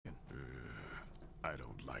I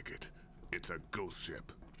don't like it. It's a ghost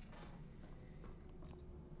ship.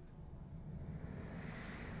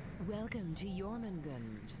 Welcome to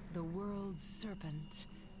Jormungand, the world's serpent.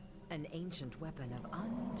 An ancient weapon of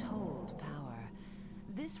untold power.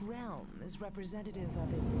 This realm is representative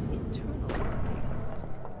of its internal workings.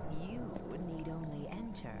 You need only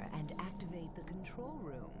enter and activate the control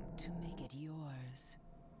room to make it yours.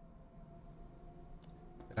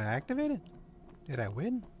 Did I activate it? Did I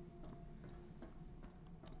win?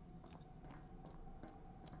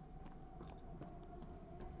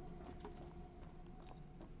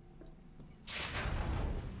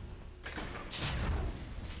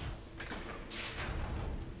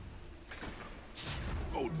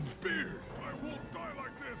 Odin's beard! I won't die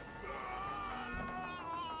like this!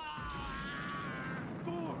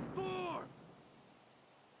 Thor! Thor!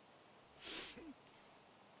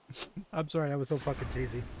 I'm sorry, that was so fucking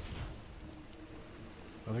cheesy.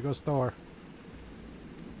 Well, there goes Thor.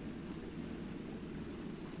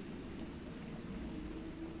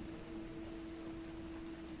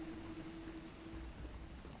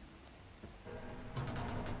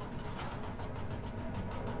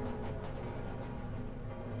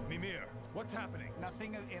 Mimir, what's happening?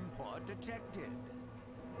 Nothing of import detected.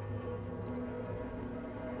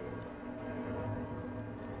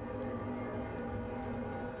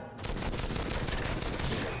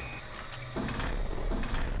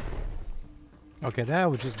 Okay, that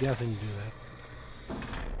was just guessing to do that.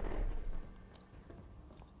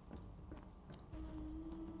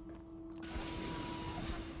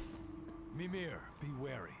 Mimir, be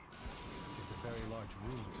wary. It is a very large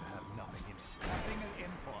room to have nothing in it. Nothing of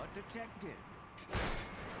import detected.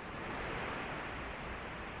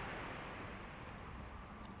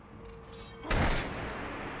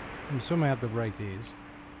 I'm assuming I have to break these.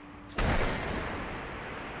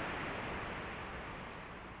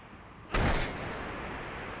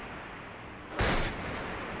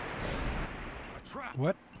 A trap!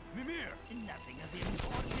 What? Mimir! Nothing of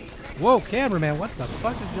import detected. Whoa, cameraman, what the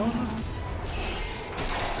fuck is going on?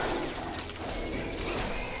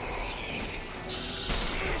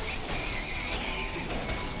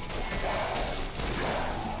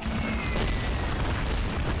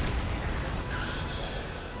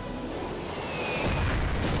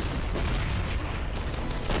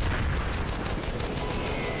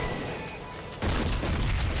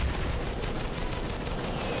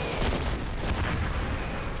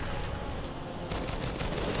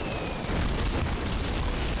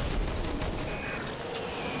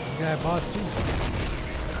 Guy boss too.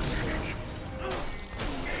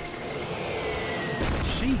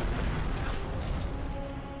 Sheeps.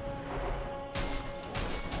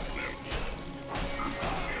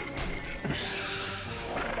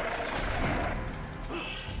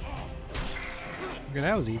 Okay,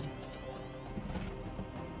 that was easy.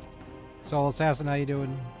 Soul Assassin, how you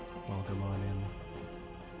doing? Welcome on in.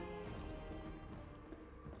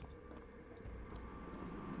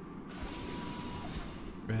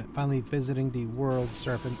 Finally visiting the World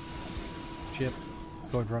Serpent ship,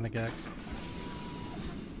 Code Veronica X.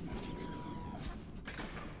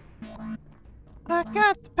 I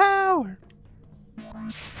got the power!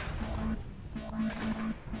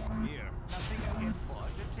 Mimir, Nothing of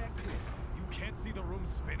import detected. you can't see the room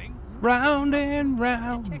spinning? Round and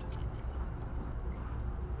round. Detected.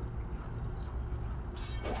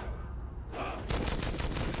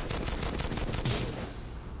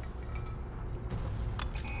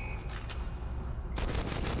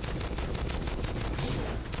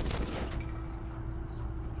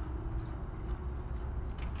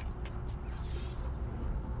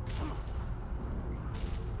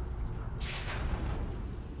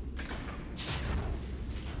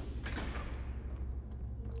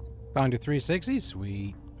 Found your 360?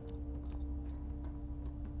 Sweet.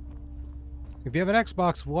 If you have an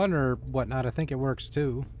Xbox One or whatnot, I think it works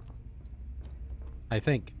too. I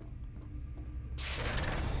think.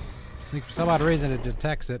 I think for some odd reason it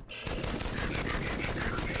detects it.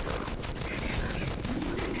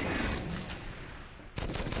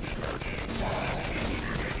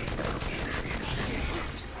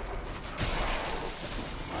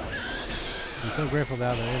 I'm so grateful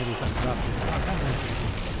now that everybody's something dropped.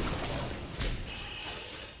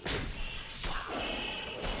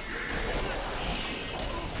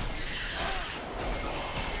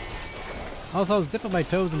 Also, I was dipping my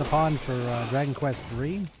toes in the pond for Dragon Quest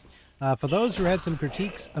III. For those who had some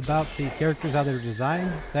critiques about the characters, how they were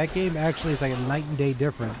designed, that game actually is like a night and day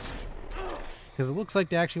difference. Because it looks like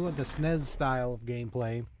they actually went the SNES style of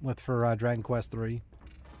gameplay for Dragon Quest III.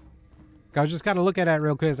 I was just kind of looking at it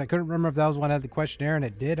real quick. I couldn't remember if that was one that had the questionnaire, and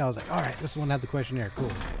it did. I was like, alright, this one had the questionnaire.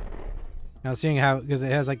 Cool. Now seeing how, because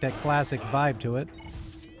it has like that classic vibe to it.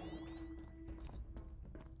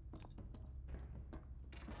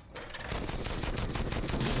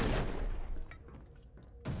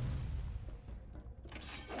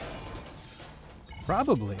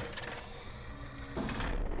 Probably.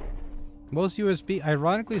 Most USB,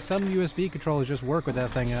 ironically, some USB controllers just work with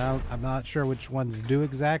that thing, and I'm not sure which ones do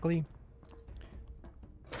exactly.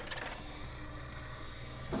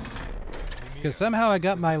 Because somehow I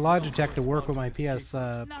got my Logitech to work with my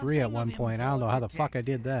PS3 at one point. I don't know how the fuck I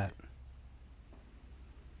did that.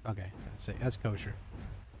 Okay, that's it. That's kosher.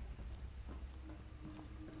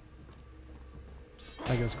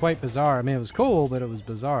 Like, it was quite bizarre. I mean, it was cool, but it was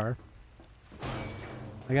bizarre.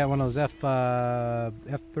 I got one of those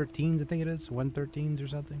F13s, I think it is. 113s or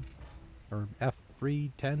something. Or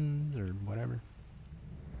F310s or whatever.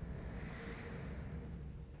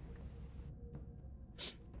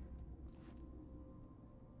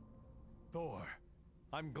 Thor,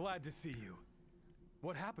 I'm glad to see you.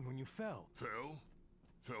 What happened when you fell? Fell?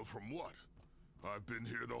 Fell from what? I've been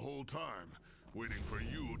here the whole time, waiting for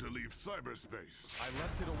you to leave cyberspace. I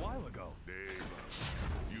left it a while ago. Neighbor,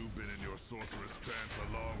 you've been in your sorceress trance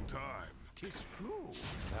a long time. 'Tis true.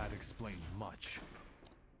 That explains much.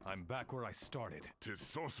 I'm back where I started. 'Tis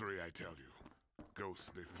sorcery, I tell you. Ghosts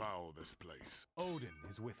befoul this place. Odin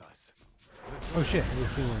is with us. Oh shit,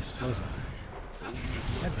 these things were explosive.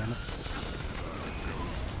 God damn it.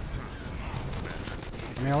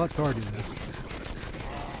 I mean, I'll let Thor do this.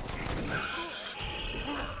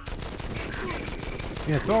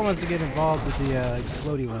 Yeah, if Thor wants to get involved with the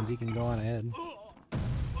explodey ones, he can go on ahead.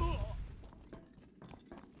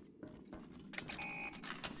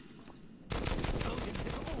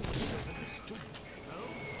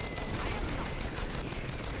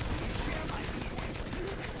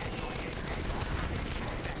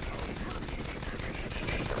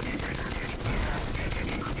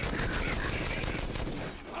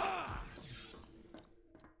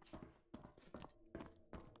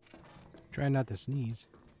 Try not to sneeze.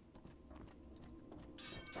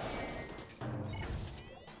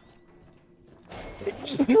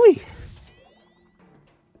 Really?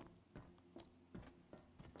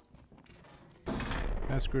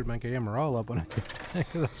 I screwed my camera all up when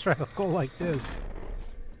because I was trying to go like this.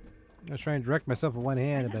 I was trying to direct myself with one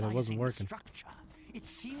hand, but it wasn't working. Structure, it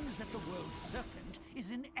seems that the world's serpent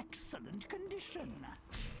is in excellent condition.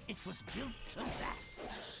 It was built to last.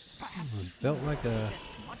 Perhaps it Built like a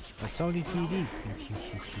much Sony TV. Odin's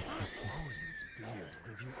beard,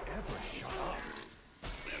 did you ever shut up?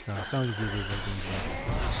 Sony TVs, those things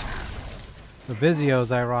last. The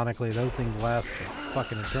Vizios, ironically, those things last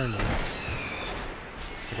fucking eternity.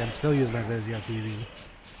 Like, I'm still using my Vizio TV.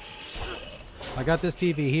 I got this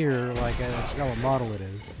TV here, like, I forgot what model it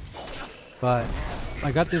is. But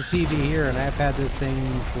I got this TV here, and I've had this thing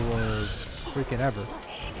for freaking ever.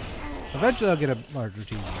 Eventually I'll get a larger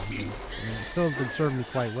TV. I mean, it still has been serving me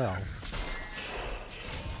quite well.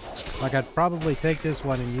 Like, I'd probably take this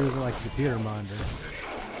one and use it like a computer monitor.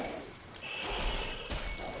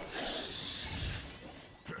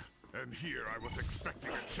 And here I was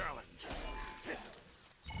expecting a challenge.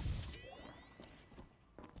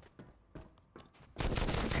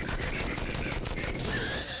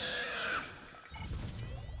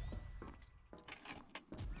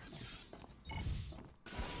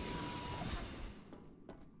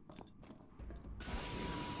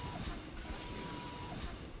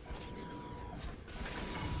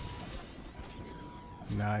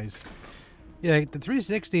 Nice. Yeah, the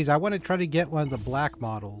 360s, I want to try to get one of the black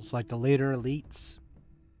models, like the later Elites.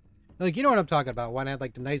 Like, you know what I'm talking about. One had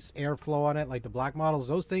like the nice airflow on it, like the black models.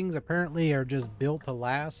 Those things apparently are just built to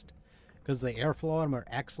last because the airflow on them are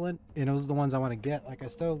excellent. And those are the ones I want to get. Like, I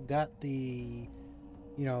still got the,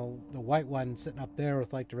 you know, the white one sitting up there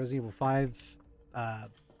with like the Resident Evil 5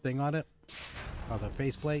 thing on it. Or the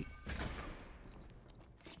faceplate.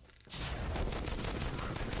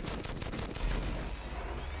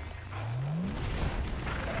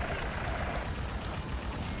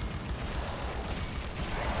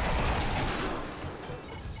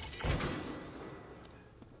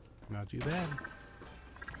 Not too bad.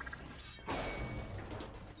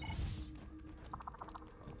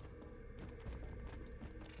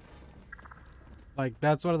 Like,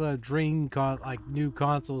 that's one of the dream new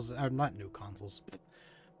consoles, or not new consoles.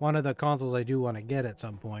 One of the consoles I do want to get at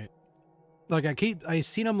some point. Like, I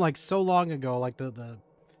seen them like so long ago, like the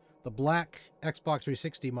black Xbox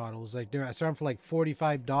 360 models. Like, I saw them for like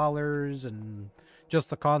 $45, and just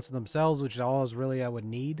the console themselves, which is all I would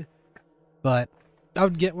need. But I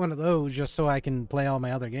would get one of those just so I can play all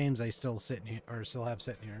my other games I still have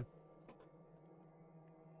sitting here.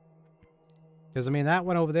 Because, I mean, that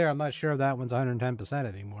one over there, I'm not sure if that one's 110%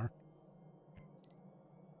 anymore.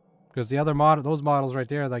 Because the other model, those models right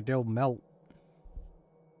there, like, they'll melt.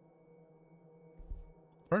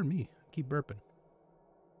 Pardon me. I keep burping.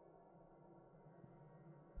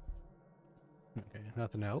 Okay,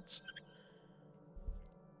 nothing else.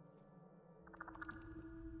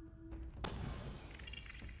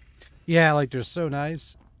 Yeah, like, they're so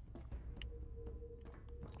nice.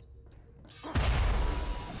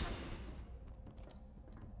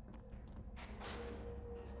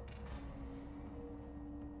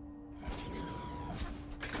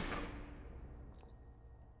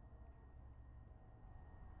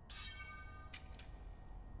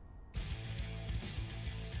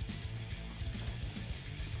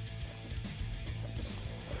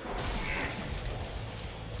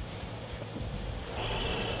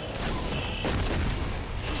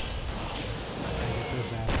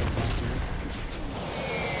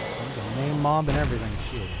 Mob and everything.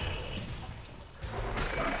 Shit.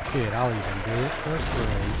 Shit, I'll even do it for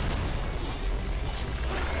free.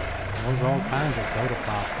 Those are all kinds of soda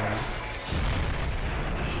pop, right?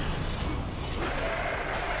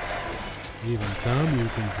 Even some you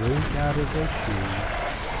can drink out of the shoe.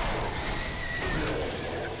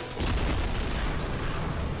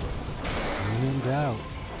 When in doubt.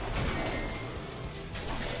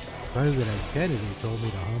 President Kennedy told me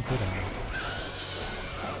to hump it out.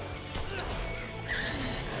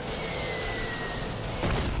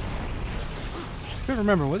 I don't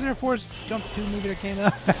remember. Was there a Forrest Gump 2 movie that came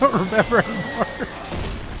out? I don't remember anymore.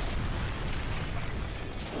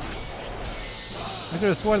 I could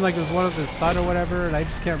have sworn like it was one of his son or whatever, and I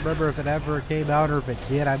just can't remember if it ever came out or if it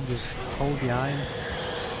did. I'm just cold behind.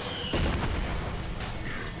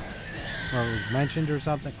 Or it was mentioned or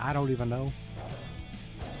something. I don't even know.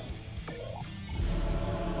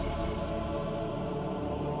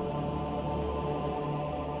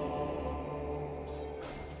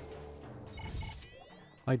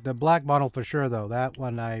 Like the black model for sure, though. That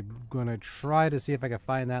one I'm going to try to see if I can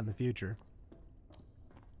find that in the future.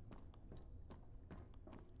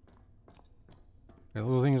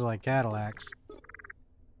 Those things are like Cadillacs.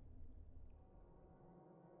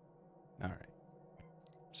 Alright.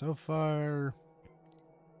 So far...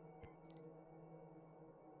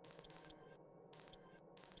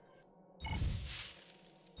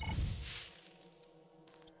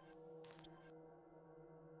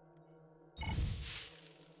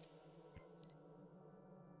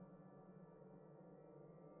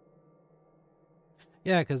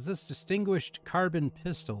 Yeah, because this distinguished carbon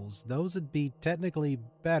pistols, those would be technically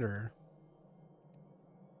better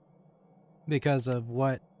because of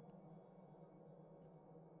what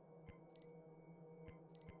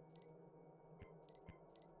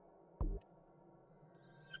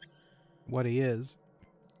he is,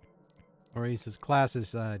 or he's his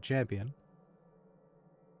class's champion.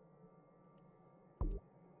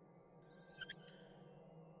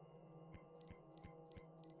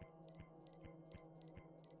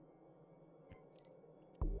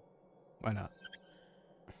 Why not?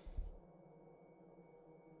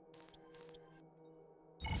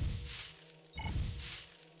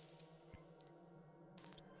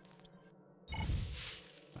 I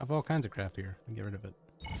have all kinds of crap here. I'll get rid of it.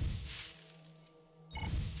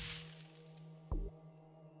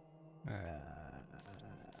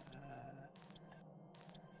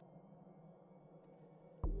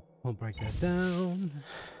 We'll break that down.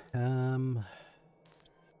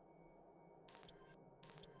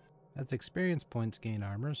 That's experience points gain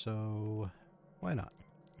armor, so why not?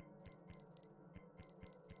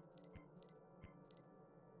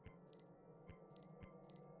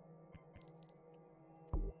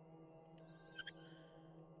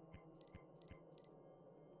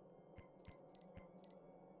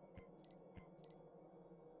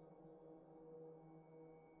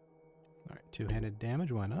 Alright, two-handed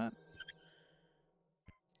damage, why not?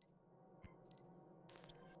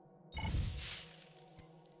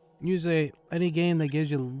 Usually, any game that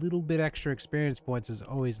gives you a little bit extra experience points is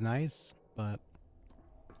always nice, but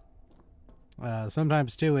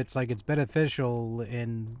sometimes too, it's like it's beneficial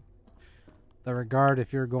in the regard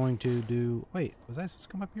if you're going to do... Wait, was I supposed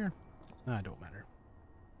to come up here? No, it don't matter.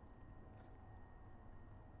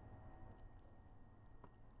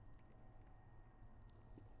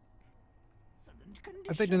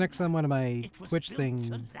 I think the next time one of my Twitch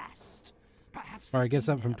thing, or I get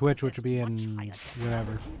something from Twitch, which will be in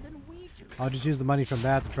whatever, I'll just use the money from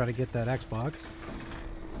that to try to get that Xbox.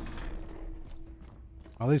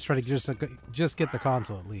 Or at least try to just get the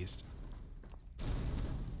console at least.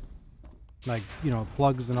 Like, you know,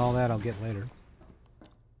 plugs and all that I'll get later.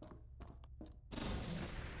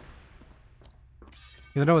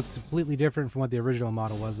 I know it's completely different from what the original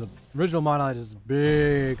model was. The original model had this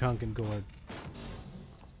big hunkin' gourd.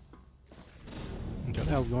 What the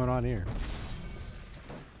hell's going on here?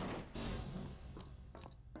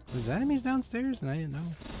 There's enemies downstairs and I didn't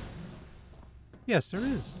know. Yes, there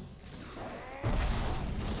is.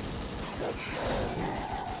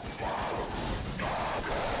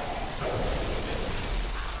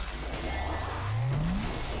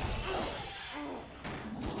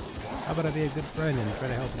 How about I be a good friend and try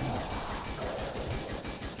to help him out?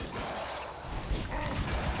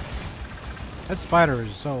 That spider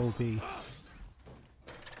is so OP. And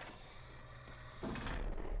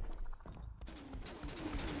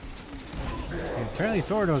apparently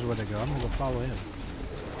Thor knows where to go. I'm gonna go follow him.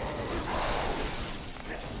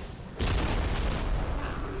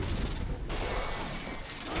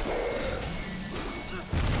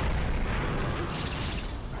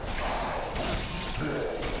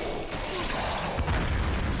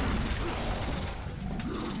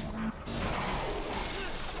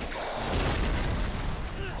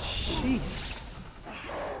 Jeez.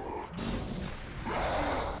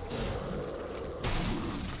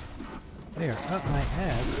 They are up my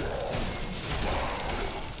ass.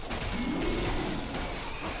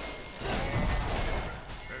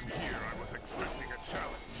 And here I was expecting a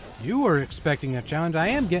challenge. You were expecting a challenge. I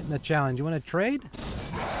am getting a challenge. You want to trade?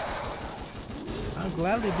 I'll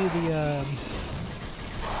gladly do the,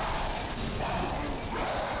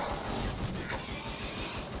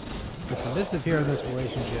 the submissive here in this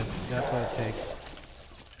relationship. That's what it takes.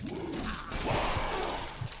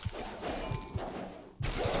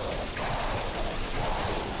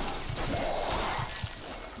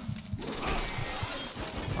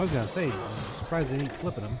 I was gonna say, I'm surprised they ain't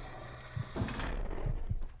flipping them.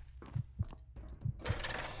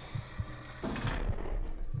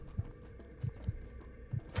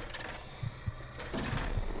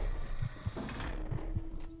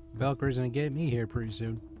 Valkyrie's gonna get me here pretty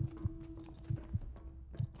soon.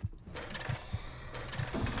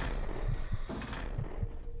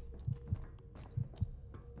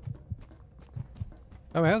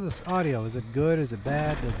 Oh, how's this audio? Is it good? Is it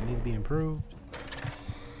bad? Does it need to be improved?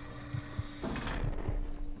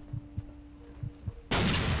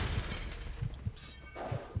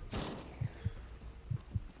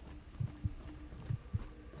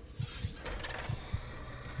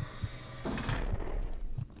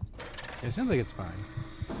 It seems like it's fine.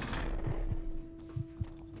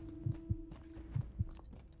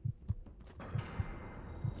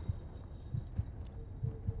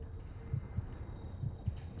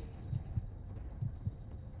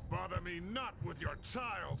 Bother me not with your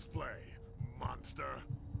child's play, monster.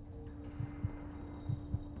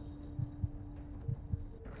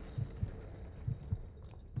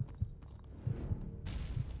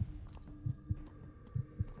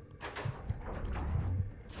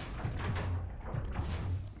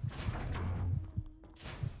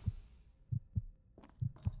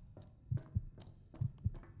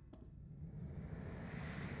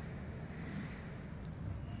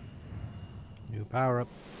 New power up.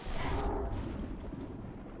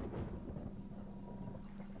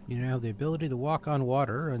 You now have the ability to walk on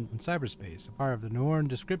water in cyberspace. A part of the Norn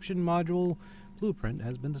description module blueprint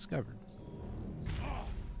has been discovered.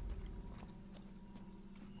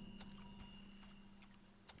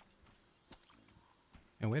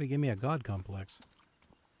 And way to give me a god complex.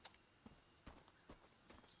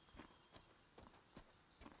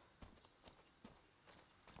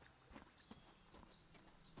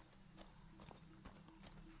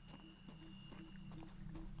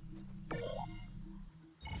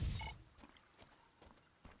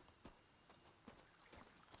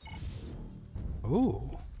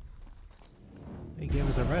 Ooh. They gave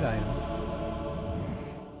us a red item.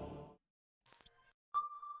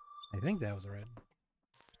 I think that was a red.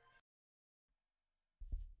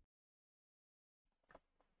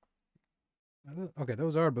 Okay,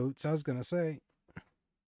 those are boots, I was gonna say.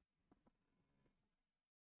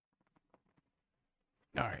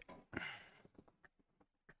 Alright.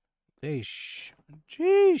 Sheesh.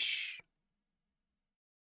 Sheesh.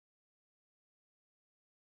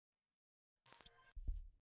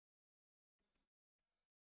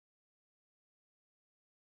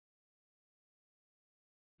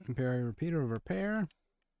 Imperial repeater of repair.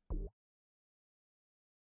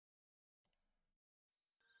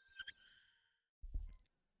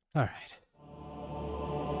 All right.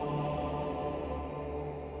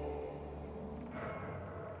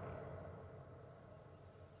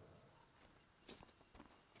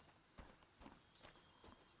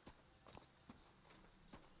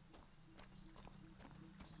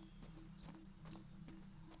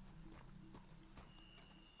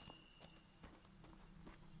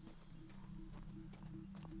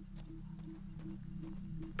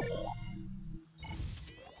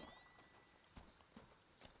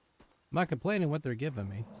 not complaining what they're giving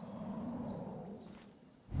me.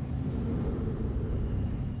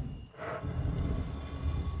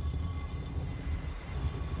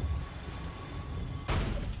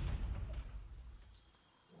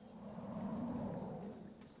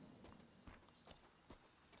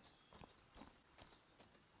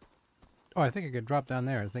 Oh, I think I could drop down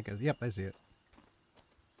there. I think, yep, I see it.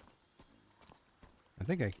 I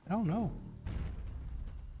think I, oh no.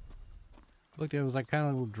 Looked, it was like kind of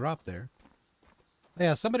a little drop there.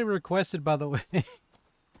 Yeah, somebody requested, by the way.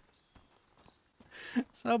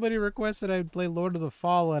 Somebody requested I play Lord of the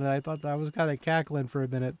Fallen, and I thought that I was kind of cackling for a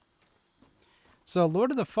minute. So,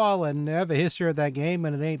 Lord of the Fallen, I have a history of that game,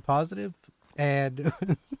 and it ain't positive. And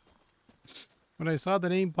when I saw the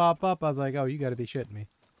name pop up, I was like, oh, you gotta be shitting me.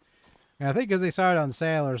 And I think because they saw it on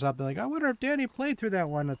sale or something, like, I wonder if Danny played through that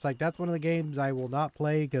one. It's like, that's one of the games I will not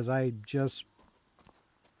play because I just...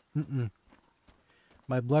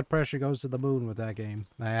 My blood pressure goes to the moon with that game.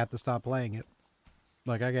 I have to stop playing it.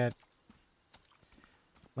 Like, I got...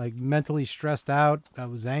 like, mentally stressed out. I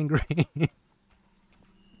was angry.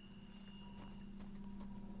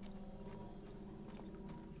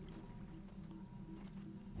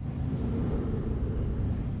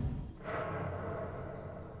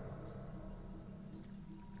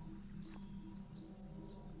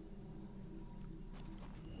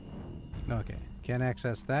 Okay, can't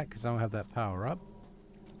access that because I don't have that power up.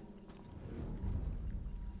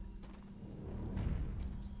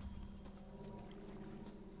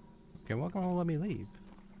 Okay, why won't let me leave?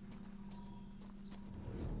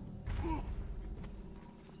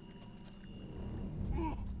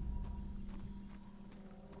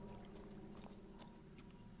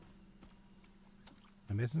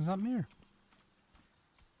 I'm missing something here.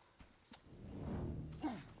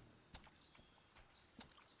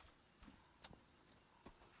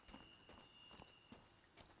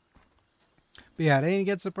 Yeah, it ain't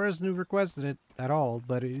against the person who requested it at all,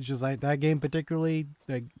 but it's just like that game particularly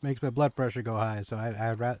that makes my blood pressure go high. So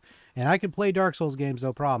I'd rather, and I can play Dark Souls games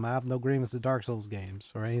no problem. I have no agreements with Dark Souls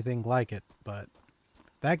games or anything like it, but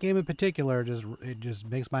that game in particular just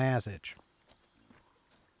makes my ass itch.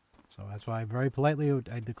 So that's why very politely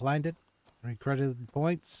I declined it, recredited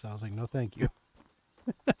points. I was like, no, thank you.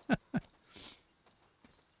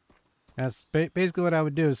 That's basically what I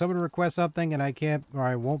would do. If someone requests something and I can't or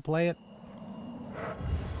I won't play it.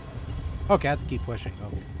 Okay, I have to keep pushing.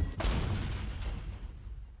 Oh.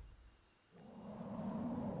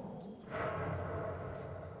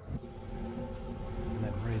 And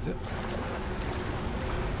then raise it.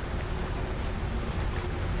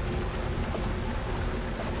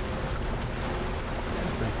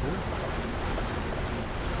 Pretty cool.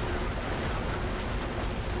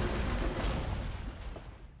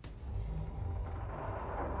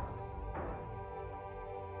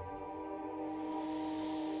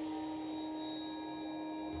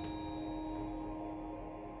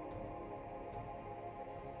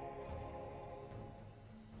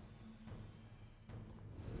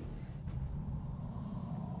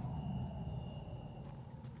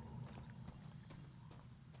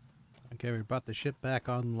 Okay, we brought the ship back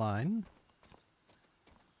online.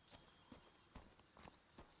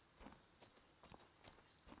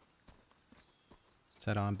 Let's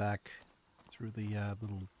head on back through the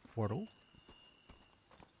little portal.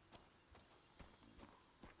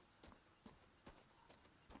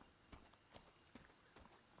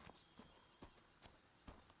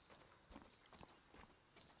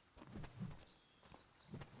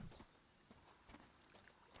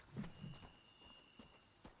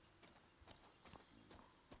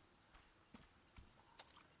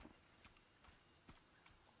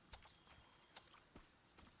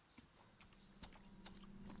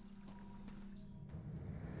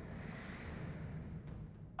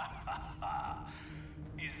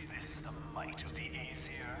 Is this the might of the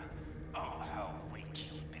Aesir? Oh, how weak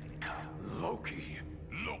you've become. Loki!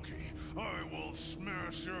 Loki! I will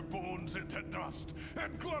smash your bones into dust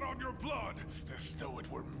and glut on your blood as though it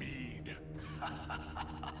were mead.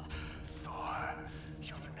 Thor,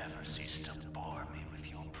 you never cease to bore me with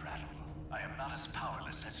your prattle. I am not as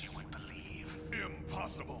powerless as you would believe.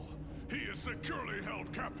 Impossible! He is securely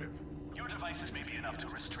held captive. Your devices may be enough to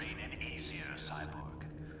restrain an Aesir cyborg,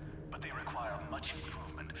 but they require much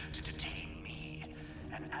improvement to detain me,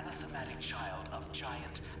 an anathematic child of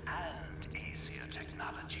giant and Aesir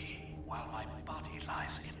technology. While my body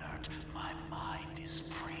lies inert, my mind is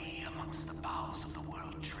free amongst the boughs of the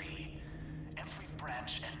world tree. Every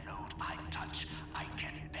branch and node I touch, I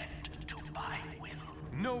can bend to my will.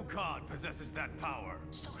 No god possesses that power.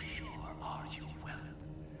 So sure are you, Will?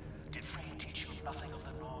 Did Frey teach you nothing of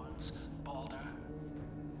the Norns, Balder?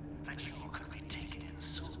 that you could be taken in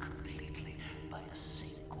so completely by a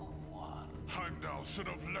single one. Heimdall should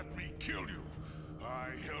have let me kill you. I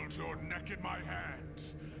held your neck in my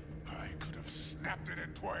hands. I could have snapped it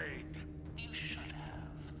in twain. You should have.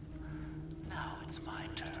 Now it's my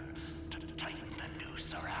turn to tighten the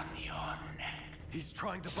noose around your neck. He's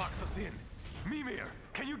trying to box us in. Mimir,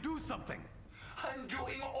 can you do something? I'm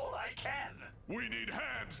doing all I can. We need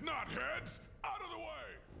hands, not heads! Out of the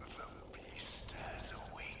way! The beast has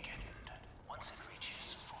awakened. Once it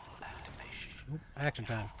reaches full activation, Oop, action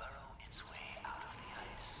time. burrow its way out of the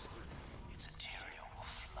ice. Its interior will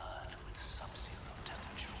flood with sub-zero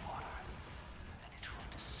temperature water, and it will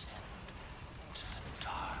descend to the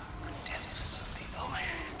dark depths of the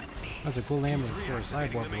ocean beneath. That's a cool name He's for a reactivating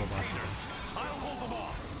cyborg the robot. maintainers. I'll hold them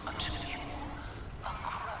off. Until you are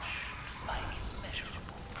crushed by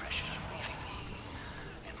immeasurable pressure, leaving me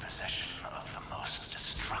in possession of the most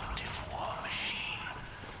destructive war machine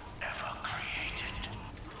ever created.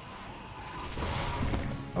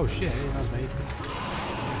 Oh shit, that was me.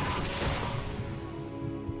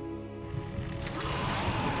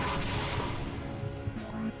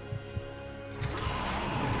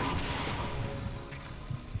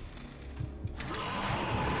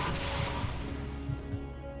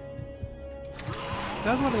 So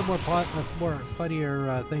that's one of the more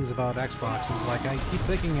funnier things about Xbox is like I keep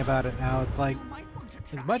thinking about it now. It's like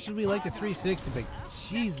as much as we like the 360, but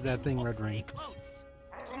jeez, that thing red ring.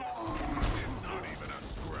 It's not even a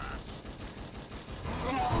scratch.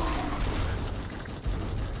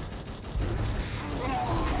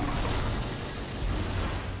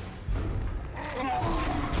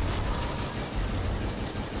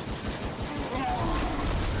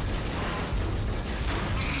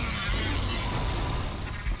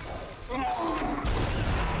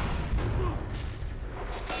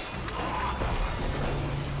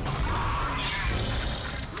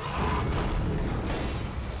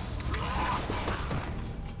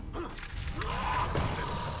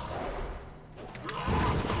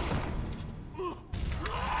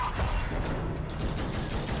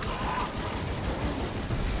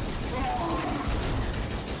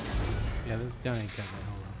 Yeah, this gun ain't got that.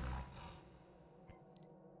 Hold on.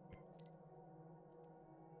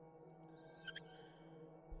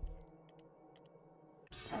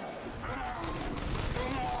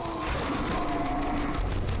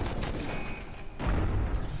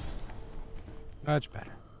 Much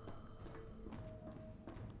better.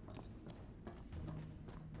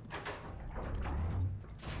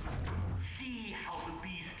 See how the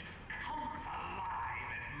beast comes alive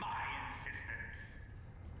at my insistence.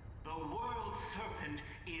 The world serpent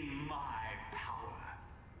in my power.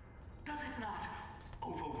 Does it not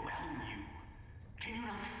overwhelm you? Can you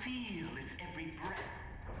not feel its every breath?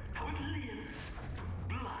 How it lives?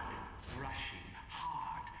 Blood rushing,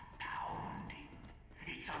 heart pounding.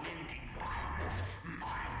 Its unending violence,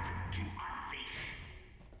 mine to unleash.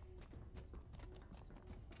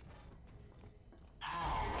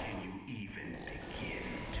 How can you even begin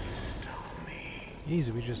to stop me?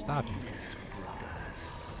 Easy, we just stopped you.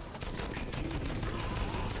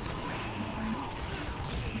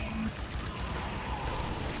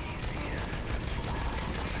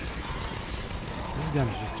 This gun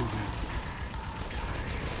is just too good.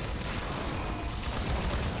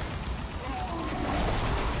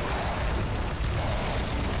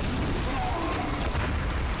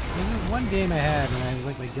 This is one game I had, and I was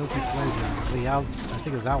like my guilty pleasure. It was I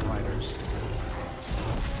think it was Outriders.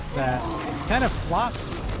 That kind of flopped.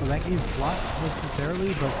 Well, that game flopped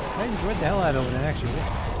necessarily, but I enjoyed the hell out of it when it actually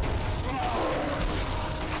worked.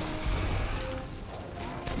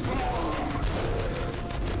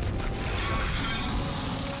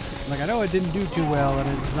 Like, I know it didn't do too well, and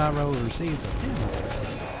it's not well received, but damn, it's good.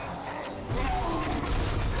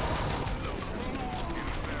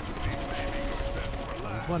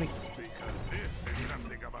 $20. Because this is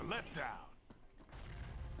something of a letdown.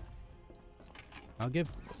 I'll give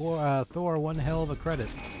Thor one hell of a credit.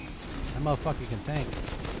 That motherfucker can tank.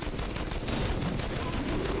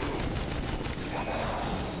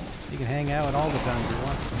 He can hang out at all the times he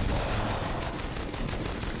wants to.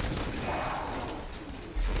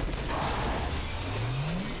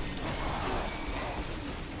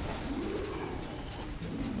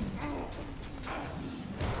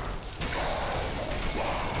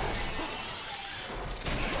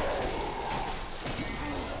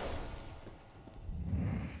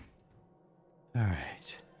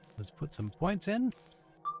 Alright, let's put some points in.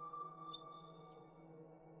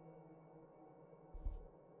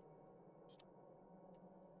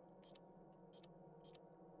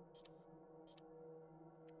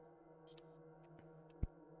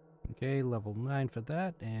 Okay, level 9 for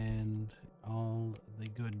that, and all the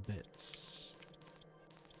good bits.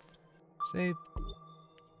 Save.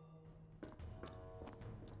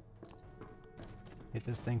 Hit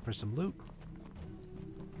this thing for some loot.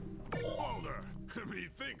 Boulder! He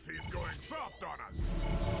thinks he's going soft on us!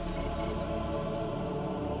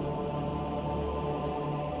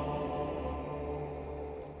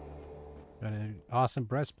 Got an awesome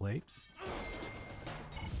breastplate.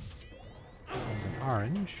 There's an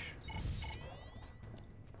orange.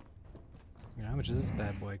 How much does this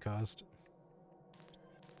bad boy cost?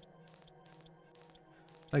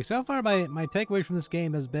 Like, so far my takeaway from this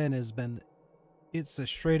game has been it's a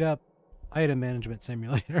straight up item management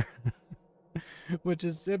simulator. Which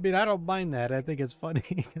is, I mean, I don't mind that. I think it's funny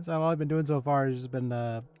because all I've been doing so far has just been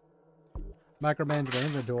micromanage my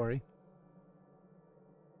inventory.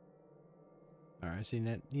 Alright, so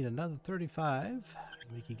you need another 35.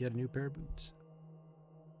 We can get a new pair of boots.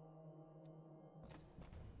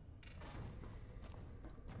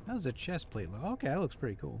 How's the chest plate look? Okay, that looks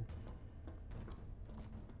pretty cool.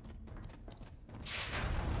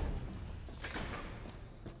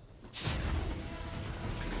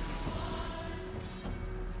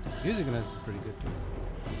 Music in this is pretty good too.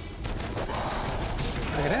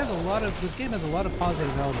 Like, it has a lot of, this game has a lot of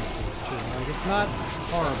positive elements to it too. Like, it's not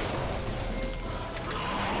horrible.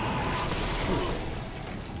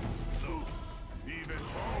 Even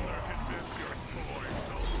Boulder can miss your toy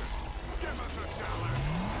soldiers. Give us a challenge!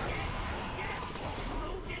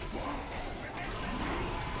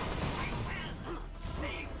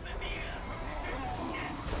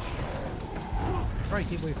 Probably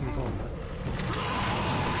keep away from the gold, but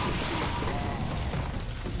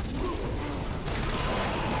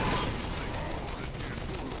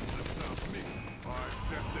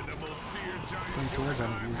twin swords, I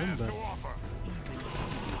don't use them, but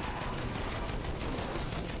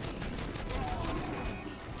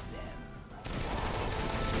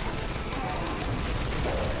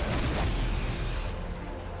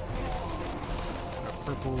a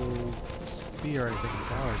purple spear, I think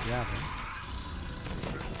is our javelin.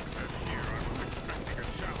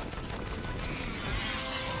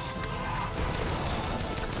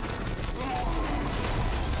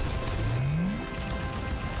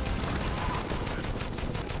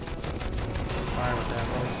 Fire with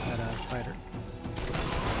that spider.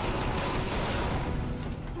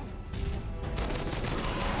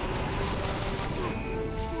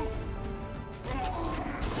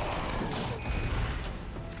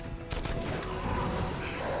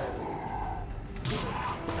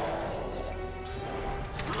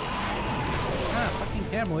 Fucking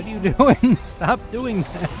camera, what are you doing? Stop doing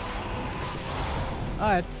that.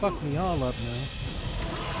 Ah, it fucked me all up now.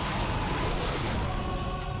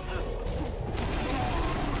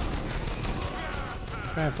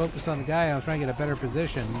 Trying to focus on the guy, I was trying to get a better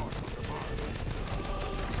position.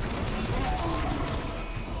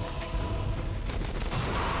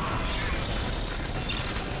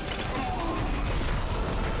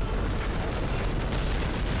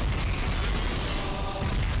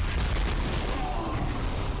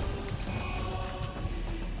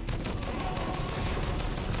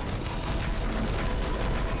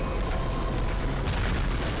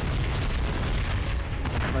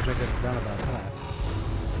 How much I could have done about that.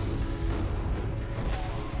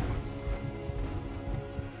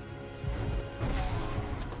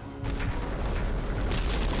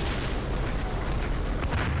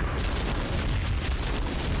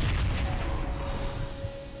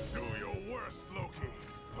 Do your worst, Loki.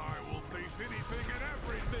 I will face anything and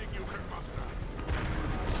everything you can muster.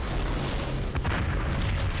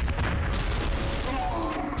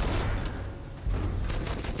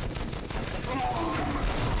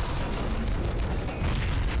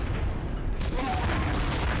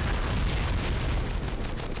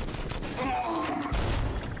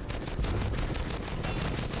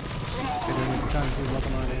 Okay, then we're trying to do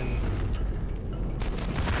level on in.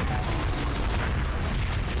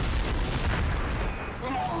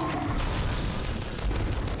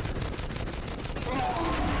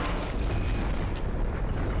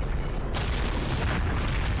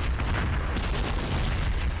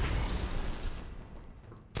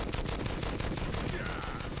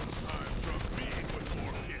 I'm from being with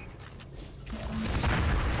more kick.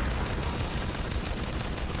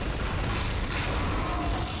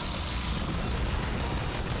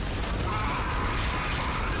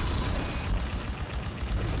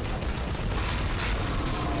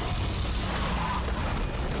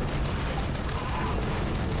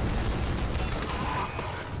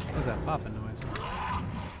 What's that popping noise?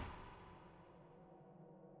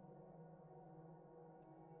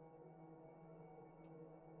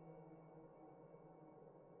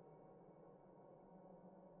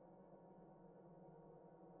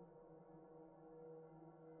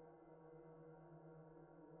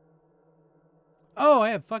 Oh, I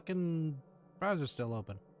have fucking browser still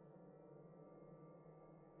open.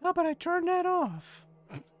 Oh, but I turned that off.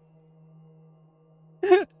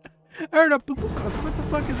 I heard a boop. I was like, what the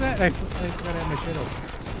fuck is that? I forgot to have my shit open.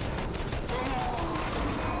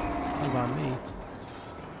 That was on me.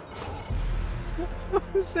 I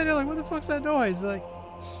was sitting there like, what the fuck's that noise? Like,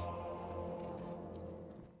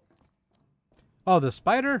 oh, the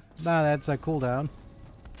spider? Nah, that's a cooldown.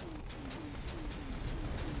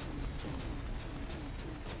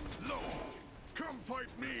 Lo, come fight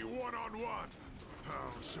me one-on-one.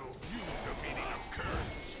 I'll show you the meaning of courage.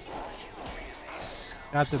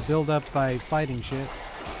 Got to build up by fighting shit.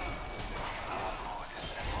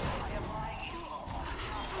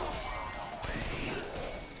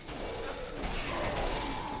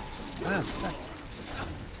 Ah, I'm stuck.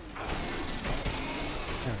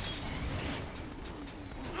 There.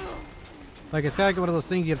 Like, it's kind of like one of those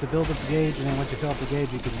things you have to build up the gauge, and then once you fill up the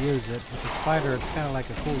gauge, you can use it. With the spider, it's kind of like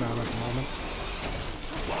a cooldown at the moment.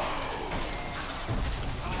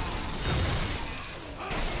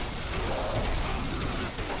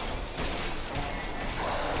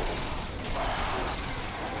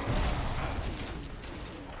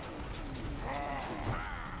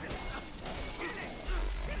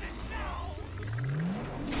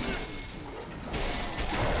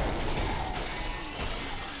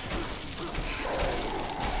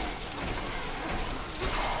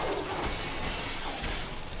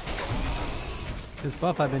 This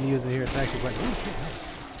buff I've been using here, it's actually quite... Ooh, shit,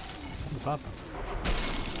 I'm a pop.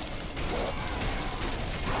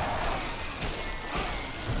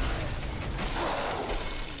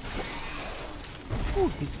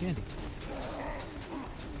 Ooh, he's candy.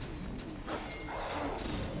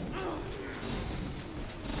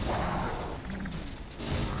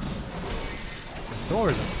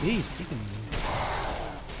 Thor is a beast. He can...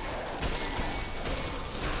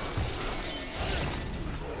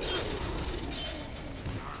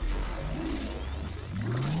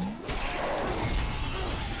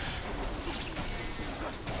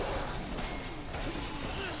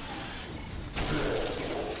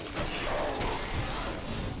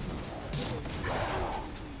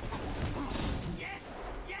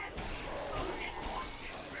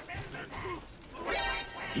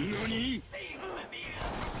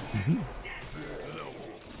 You'd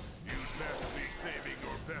best be saving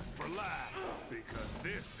your best for last, because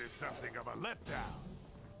this is something of a letdown.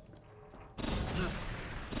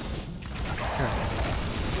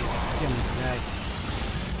 Give him the bag.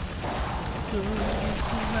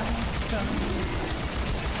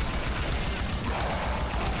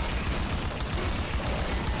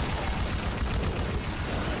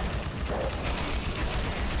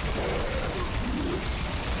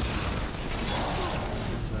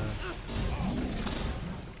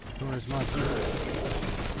 Where's monster?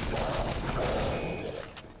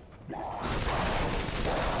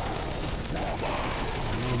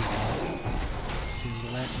 See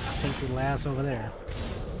that pink little ass over there.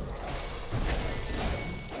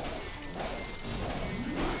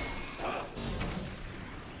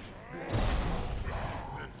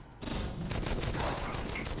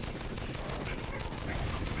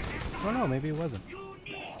 Oh no, maybe it wasn't.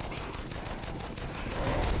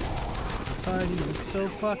 I thought he was so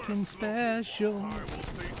fucking special. I will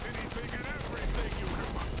face anything and everything you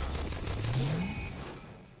come up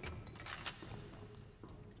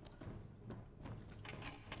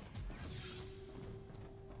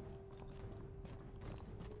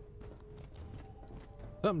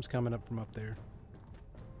Something's coming up from up there.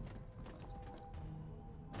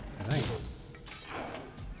 I think.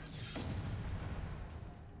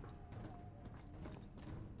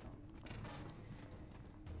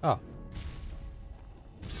 Oh.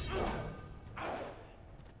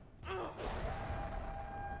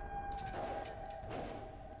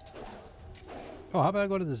 Oh, how about I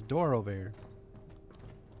go to this door over here?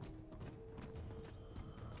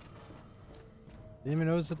 Didn't even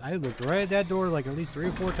notice it. I looked right at that door like at least 3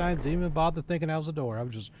 or 4 times. Didn't even bother thinking that was a door. I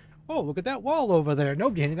was just, oh, look at that wall over there. No,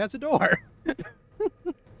 Danny, that's a door.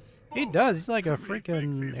 He does. He's like a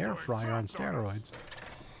freaking air fryer on steroids.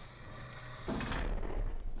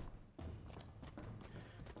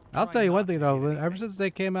 I'll tell you one thing though, ever since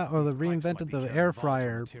they came out, or they reinvented the air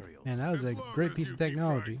fryer, and that was a great piece of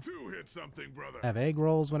technology. Have egg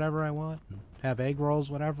rolls whenever I want, and have egg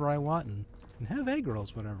rolls whenever I want, and have egg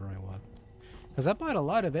rolls whenever I want. Because I bought a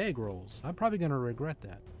lot of egg rolls. I'm probably going to regret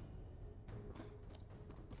that.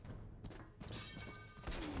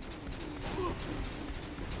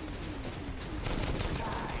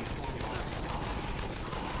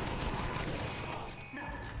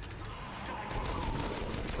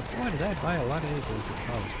 Why did I buy a lot of egg rolls at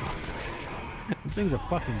college? Things are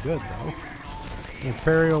fucking good though.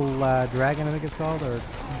 Imperial Dragon, I think it's called, or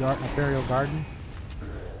Imperial Garden.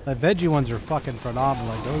 The veggie ones are fucking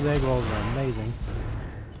phenomenal. Like, those egg rolls are amazing.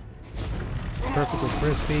 Perfectly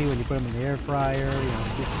crispy when you put them in the air fryer. You know,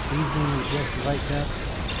 get the seasoning just the right depth.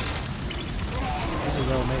 These are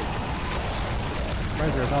well made.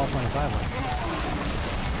 Price are $1.25 like.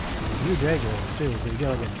 Huge egg rolls too, so you get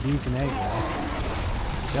like a decent egg roll.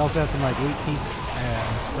 They also have some like 8-piece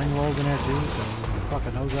spring rolls in there too, so you can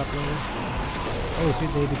fucking those up later. Oh,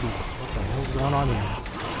 sweet baby Jesus. What the hell's going on here?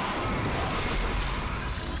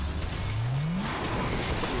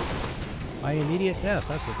 My immediate death,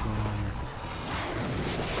 that's what's going on here.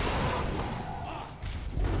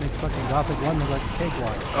 Make fucking Gothic 1 look like a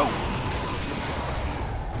cakewalk. Oh!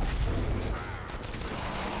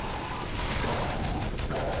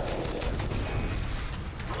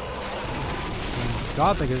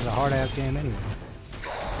 Gothic is a hard-ass game anyway.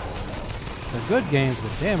 They're good games,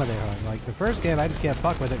 but damn are they hard. Like, the first game, I just can't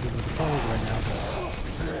fuck with it because of the controls right now.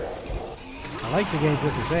 But I like the game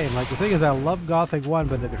just the same. Like, the thing is, I love Gothic 1,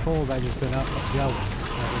 but the controls I just couldn't gel with.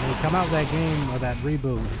 Like, when they come out with that game, or that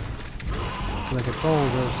reboot, the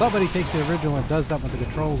controls, or if somebody takes the original and does something with the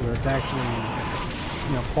controls where it's actually,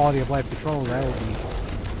 you know, quality of life controls, I will be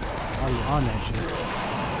on that shit.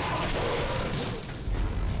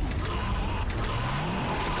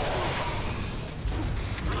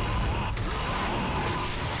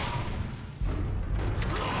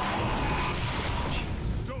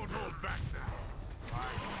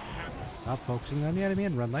 Stop focusing on the enemy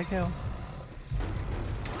and run like hell.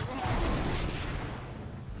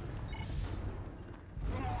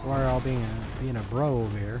 Or I'll being a bro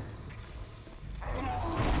over here.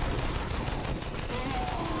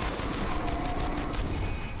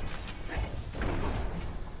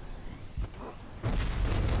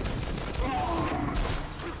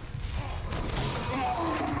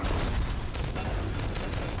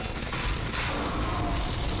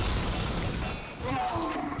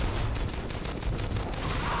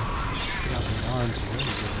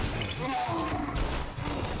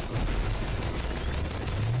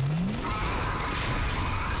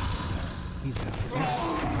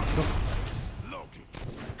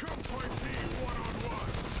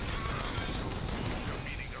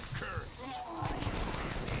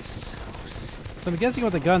 So I'm guessing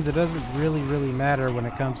with the guns, it doesn't really matter when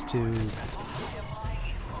it comes to...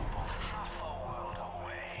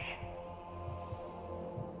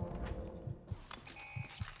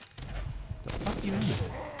 The fuck you into?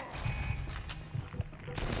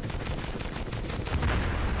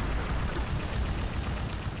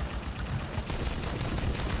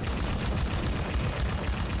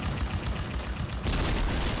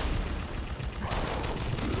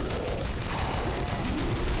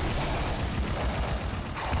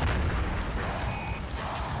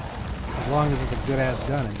 As long as it's a good-ass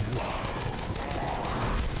gun, I guess.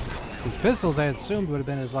 These pistols, I assumed, would have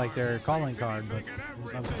been as, like, their calling card, but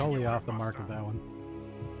I was totally off the mark of that one.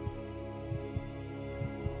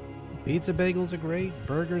 Pizza bagels are great.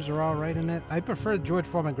 Burgers are alright in it. I prefer George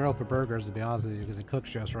Foreman Grill for burgers, to be honest with you, because it cooks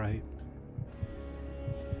just right.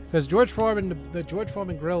 Because George Foreman, the George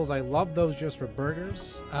Foreman Grills, I love those just for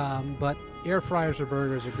burgers, but air fryers for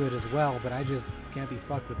burgers are good as well, but I just can't be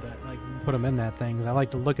fucked with that. Like, put them in that thing, because I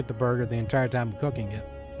like to look at the burger the entire time I'm cooking it.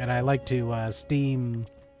 And I like to steam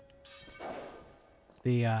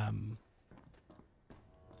the,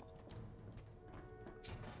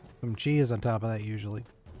 some cheese on top of that usually.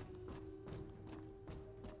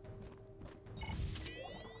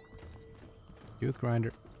 Tooth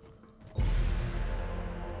grinder.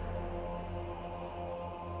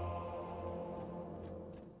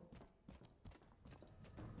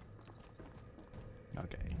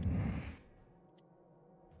 Okay.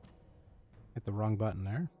 Hit the wrong button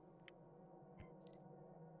there.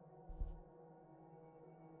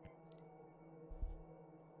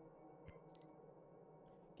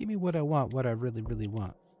 Give me what I want, what I really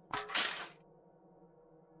want.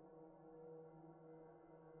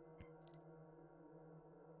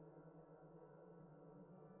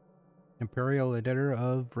 Imperial Editor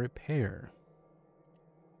of Repair.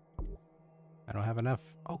 I don't have enough.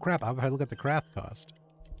 Oh crap, I'll look at the craft cost.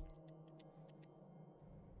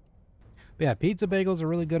 But yeah, pizza bagels are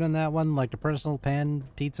really good on that one. Like the personal pan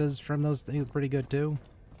pizzas from those things are pretty good too.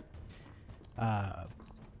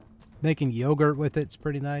 Making yogurt with it's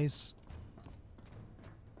pretty nice.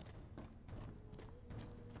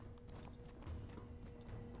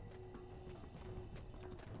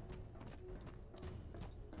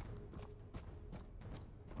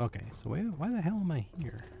 Okay, so why the hell am I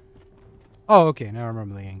here? Oh, okay, now I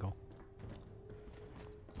remember the angle.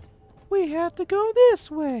 We had to go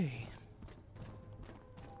this way.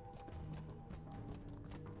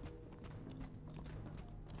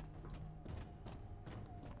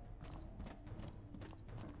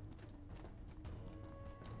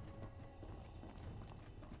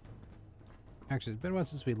 Actually, it's been a while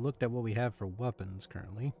since we looked at what we have for weapons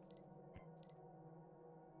currently.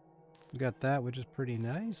 We got that, which is pretty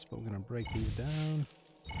nice, but we're going to break these down.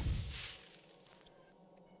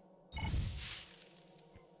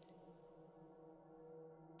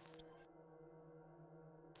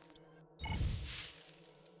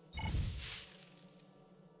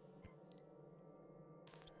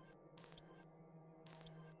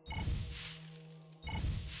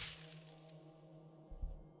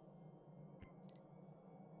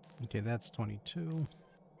 Okay, that's 22.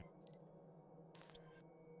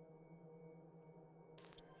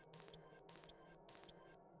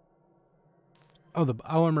 Oh, the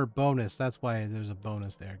armor bonus. That's why there's a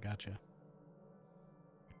bonus there. Gotcha.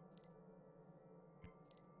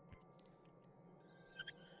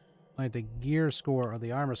 Like the gear score or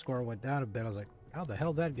the armor score went down a bit. I was like, how the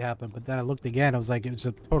hell did that happen? But then I looked again. I was like, it was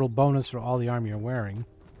a total bonus for all the armor you're wearing.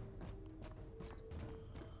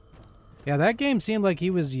 Yeah, that game seemed like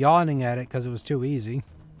he was yawning at it because it was too easy.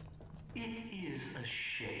 It is a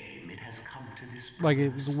shame it has come to this. Like,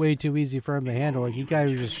 it was way too easy for him to handle. Like, he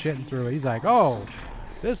kind of just shitting through it. He's like, oh,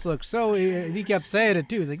 this looks so easy. And he kept saying it,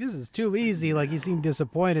 too. He's like, this is too easy. Like, he seemed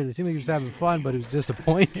disappointed. It seemed like he was having fun, but he was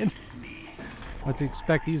disappointed. What to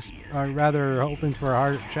expect? He's rather hoping for a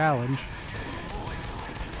hard challenge.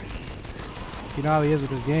 You know how he is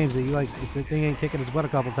with his games. That he likes, if the thing ain't kicking his butt a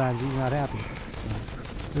couple times, he's not happy.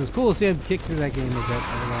 It was cool to see him kick through that game a bit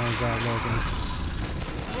as Logan.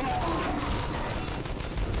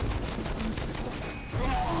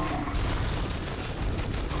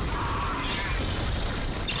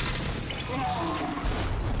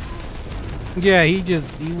 Yeah, he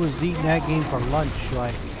was eating that game for lunch.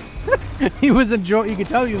 Like, he was enjoying. You could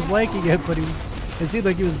tell he was liking it, but it seemed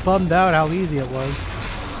like he was bummed out how easy it was.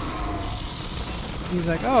 He's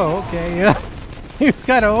like, oh, okay, yeah. He was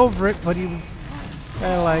kind of over it, but he was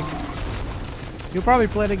kind of like, you'll probably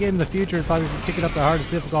play the game in the future and probably pick it up the hardest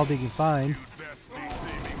difficulty you can find.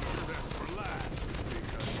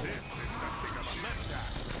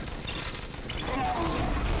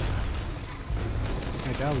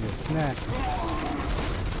 Like, that was a snack.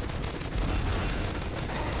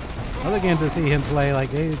 Other games I see him play, like,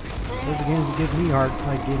 those are games that give me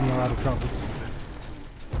gave me a lot of trouble.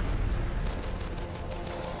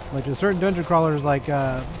 Like, there's certain dungeon crawlers, like,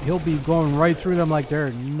 he'll be going right through them like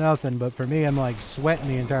they're nothing, but for me, I'm, like, sweating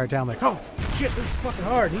the entire time, like, oh, shit, this is fucking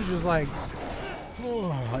hard. He's just like,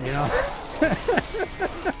 oh, you know?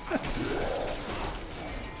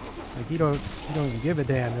 Like, you don't even give a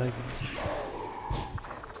damn. Like,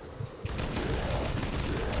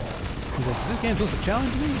 he's like, this game's supposed to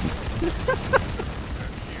challenge me?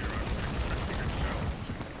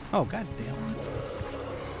 Oh, god damn.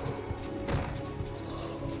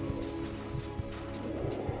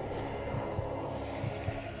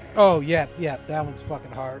 Oh, yeah, that one's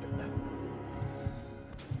fucking hard.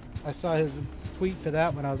 I saw his tweet for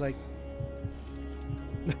that one. I was like,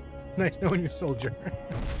 nice knowing your soldier.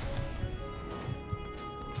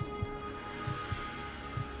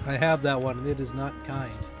 I have that one, and it is not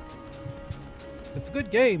kind. It's a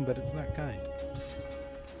good game, but it's not kind.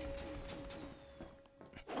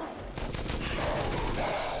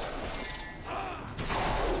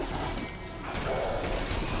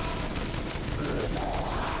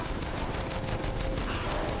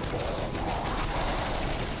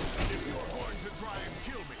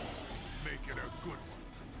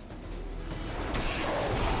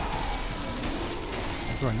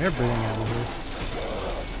 Throwing everything out of here.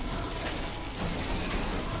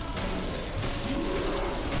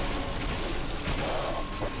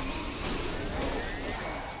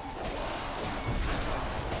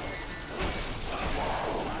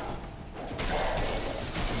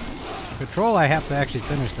 Control, I have to actually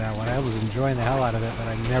finish that one. I was enjoying the hell out of it, but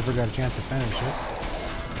I never got a chance to finish it.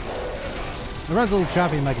 It runs a little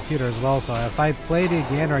choppy in my computer as well, so if I played it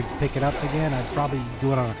again or I pick it up again, I'd probably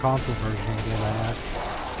do it on a console version of the game like that.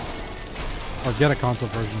 Or get a console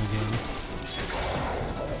version of the game.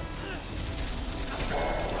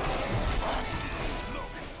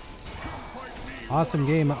 Awesome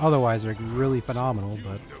game otherwise, like really phenomenal,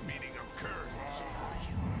 but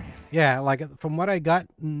yeah, like from what I got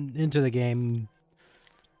into the game,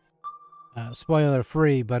 spoiler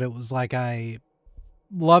free, but it was like I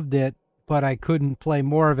loved it, but I couldn't play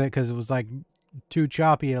more of it because it was like too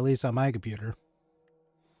choppy, at least on my computer.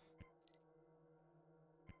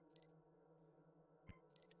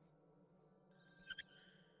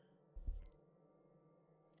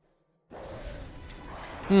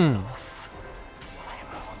 Loki,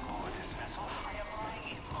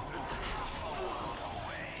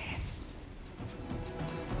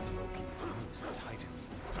 Zeus,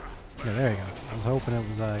 Titans. Yeah, there you go. I was hoping it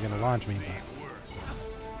was going to launch me. But...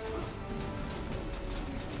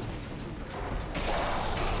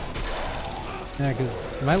 yeah, because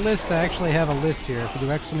my list, I actually have a list here. If you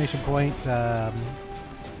do exclamation point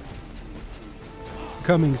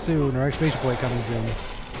coming soon, or exclamation point coming soon.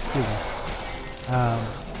 Excuse me.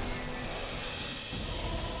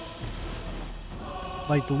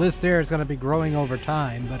 Like the list there is going to be growing over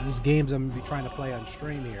time, but it's games I'm going to be trying to play on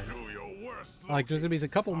stream here. Like there's going to be a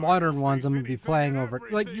couple modern ones I'm going to be playing over,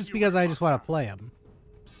 like just because I just want to play them.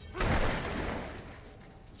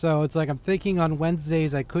 So it's like I'm thinking on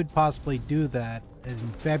Wednesdays I could possibly do that in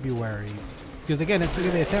February. Because again, it's going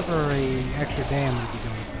to be a temporary extra day I'm going to be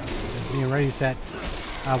doing stuff. Being ready set,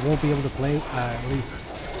 I won't be able to play, at least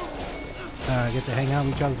get to hang out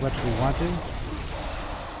with each other as much as we want to.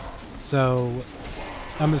 So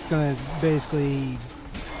I'm just going to basically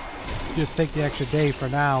just take the extra day for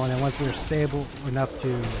now, and then once we're stable enough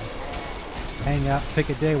to hang out, pick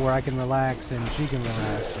a day where I can relax and she can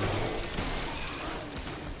relax.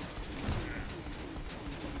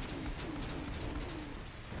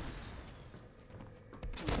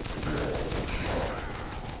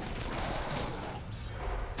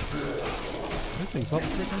 This thing felt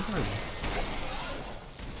freaking hard.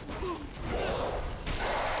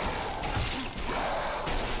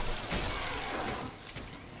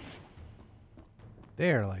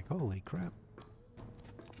 There, like, holy crap.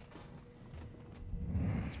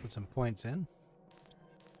 Let's put some points in.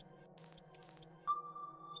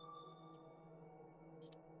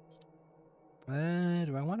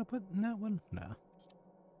 Do I want to put in that one? No.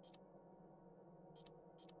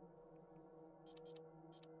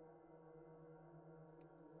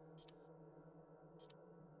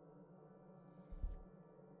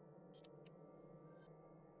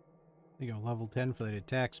 There you go, level 10 for the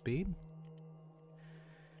attack speed.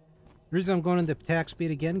 The reason I'm going into attack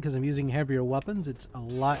speed again, because I'm using heavier weapons, it's a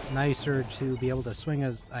lot nicer to be able to swing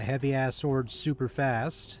a heavy-ass sword super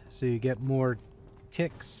fast, so you get more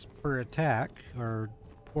ticks per attack, or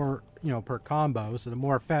per combo, so the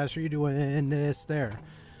more faster you do in this there,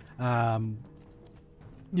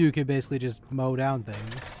 you can basically just mow down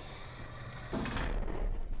things.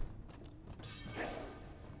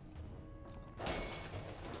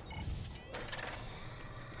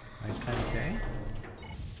 Nice 10k.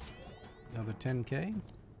 Another 10k.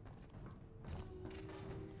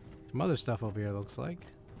 Some other stuff over here looks like.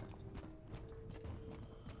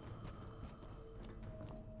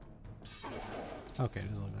 Okay,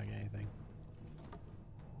 doesn't look like anything.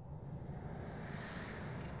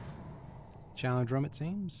 Challenge room, it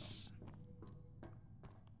seems.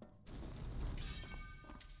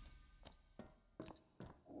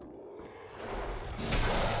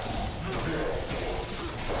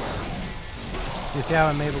 You see how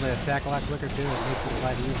I'm able to attack a lot quicker too? It makes it a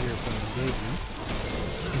lot easier for engagements.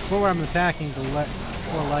 The slower I'm attacking, the more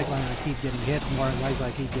likely I'm going to keep getting hit. The more likely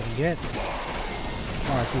I keep getting hit, the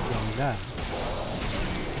more I keep going down.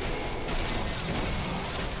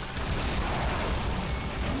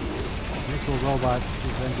 This little robot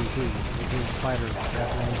is MVP. This is Spider,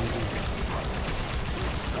 definitely MVP.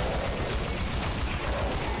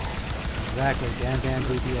 Exactly, Dan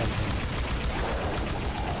MVP.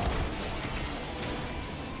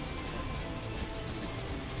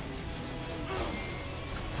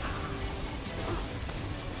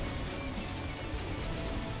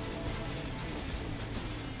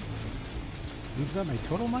 Is that my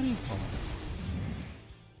total money? Hold on.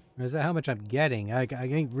 Or is that how much I'm getting? I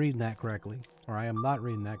ain't reading that correctly. Or I am not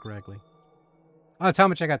reading that correctly. Oh, that's how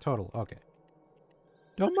much I got total. Okay.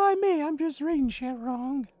 Don't mind me. I'm just reading shit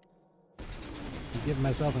wrong. I'm giving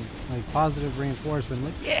myself a positive reinforcement.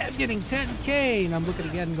 Like, yeah, I'm getting 10k. And I'm looking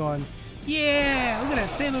again and going, yeah, look at that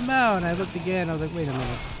same amount. And I looked again. I was like, wait a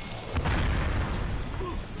minute.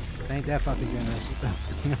 Ain't that fucking good. That's what's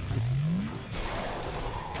going on.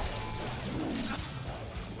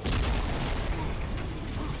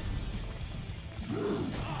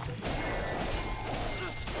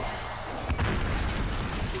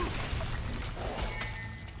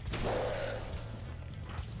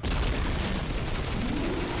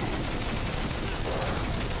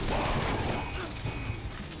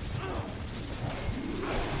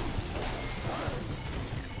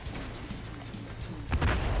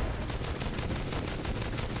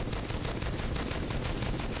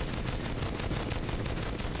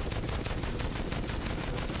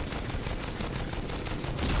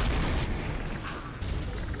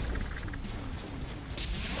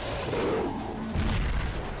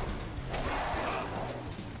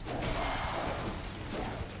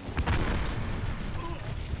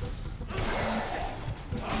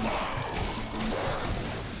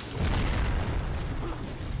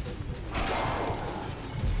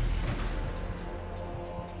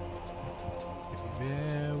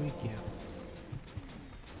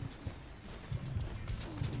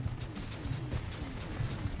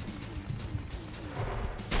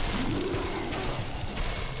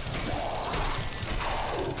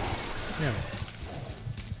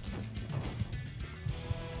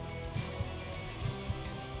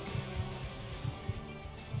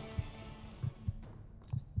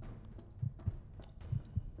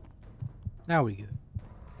 Now we good.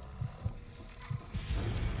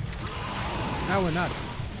 Now we're not.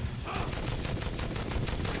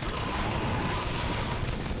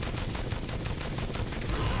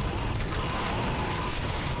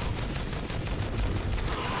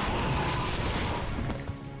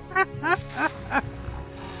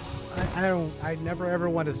 I never ever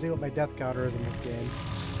want to see what my death counter is in this game.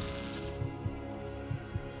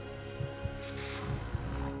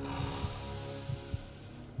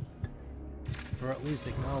 Or at least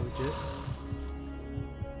acknowledge it.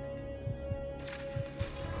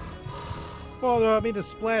 Well, no, I mean, the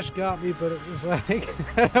splash got me, but it was like,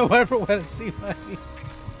 I don't ever want to see my...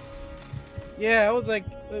 Yeah, I was like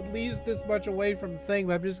at least this much away from the thing,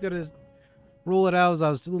 but I'm just going to rule it out as I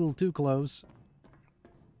was a little too close.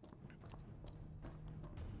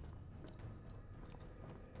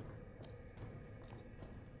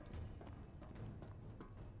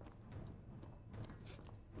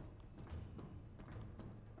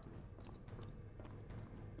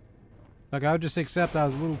 Like, I would just accept I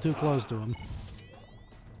was a little too close to him.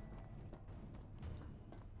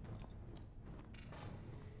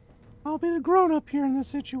 I'll be the grown-up here in this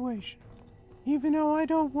situation, even though I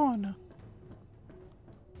don't wanna.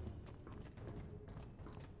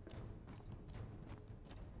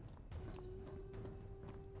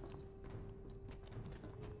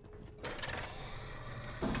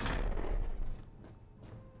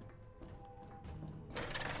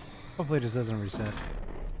 Hopefully this doesn't reset.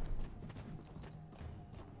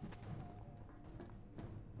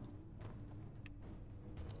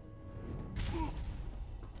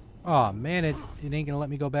 Aw, man, it ain't gonna let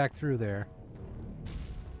me go back through there.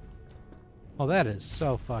 Oh, that is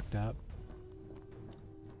so fucked up.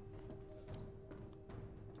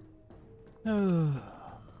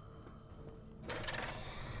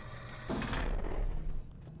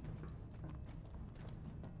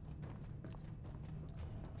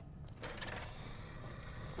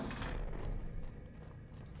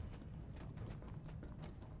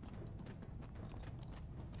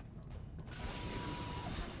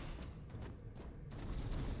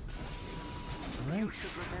 You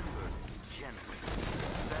should remember, gentlemen,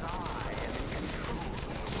 that I am in control of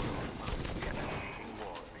the world's most devastating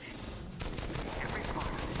war machine. Every part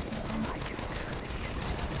of it I can turn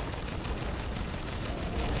against.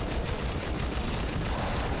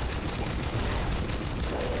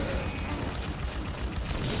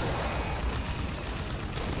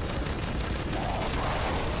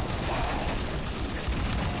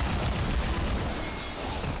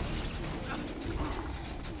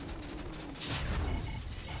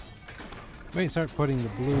 Wait, start putting the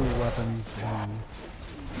blue weapons in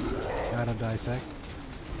out of dissect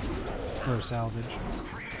or salvage.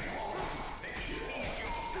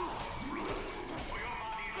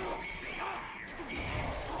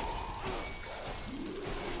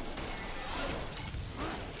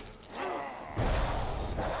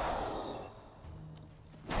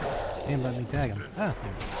 Didn't let me tag him. Ah,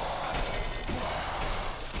 there.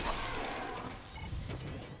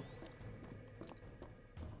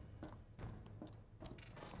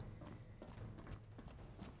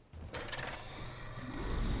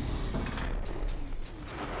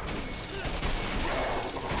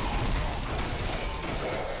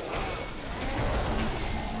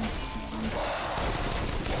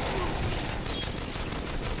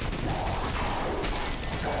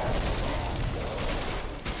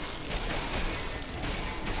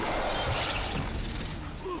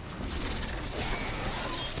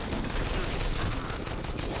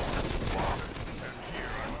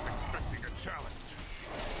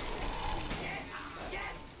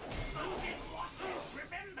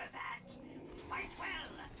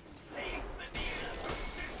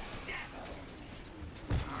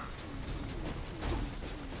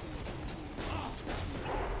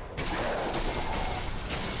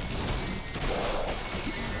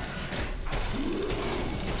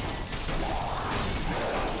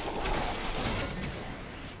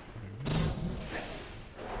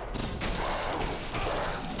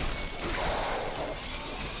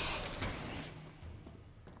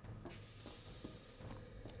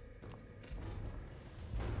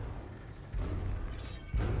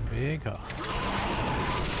 Big hoss.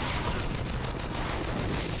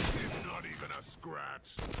 It's not even a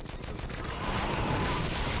scratch.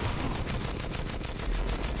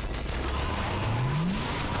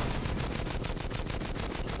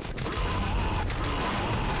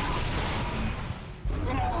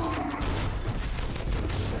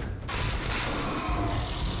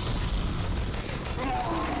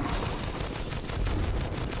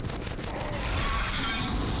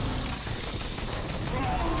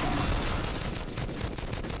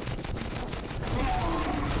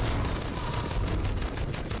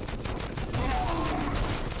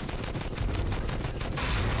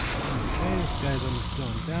 This guy's almost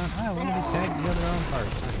going down. Ah, let me tag the other arm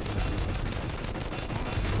parts.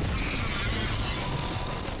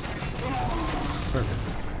 Perfect.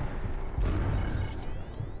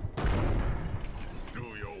 Do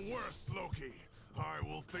your worst, Loki. I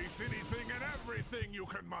will face anything and everything you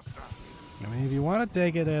can muster. I mean, if you want to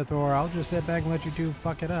take it, Thor, I'll just sit back and let you two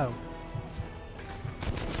fuck it out.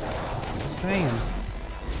 Just saying.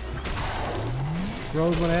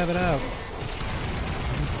 Rose would have it out.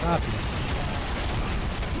 I can stop you.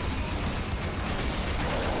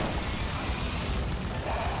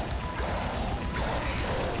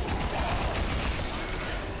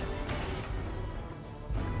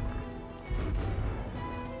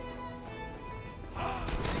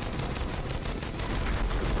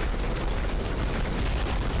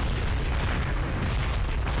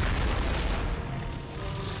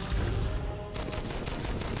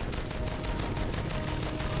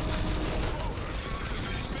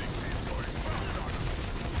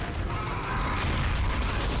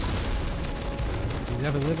 He's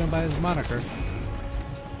ever living by his moniker.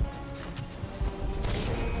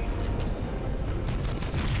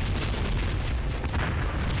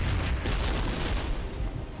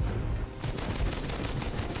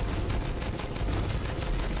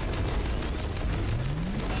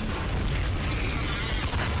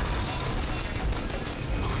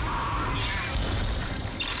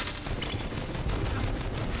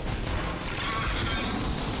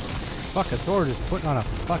 Fuck, a Thor is putting on a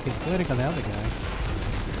fucking clinic on the other guy.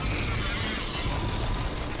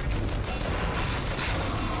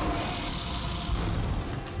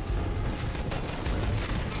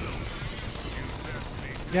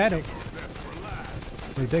 Yeah, I know.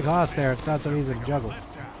 With a big hoss there, it's not so easy to juggle.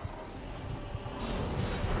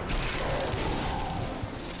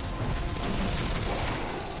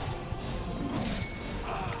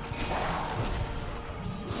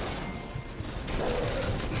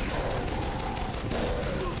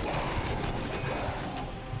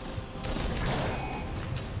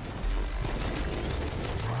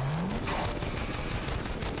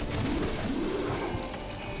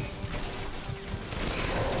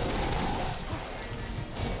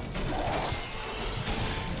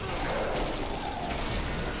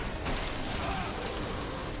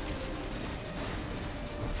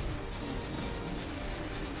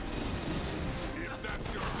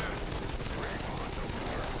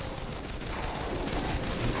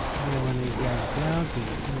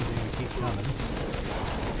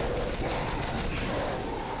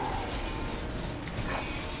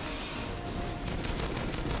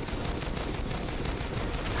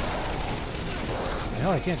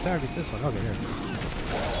 Hell, I can't target this one. Okay, here.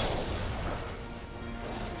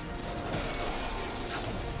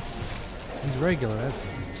 He's regular, that's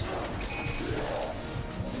good news.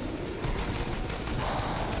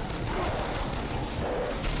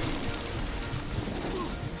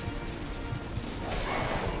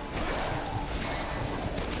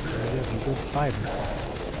 He has some good fiber.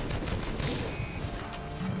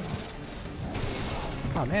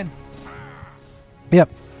 Oh, man. Yep.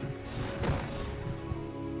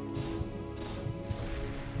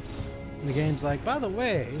 The game's like, by the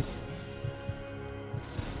way,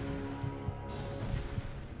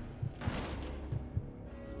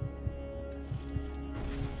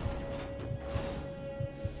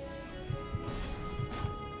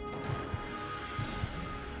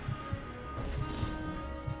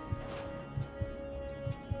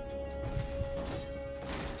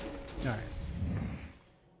 all right.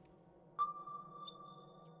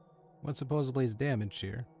 What's supposedly his damage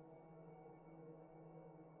here?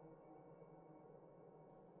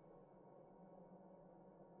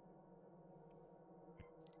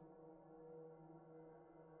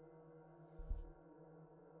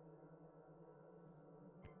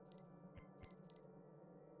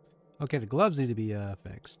 Okay, the gloves need to be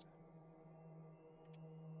fixed.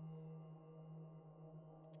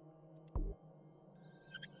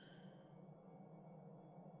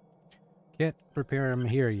 Can't repair them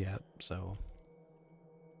here yet, so...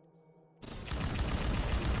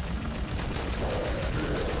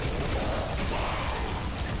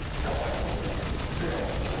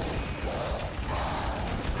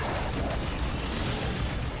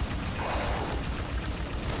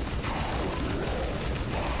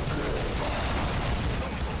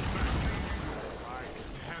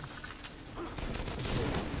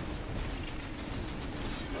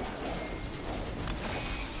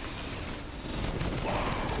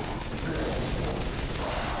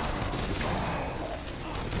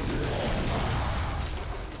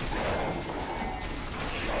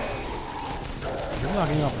 You're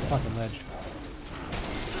knocking me off the fucking ledge.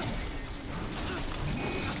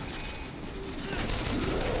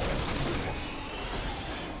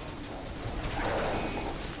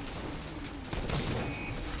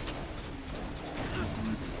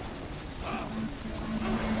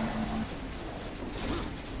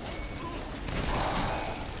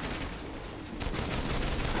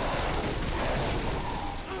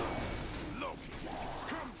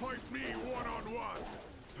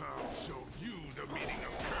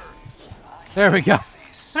 There we go.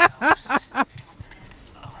 I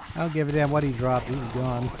don't give a damn what he dropped. He was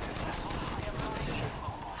gone.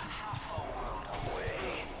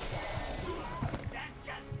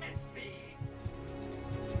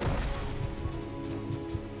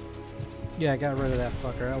 Yeah, I got rid of that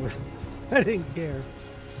fucker. I didn't care.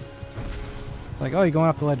 Like, oh, you're going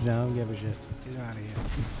up the ledge now. I don't give a shit. Get out of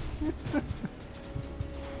here.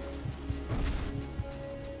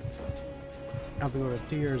 I'll have to go to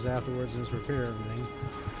Tears afterwards and just repair everything.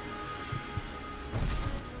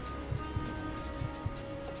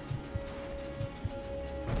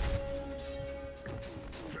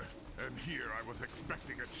 And here I was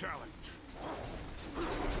expecting a challenge.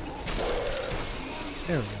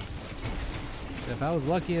 There we go. If I was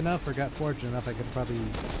lucky enough or got fortunate enough, I could probably...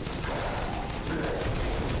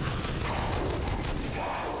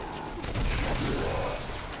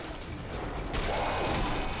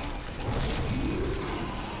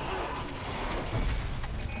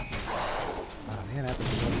 Oh man, that was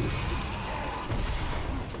lucky.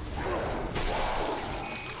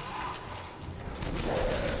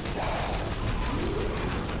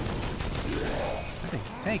 I think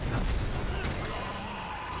it's tank, huh?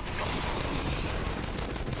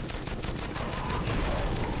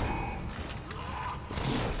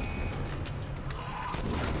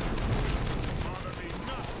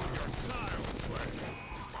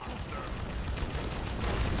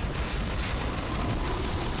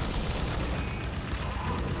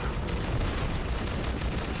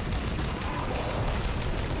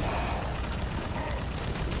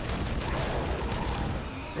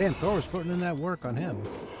 Damn, Thor was putting in that work on him.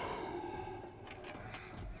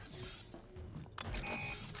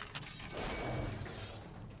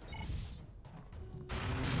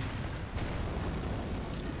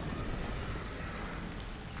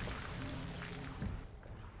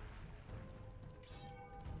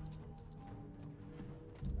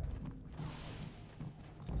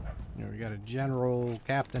 Here we got a general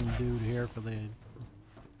captain dude here for the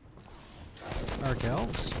Dark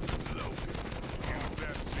Elves.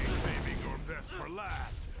 For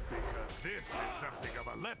last, because this is something of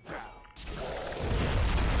a letdown.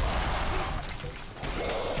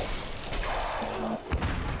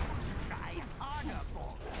 Try harder,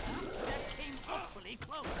 boy. That came awfully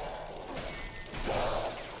close.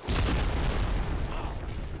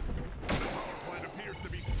 The power plant appears to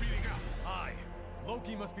be speeding up. Aye.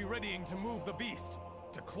 Loki must be readying to move the beast,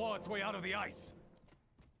 to claw its way out of the ice.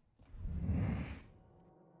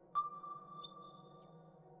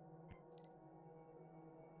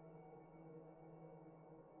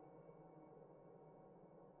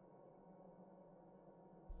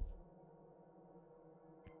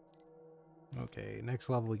 Okay, next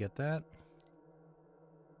level we get that.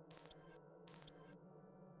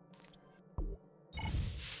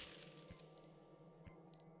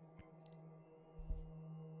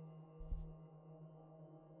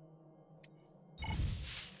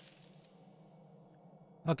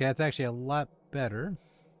 Okay, that's actually a lot better.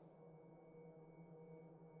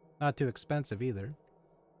 Not too expensive either.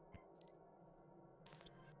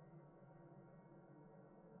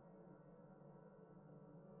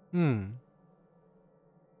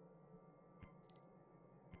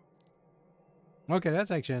 Okay,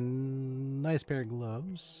 that's actually a nice pair of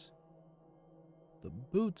gloves. The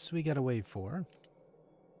boots we gotta wait for.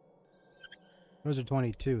 Those are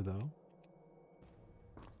 22 though.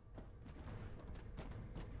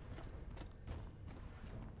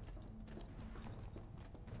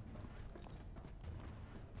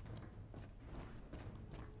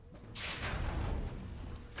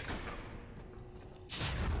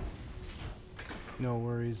 No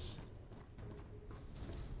worries.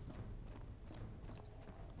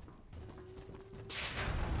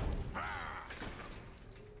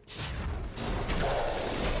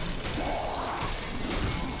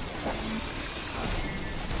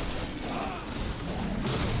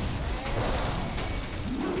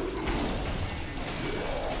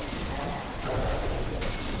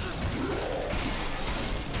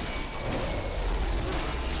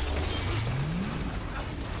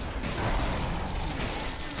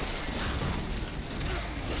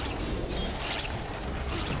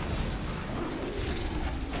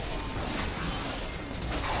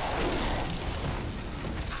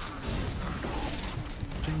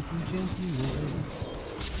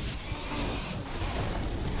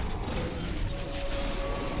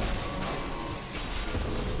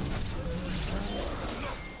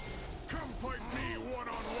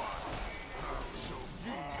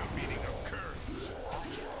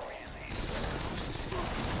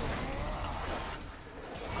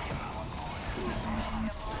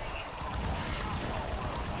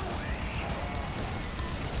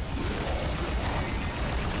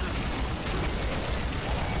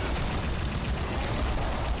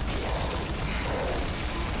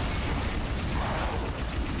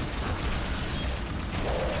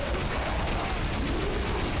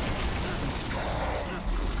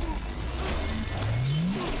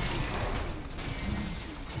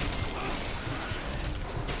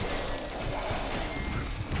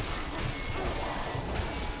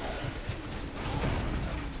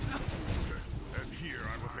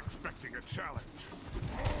 expecting a challenge.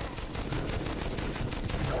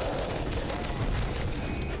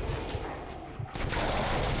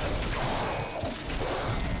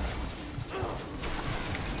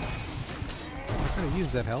 I'm gonna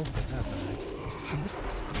use that health, but that's alright.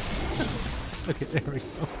 Okay, there we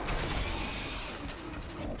go.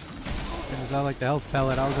 It was all like the health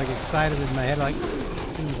pellet. I was like excited in my head, like,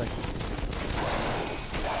 it was like.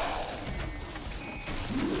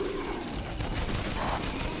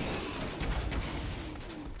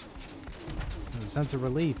 There was a sense of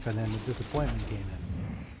relief, and then the disappointment came in.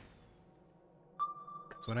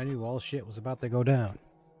 That's when I knew all shit was about to go down.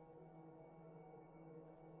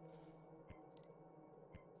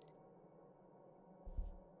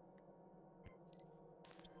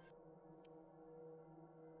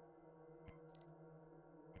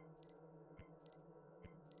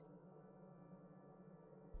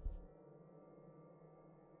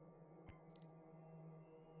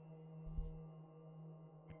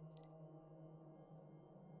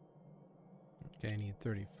 Okay, I need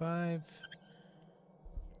 35.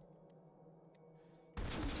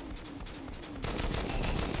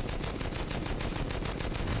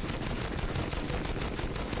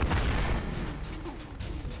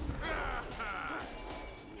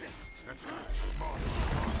 That's kind of smart.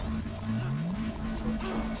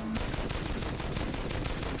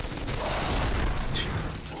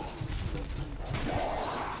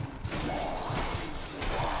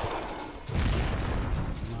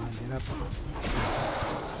 Come on, get up.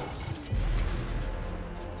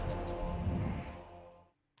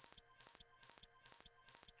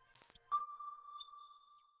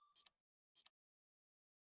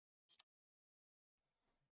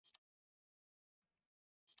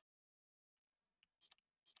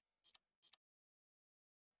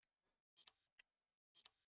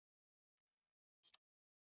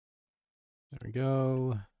 There we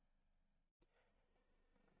go.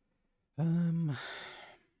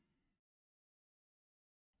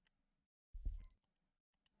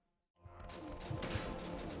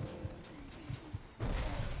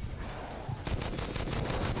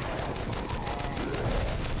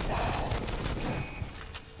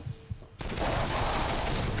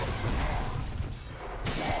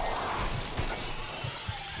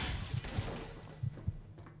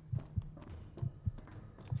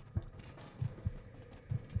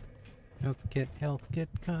 Health kit,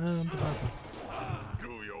 come to Papa.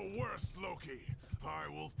 Do your worst, Loki. I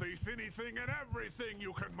will face anything and everything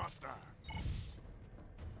you can muster.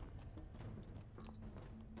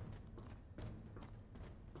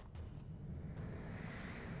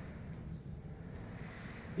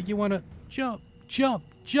 Make you wanna jump, jump,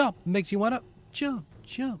 jump. Makes you wanna jump,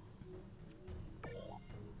 jump.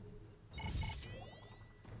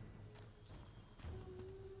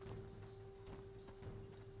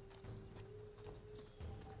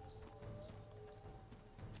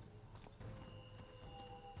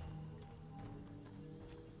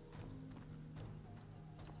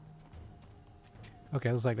 Okay,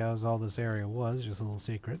 looks like that was all this area was, just a little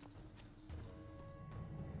secret.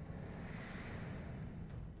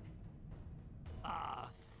 Ah,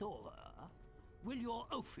 Thor, will your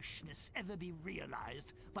oafishness ever be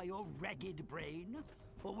realized by your ragged brain?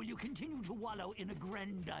 Or will you continue to wallow in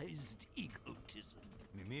aggrandized egotism?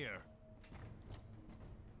 Mimir.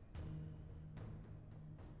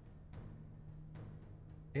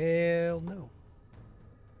 Hell no.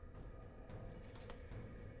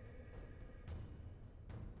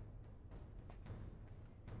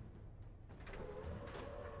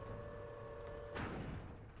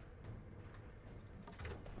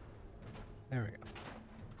 There we go.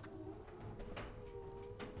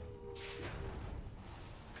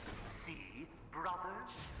 See, brothers?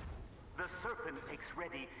 The serpent makes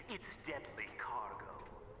ready its deadly cargo.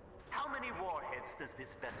 How many warheads does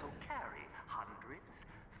this vessel carry? Hundreds?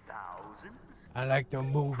 Thousands? I like to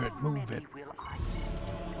move it, How move many it. will I need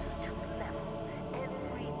to level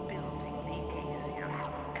every building the Aesir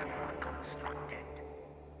have ever constructed?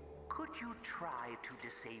 Could you try to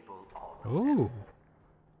disable all of them? Ooh.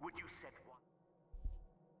 Would you set one?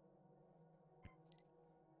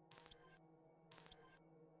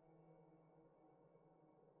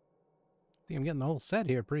 I think I'm getting the whole set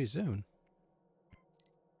here pretty soon.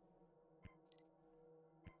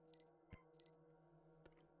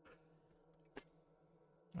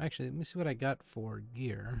 Actually, let me see what I got for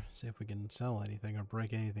gear. See if we can sell anything or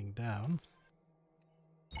break anything down.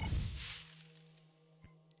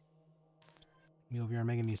 Me over here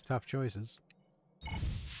making these tough choices.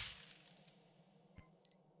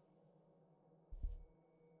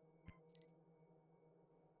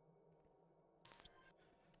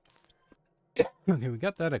 Okay, we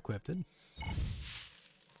got that equipped. Okay,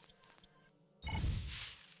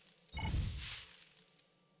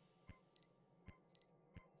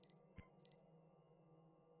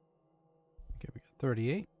 we got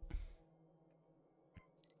 38.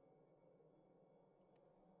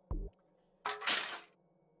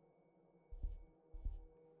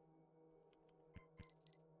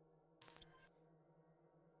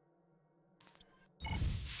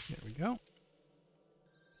 There we go.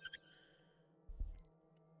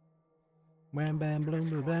 Wham bam bloom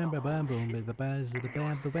the bam bam bam boom the buzz the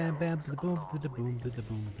bam the bam bam the boom the boom the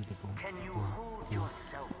boom the boom. Can you hold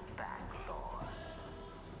yourself back, Lord?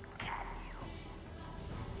 Can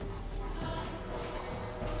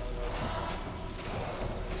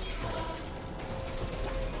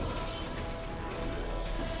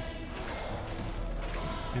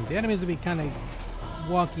you? And the enemies will be kind of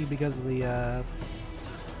wonky because of the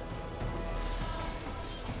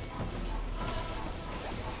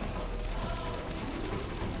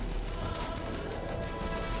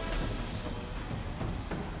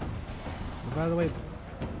by the way,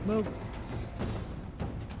 move.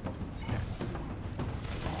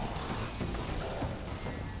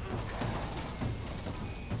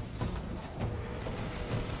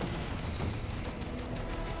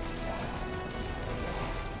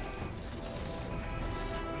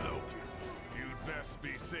 Loki, you'd best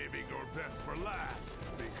be saving your best for last,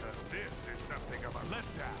 because this is something of a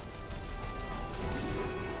letdown.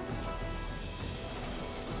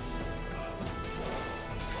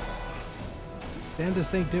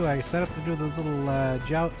 Damnedest thing too, I set up to do those little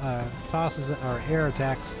tosses or air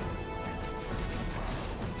attacks.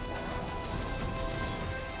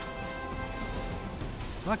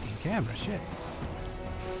 Fucking camera, shit.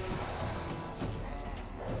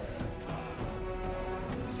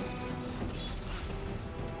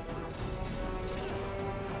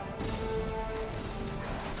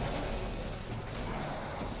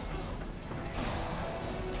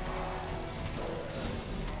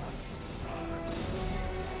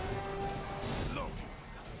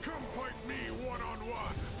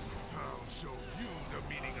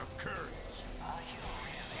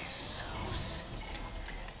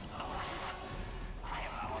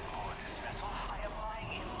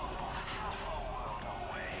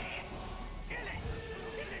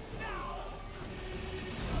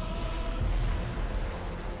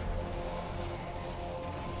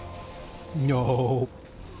 No.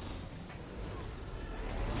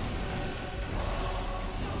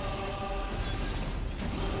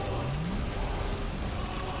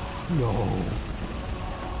 No.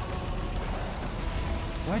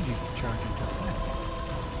 Why'd you charge into that?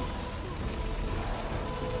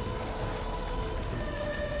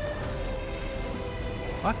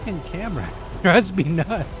 Fucking camera. Drives me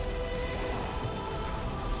nuts.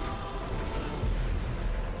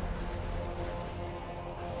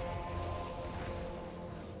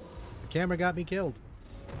 Camera got me killed.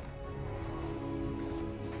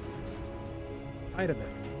 Wait a minute.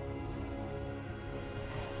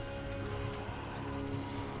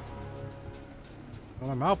 Well,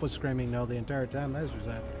 my mouth was screaming no the entire time this was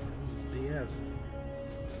happening. This is BS.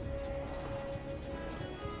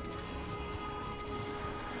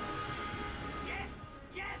 Yes,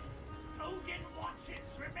 yes! Odin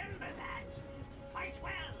watches, remember that! Fight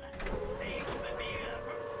well! Save Mimir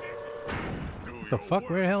from certain... The fuck?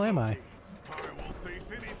 Where the hell am I? I will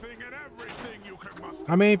face anything and everything you can muster.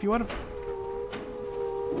 I mean, if you want to...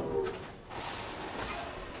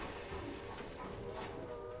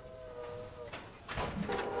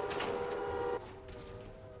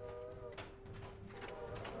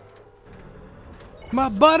 My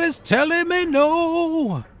body's telling me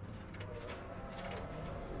no.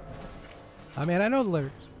 I mean, I know the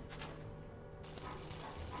lyrics.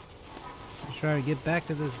 Just trying to get back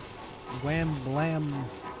to this wham blam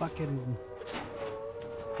fucking...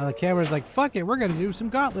 the camera's like, fuck it, we're gonna do some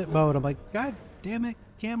gauntlet mode. I'm like, god damn it,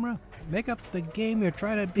 camera. Make up the game you're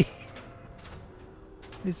trying to be.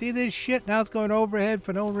 You see this shit? Now it's going overhead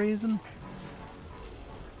for no reason.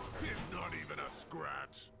 Tis not even a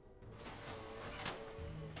scratch.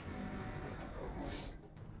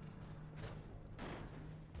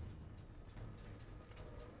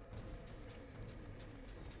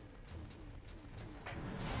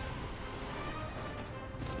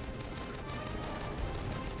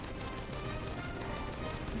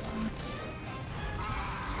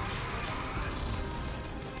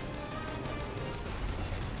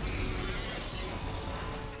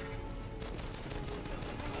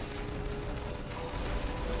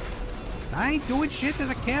 I ain't doing shit to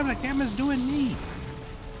the camera. The camera's doing me.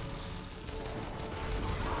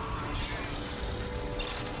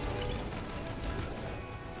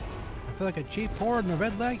 feel like a cheap whore in the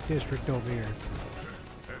red light district over here.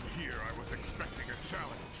 And here I was expecting a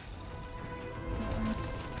challenge.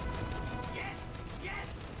 Yes, yes!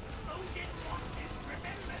 Odin wants it,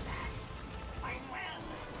 remember that! Fight well!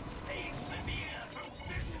 Save Mimir from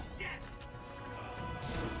certain death!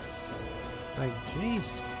 Like,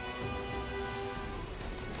 jeez.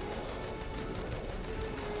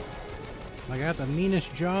 I got the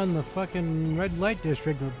meanest jaw in the fucking red light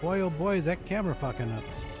district, but boy oh boy is that camera fucking up.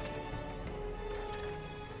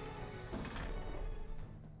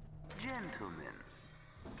 Gentlemen,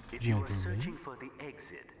 if you are searching for the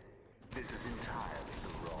exit, this is entirely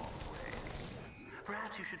the wrong way.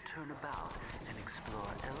 Perhaps you should turn about and explore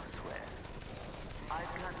elsewhere.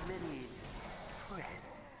 I've got many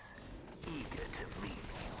friends eager to meet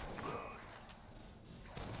you both.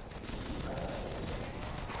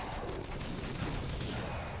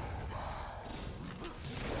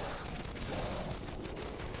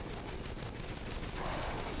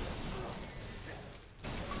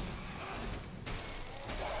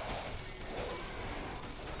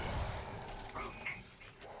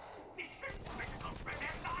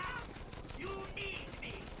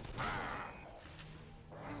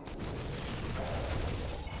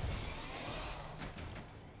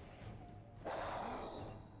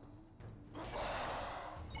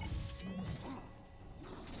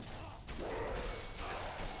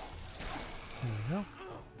 There we go.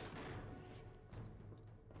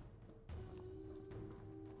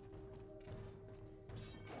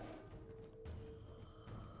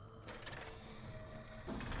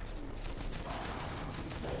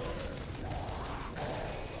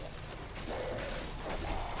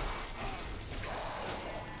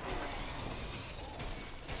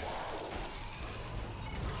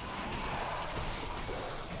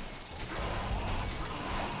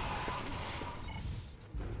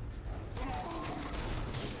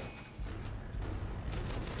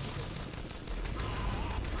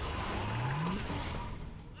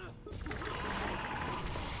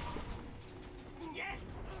 Yes,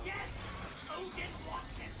 yes! Odin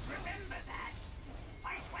wants it, remember that!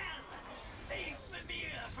 Fight well! Save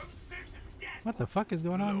Mimir from certain death! What the fuck is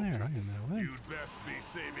going on there? I didn't know. What? You'd best be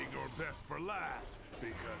saving your best for last,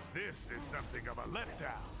 because this is something of a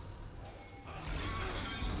letdown.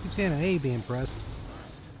 Keep saying an A being pressed.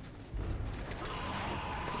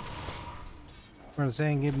 Or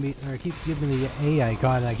saying give me or keep giving me the A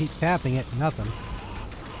icon, I keep tapping it, nothing.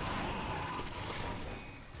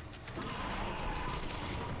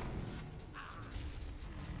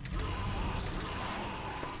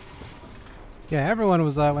 Yeah, everyone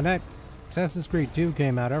was when that Assassin's Creed 2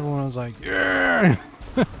 came out, everyone was like, yeah!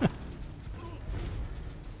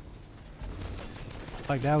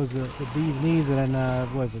 Like that was the bee's knees, and then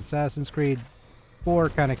what was it, Assassin's Creed 4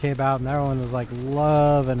 kind of came out, and everyone was like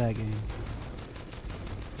loving that game.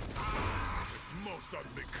 It's most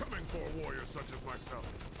unbecoming for a warrior such as myself.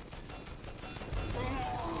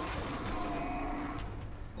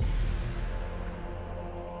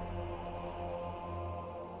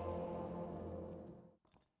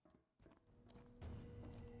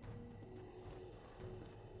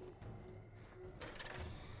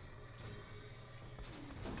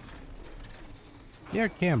 Dear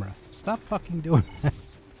camera, stop fucking doing that.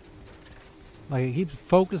 Like, it keeps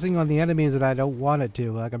focusing on the enemies that I don't want it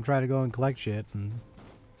to. Like, I'm trying to go and collect shit. And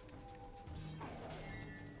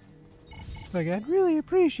like, I'd really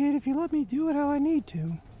appreciate if you let me do it how I need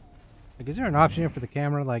to. Like, is there an option here for the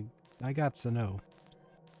camera? Like, I got to know.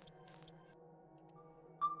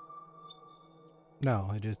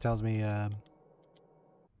 No, it just tells me,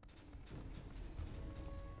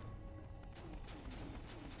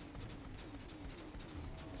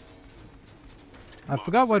 I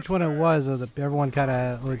forgot which one it was, or everyone kind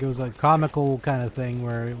of, like, it was a comical kind of thing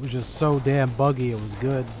where it was just so damn buggy it was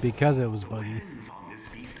good because it was buggy.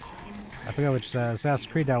 I forgot which Assassin's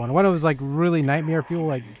Creed that one. One was like really nightmare fuel,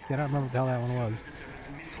 like, I don't remember what the hell that one was.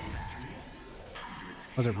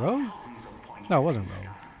 Was it Rogue? No, it wasn't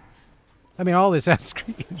Rogue. I mean, all the Assassin's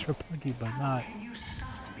Creed games were buggy, but not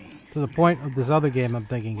to the point of this other game I'm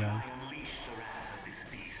thinking of.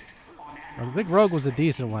 I think Rogue was a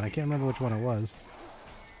decent one. I can't remember which one it was.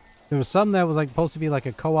 There was some that was like supposed to be like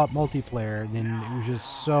a co-op multiplayer, and then it was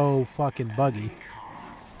just so fucking buggy.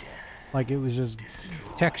 Like, it was just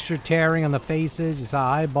texture tearing on the faces. You saw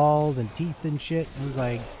eyeballs and teeth and shit. It was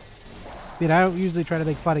like, I mean, I don't usually try to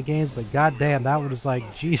make fun of games, but goddamn, that one was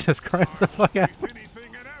like, Jesus Christ, the fuck out.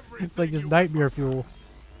 It's like just nightmare fuel.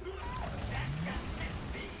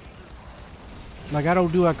 Like, I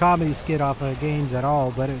don't do a comedy skit off of games at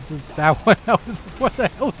all, but it's just that one. I was like, what the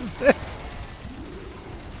hell is this?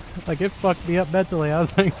 Like, it fucked me up mentally. I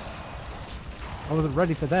was like, I wasn't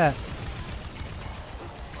ready for that.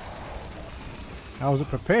 I wasn't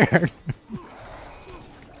prepared.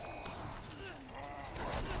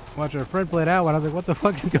 Watching a friend play it out, and I was like, "What the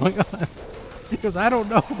fuck is going on?" He goes, "I don't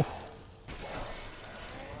know."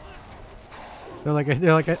 They're like,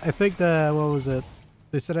 I think the what was it?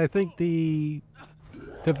 They said I think the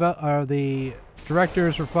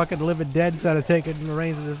directors were fucking living dead instead of taking the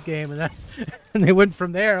reins of this game, and and they went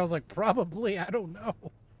from there. I was like, probably, I don't know.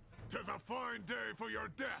 'Tis a fine day for your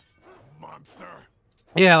death, monster.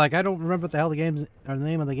 Yeah, like I don't remember what the hell the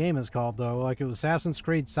name of the game is called though. Like it was Assassin's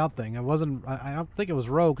Creed something. It wasn't. I don't think it was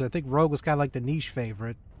Rogue. 'Cause I think Rogue was kind of like the niche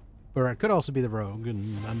favorite, or it could also be the Rogue.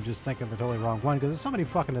 And I'm just thinking of a totally wrong one because there's so many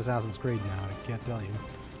fucking Assassin's Creed now. I can't tell you.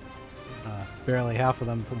 Barely half of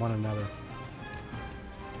them from one another.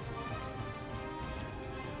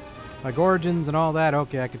 Like Origins and all that.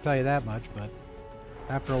 Okay, I can tell you that much. But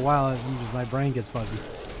after a while, just my brain gets fuzzy.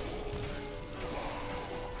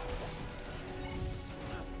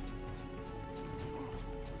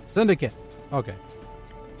 Syndicate. Okay.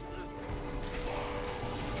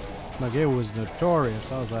 Like, it was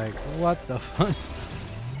notorious. I was like, what the fuck?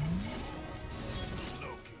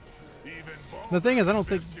 The thing is, I don't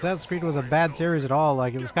think Assassin's Creed was a bad series at all.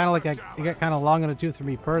 Like, it was kind of like, it got kind of long in the tooth for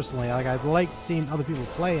me personally. Like, I liked seeing other people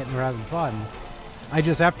play it and were having fun. I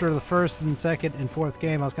just, after the first and second and fourth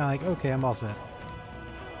game, I was kind of like, okay, I'm all set.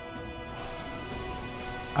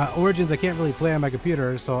 Origins, I can't really play on my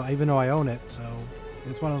computer, so even though I own it, so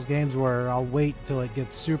it's one of those games where I'll wait till it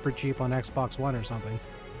gets super cheap on Xbox One or something.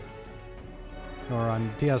 Or on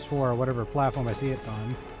PS4 or whatever platform I see it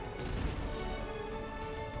on.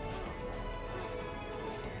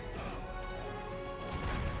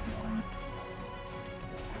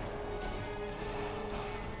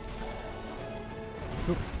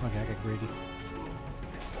 Oop, okay, I got greedy.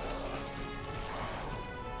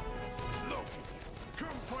 Loki, come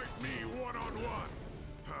fight me one-on-one.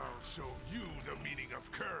 I'll show you the meaning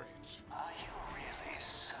of courage. Are you really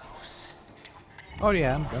so stupid? Oh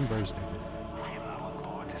yeah, I'm very stupid.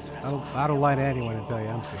 I don't lie to anyone and tell you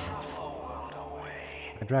I'm stupid.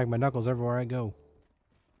 I drag my knuckles everywhere I go.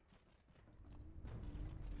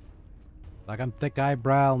 Like I'm thick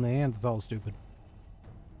eyebrow and the Neanderthal stupid.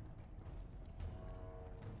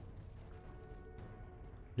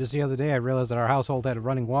 Just the other day I realized that our household had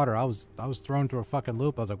running water. I was thrown through a fucking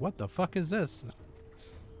loop. I was like, what the fuck is this?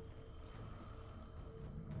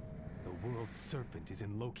 The world's serpent is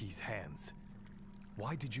in Loki's hands.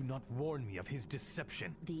 Why did you not warn me of his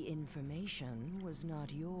deception? The information was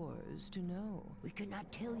not yours to know. We cannot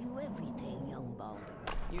tell you everything, young Baldur.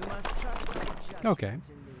 You must trust our judgment Okay. in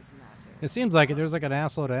these matters. It seems like it. There's like an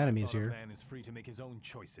assload of enemies Thought a here. man is free to make his own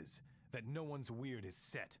choices. That no one's weird is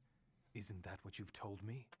set. Isn't that what you've told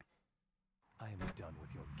me? I am done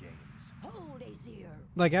with your games. Hold, Aesir.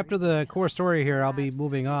 Like after the core story here, I'll be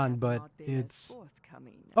moving on, but it's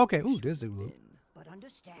okay. Ooh, there's a loop. But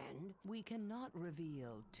understand, We cannot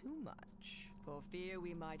reveal too much, for fear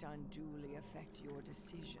we might unduly affect your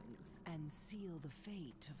decisions and seal the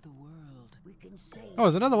fate of the world. we can say Oh,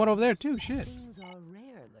 there's another one over there too. Shit, Things are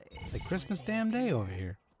rarely like Christmas damn day over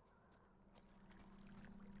here.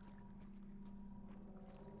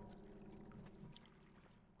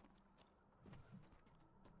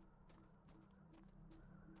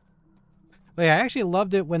 But yeah, I actually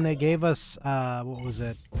loved it when they gave us what was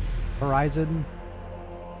it, Horizon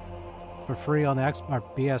for free on the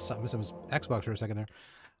PS. I guess it was Xbox for a second there.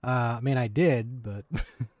 I mean, I did, but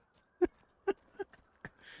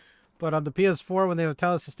but on the PS4 when they would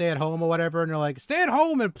tell us to stay at home or whatever, and they're like, "Stay at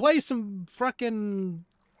home and play some fucking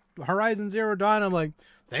Horizon Zero Dawn," I'm like,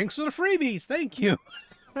 "Thanks for the freebies, thank you."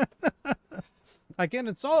 I can't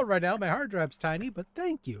install it right now. My hard drive's tiny, but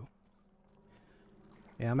thank you.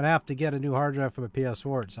 Yeah, I'm gonna have to get a new hard drive for my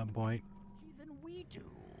PS4 at some point. Even we do.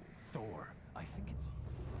 Thor, I think it's...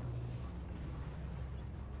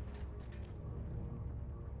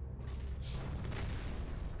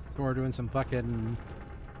 Thor doing some fucking...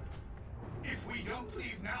 If we don't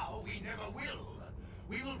leave now, we never will.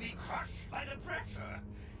 We will be crushed by the pressure.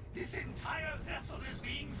 This entire vessel is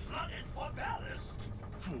being flooded for ballast.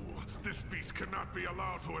 Fool, this beast cannot be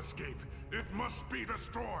allowed to escape. It must be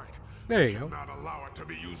destroyed. There you go. Cannot allow it to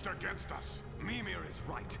be used against us. Mimir is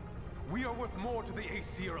right. We are worth more to the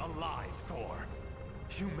Aesir alive, Thor.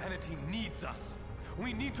 Humanity needs us.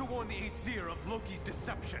 We need to warn the Aesir of Loki's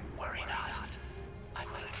deception. Worry not. I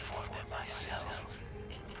will inform them myself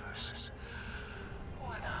in person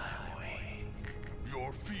when I wake.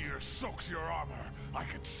 Your fear soaks your armor. I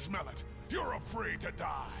can smell it. You're afraid to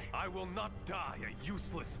die. I will not die a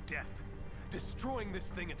useless death. Destroying this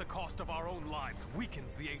thing at the cost of our own lives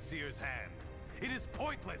weakens the Aesir's hand. It is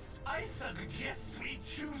pointless. I suggest we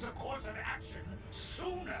choose a course of action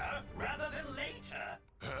sooner rather than later.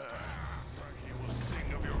 You will sing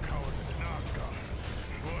of your cowardice in Asgard.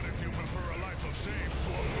 What if you prefer a life of shame to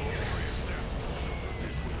a glorious death?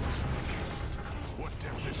 Then we must be against. What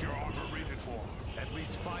depth is your armor rated for? At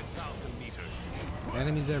least 5,000 meters.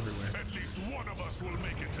 Enemies everywhere. At least one of us will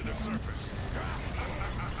make it to the surface.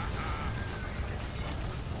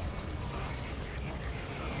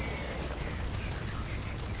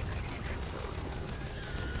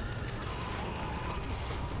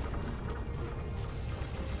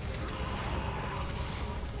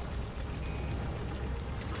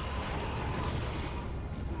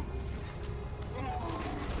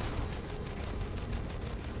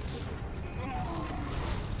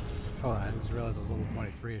 Oh, I just realized I was level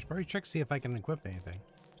 23. I should probably check to see if I can equip anything.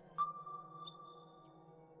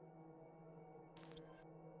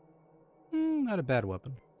 Not a bad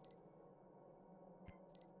weapon.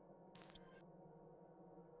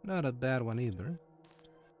 Not a bad one either.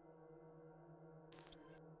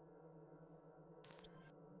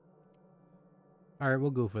 Alright, we'll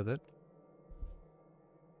goof with it.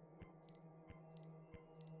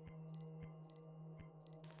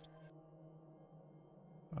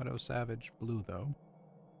 Auto Savage Blue, though.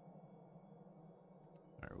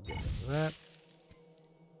 Alright, we'll get rid of that.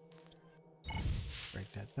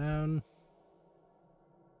 Break that down.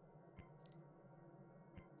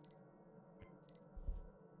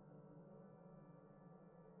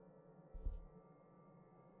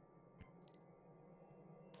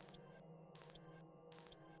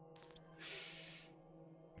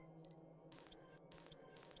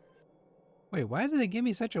 Wait, why did they give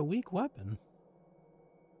me such a weak weapon?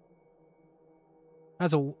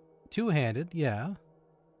 That's a two-handed, yeah.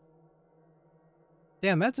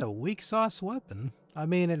 Damn, that's a weak sauce weapon. I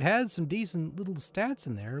mean, it had some decent little stats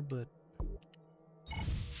in there, but...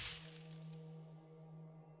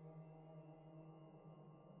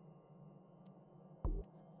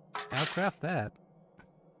 I'll craft that.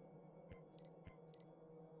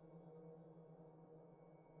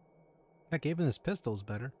 Heck, even his pistol's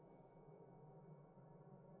better.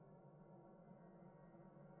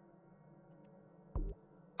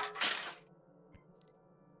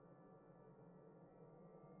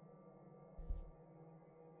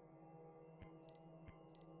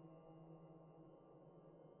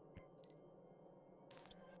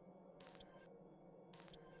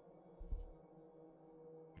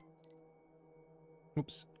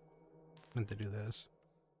 Oops. Meant to do this.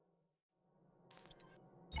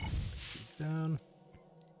 These down.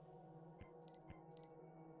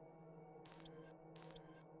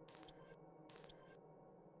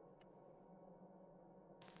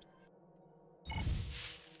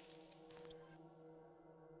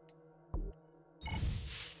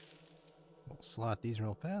 We'll slot these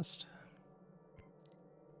real fast.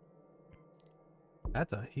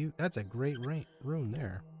 That's a huge, that's a great room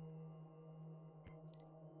there.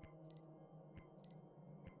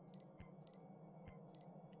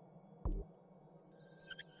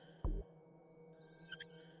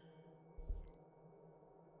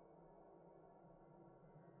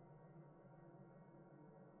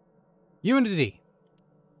 Unity.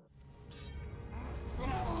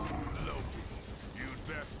 Loki, you'd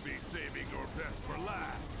best be saving your best for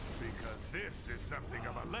last, because this is something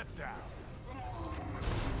of a letdown.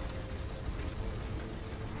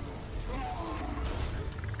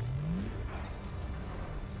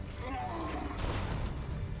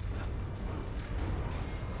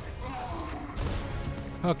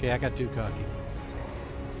 Okay, I got too cocky.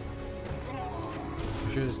 I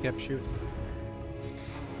should have just kept shooting.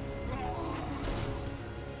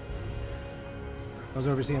 I was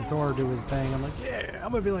over seeing Thor do his thing. I'm like, yeah,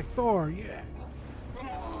 I'm gonna be like Thor, yeah.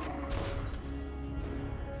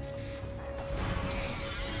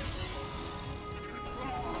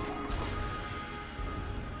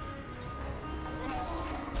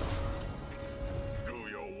 Do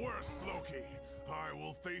your worst, Loki. I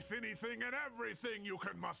will face anything and everything you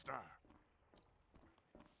can muster.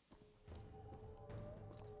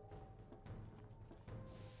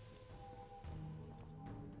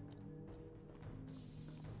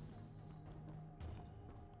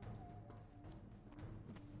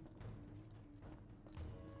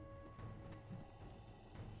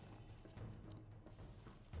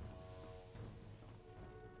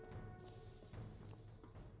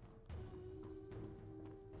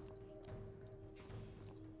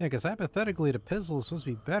 Yeah, because hypothetically the pistol's supposed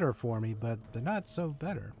to be better for me, but they're not so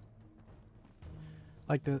better.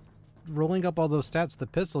 Like, rolling up all those stats with the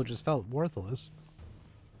pistol just felt worthless.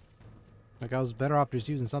 Like I was better off just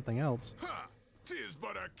using something else. Ha! 'Tis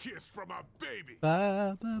but a kiss from a baby.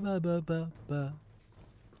 Ba ba ba ba ba ba.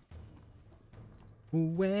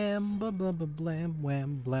 Wham ba ba ba blam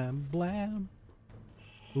wham blam blam.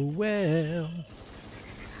 Well.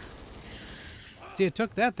 See, it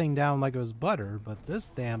took that thing down like it was butter, but this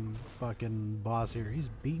damn fucking boss here, he's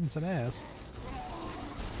beating some ass.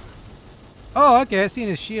 Oh, okay, I seen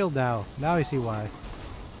his shield now. Now I see why.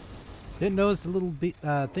 Didn't notice the little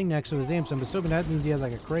thing next to his name, so I'm assuming that means he has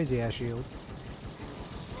like a crazy ass shield.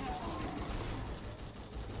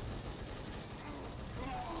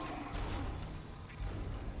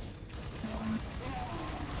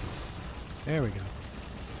 There we go.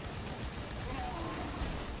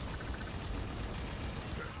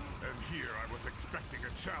 And here I was expecting a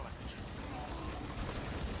challenge.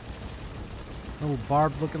 Little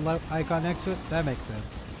barb looking icon next to it? That makes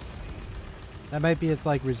sense. That might be it's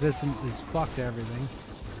like resistant as fuck to everything.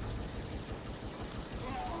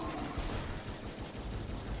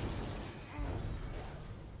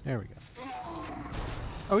 There we go.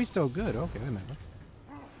 Oh, he's still good. Okay, wait a minute.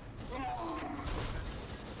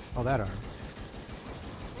 Oh, that arm.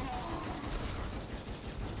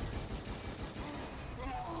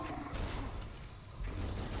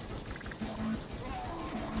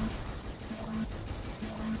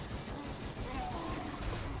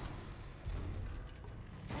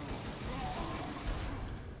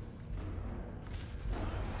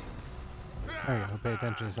 There you go, pay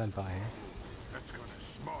attention to Senpai here. That's gonna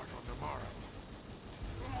smart on tomorrow.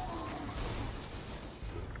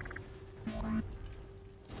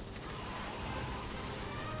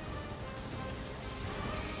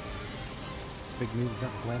 Big moves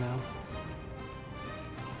up play now.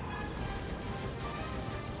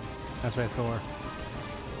 That's right, Thor.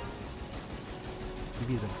 You'd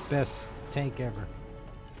be the best tank ever.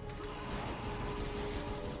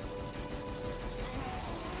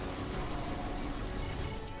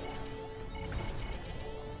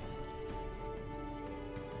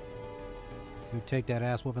 You take that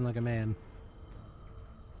ass whooping like a man.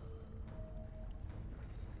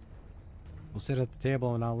 We'll sit at the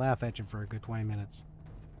table and I'll laugh at you for a good 20 minutes.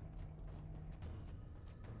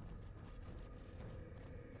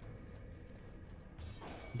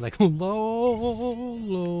 Like, low, low,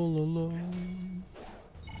 low, low.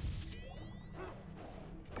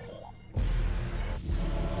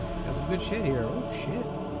 Got some good shit here. Oh, shit.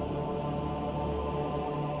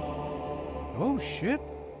 Oh, shit.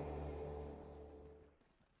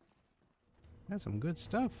 That's some good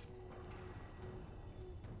stuff.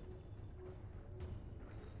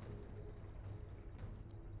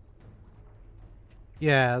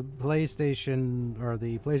 Yeah, PlayStation, or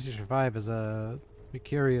the PlayStation 5 is a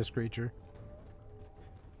curious creature.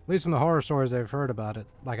 At least from the horror stories I've heard about it.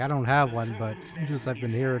 Like, I don't have one, but just I've been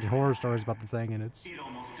hearing horror stories about the thing, and it's...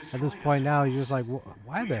 At this point now, you're just like,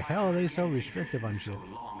 why the hell are they so restrictive on shit?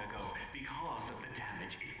 Because of the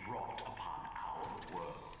damage it wrought upon our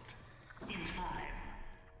world. In time,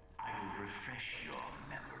 I will refresh your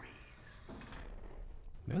memories.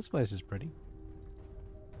 This place is pretty.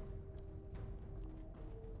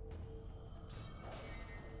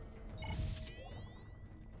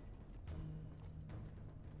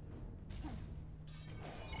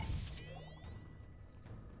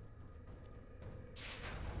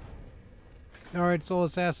 Alright, Soul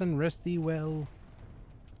Assassin, rest thee well.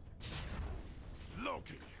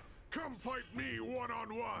 Loki, come fight me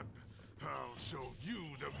one-on-one. I'll show you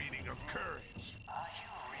the meaning of courage. Are you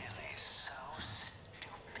really so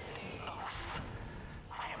stupid? Oof.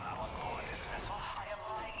 I am no one more this vessel. I am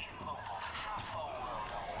lying immobile, half a world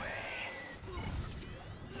away.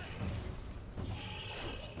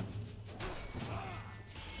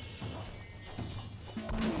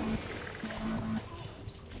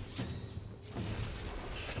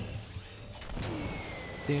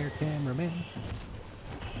 There, cameraman.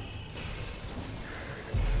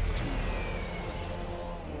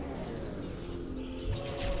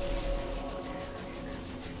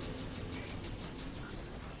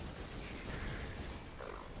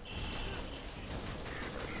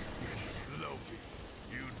 Loki,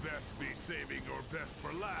 you'd best be saving your best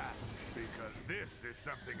for last, because this is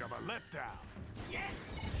something of a letdown. Yes,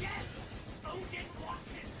 yes! Odin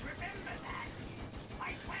Watson, remember that!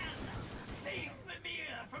 I will save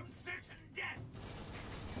Mimir from certain death!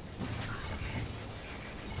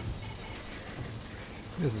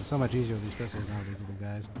 This is so much easier with these pistols now, these little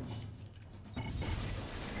guys.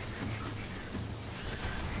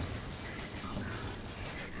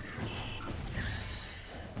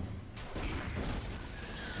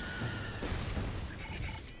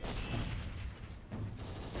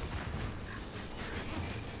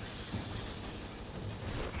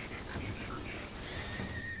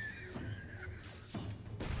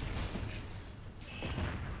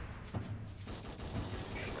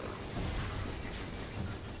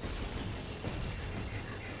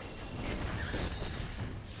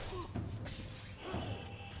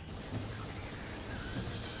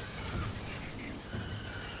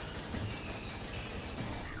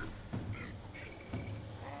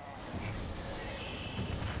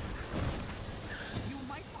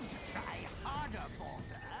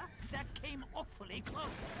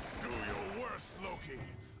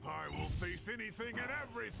 I will face anything and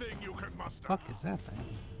everything you can muster. Fuck is that thing?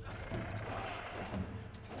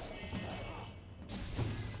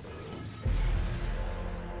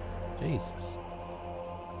 Jesus.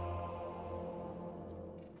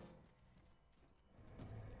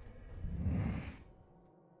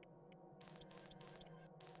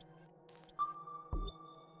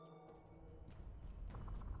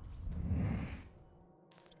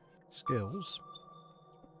 Skills.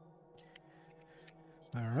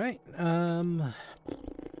 All right.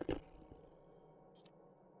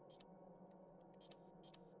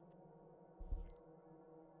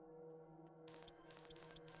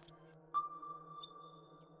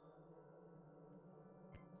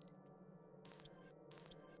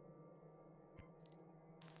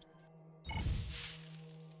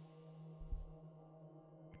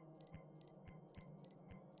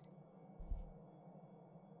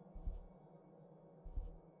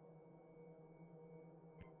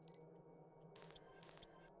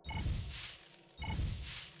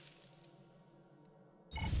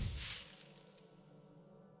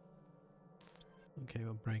 Okay,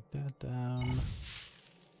 we'll break that down.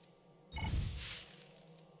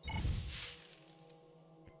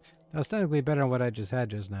 That's technically better than what I just had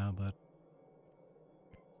just now, but...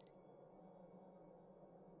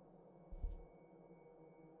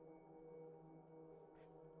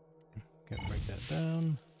 Okay, break that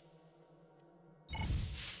down.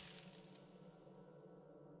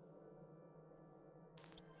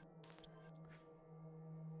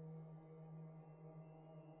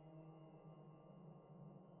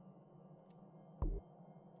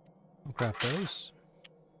 We'll craft those.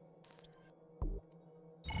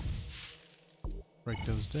 Break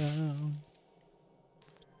those down.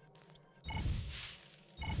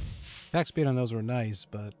 Attack speed on those were nice,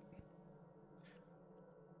 but...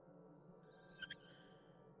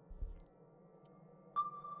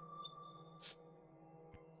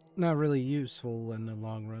 not really useful in the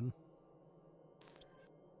long run.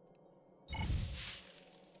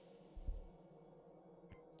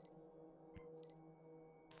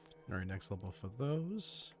 Alright, next level for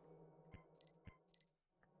those.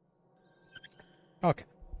 Okay.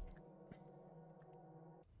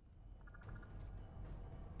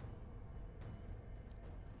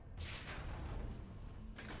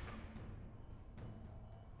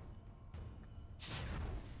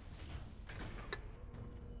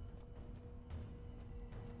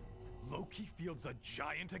 Loki fields a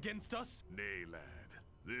giant against us? Nay, lad.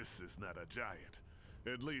 This is not a giant.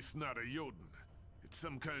 At least not a Jotun. It's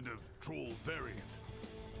some kind of troll variant.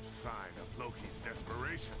 Sign of Loki's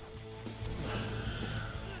desperation.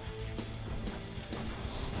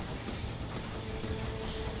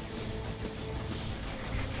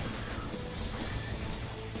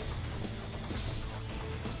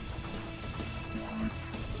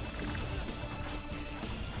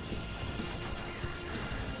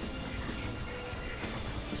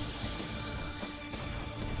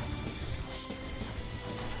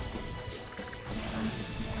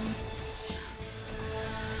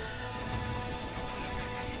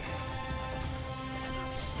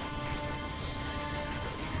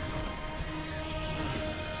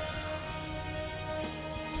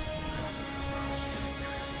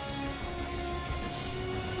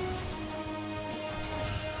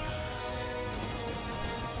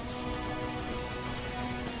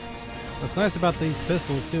 What's nice about these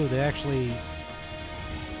pistols too, they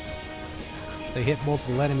hit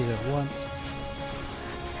multiple enemies at once.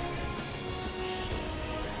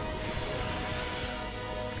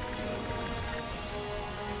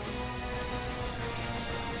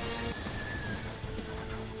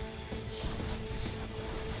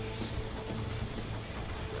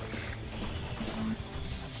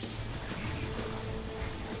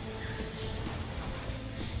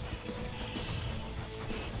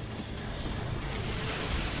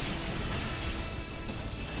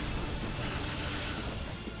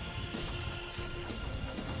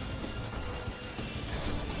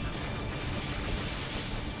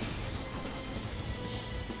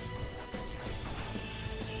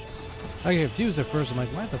 I get confused at first. I'm like,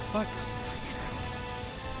 why the fuck?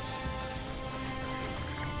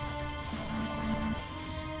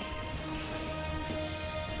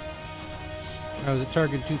 I was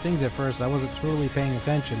targeting two things at first. I wasn't truly paying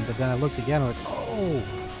attention, but then I looked again. I'm like, oh,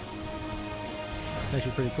 it's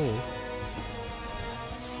actually pretty cool.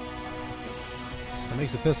 So it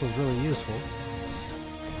makes the pistols really useful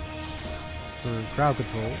for crowd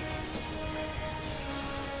control.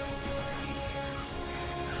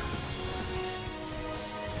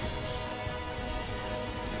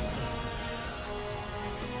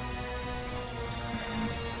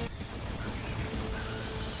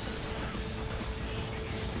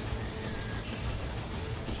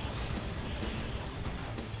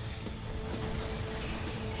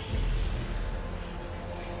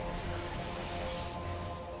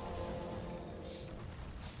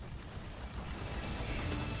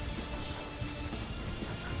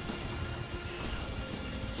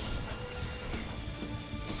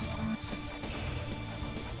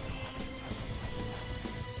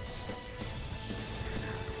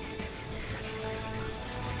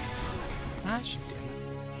 Gosh damn it.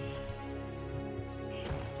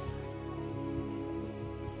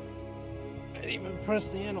 I didn't even press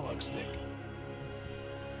the analog stick.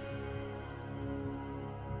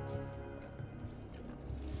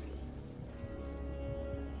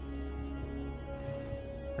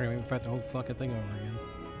 We're gonna fight the whole fucking thing over again.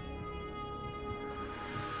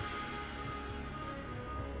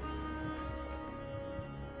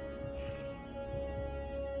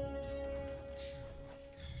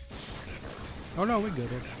 Oh no, we're good.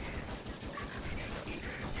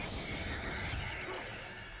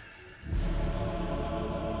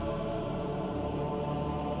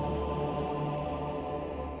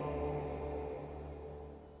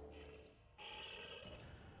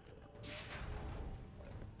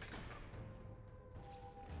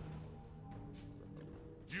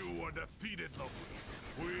 You are defeated, Loki.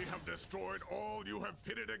 We have destroyed all you have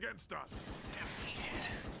pitted against us. Defeated?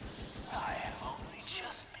 I have only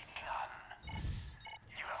just begun.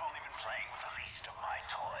 You have only been playing with the least of my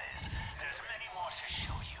toys. There's many more to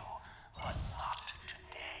show you, but not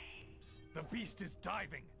today. The beast is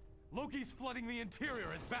diving. Loki's flooding the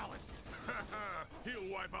interior as ballast.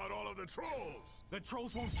 He'll wipe out all of the trolls. The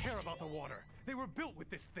trolls won't care about the water. They were built with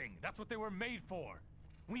this thing. That's what they were made for.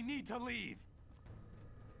 We need to leave.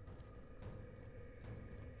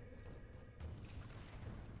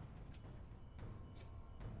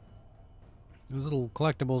 There's little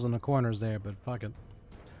collectibles in the corners there, but fuck it.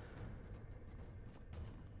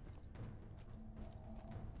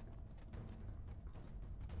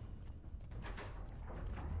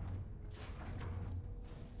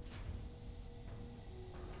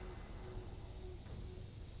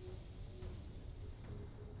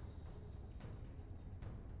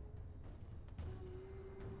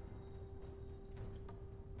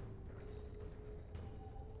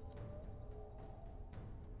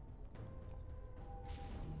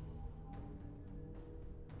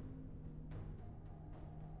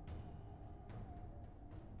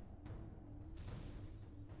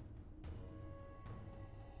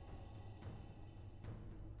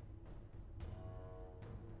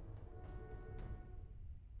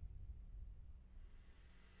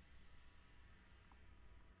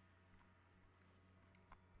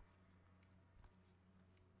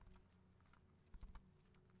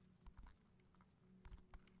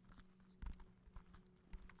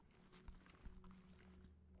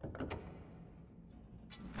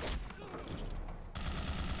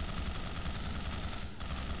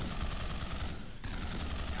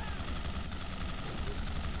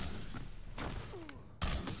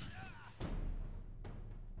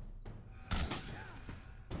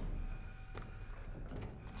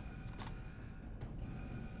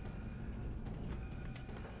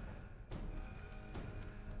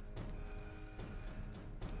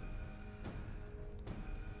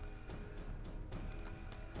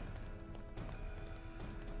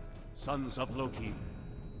 Sons of Loki,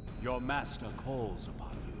 your master calls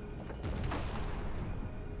upon you.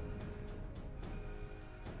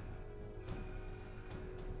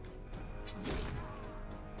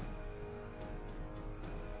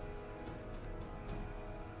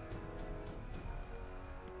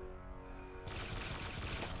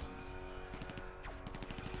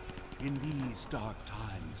 In these dark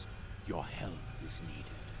times, your help is needed.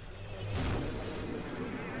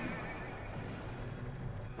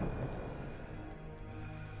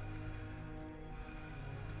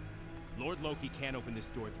 Lord Loki can't open this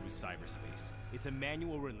door through cyberspace. It's a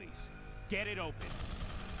manual release. Get it open!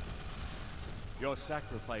 Your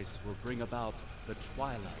sacrifice will bring about the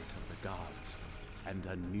twilight of the gods and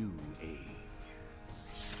a new age.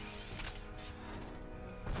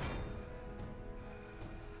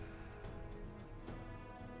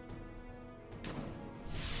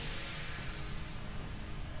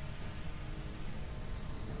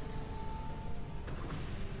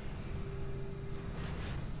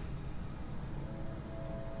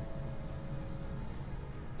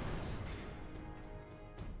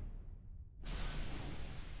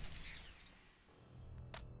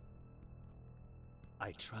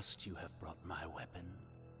 I trust you have brought my weapon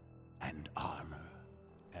and armor.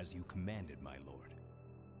 As you commanded, my lord.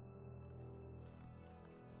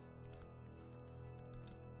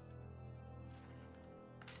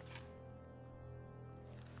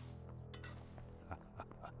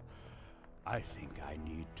 I think I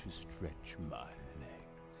need to stretch my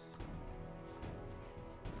legs.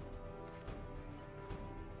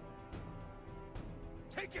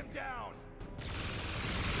 Take him down!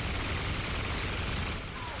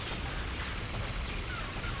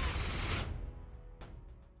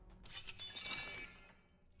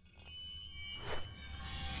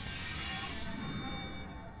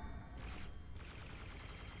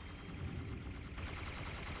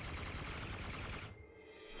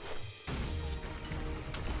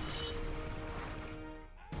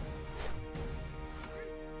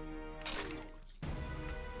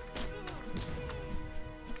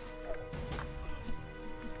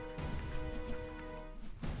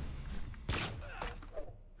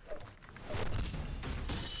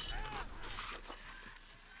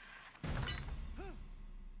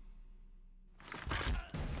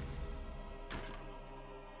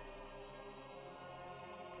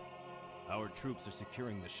 troops are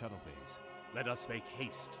securing the shuttle bays. Let us make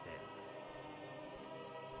haste, then.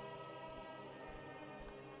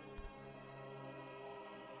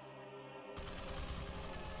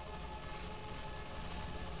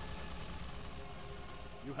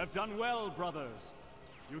 You have done well, brothers.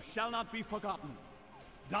 You shall not be forgotten.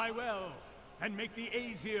 Die well, and make the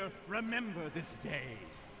Aesir remember this day.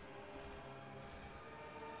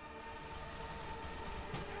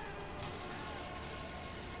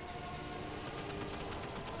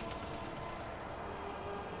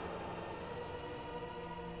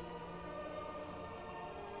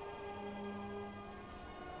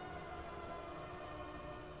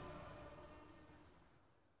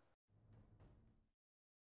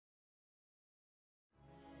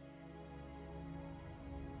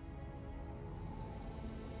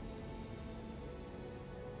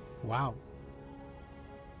 Wow.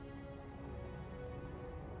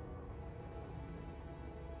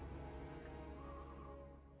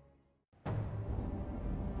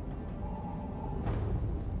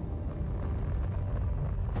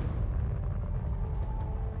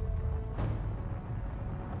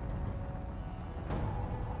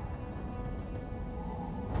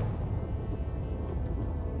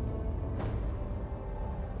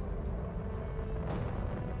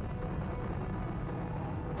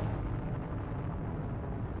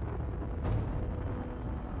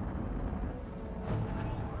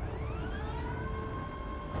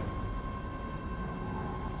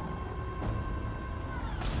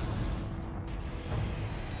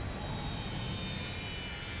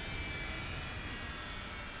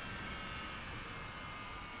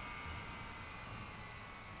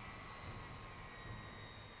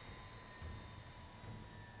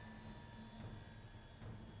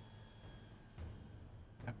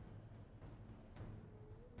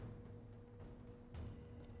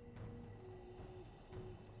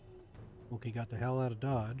 Loki got the hell out of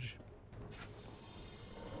Dodge.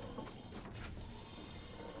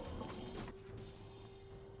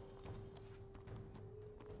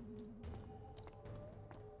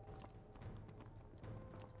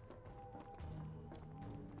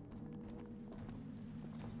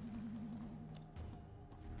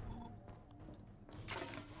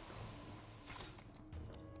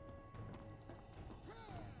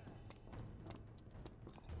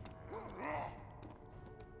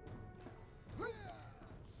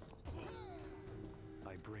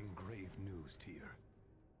 I bring grave news, Tyr.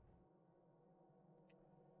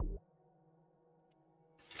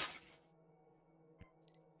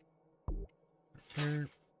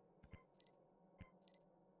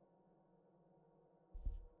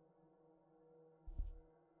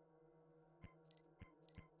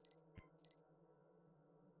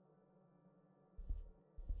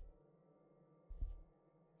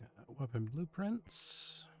 Weapon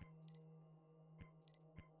blueprints.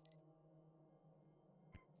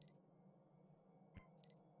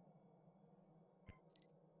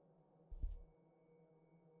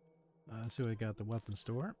 So we got the weapon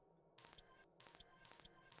store.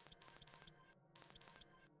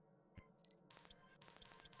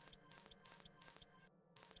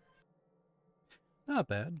 Not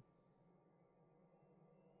bad.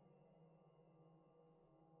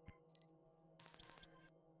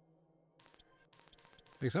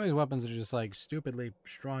 Like some of these weapons are just like stupidly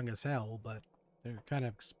strong as hell, but they're kind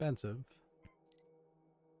of expensive.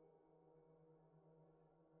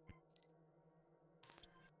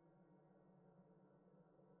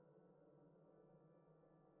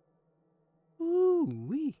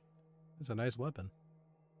 Ooh-wee. That's a nice weapon.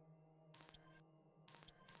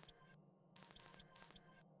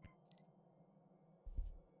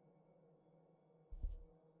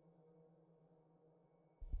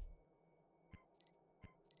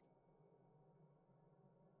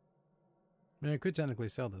 I mean, I could technically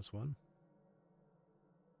sell this one.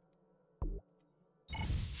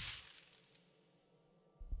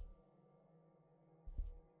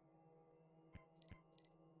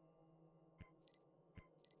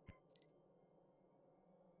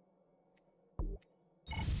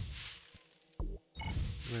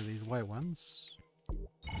 Where are these white ones?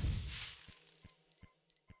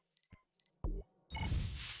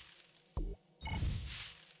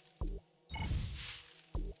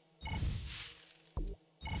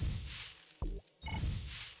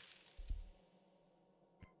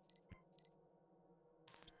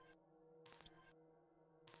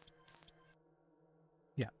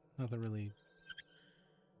 Yeah, nothing really.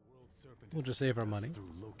 We'll just save our money.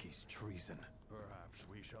 Through Loki's treason. Perhaps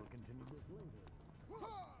we shall continue this later.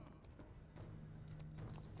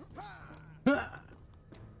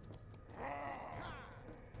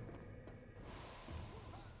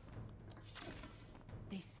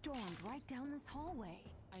 right down this hallway.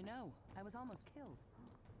 I know. I was almost killed.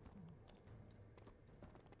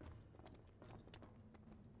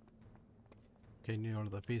 Okay, you go to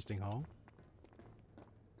the feasting hall.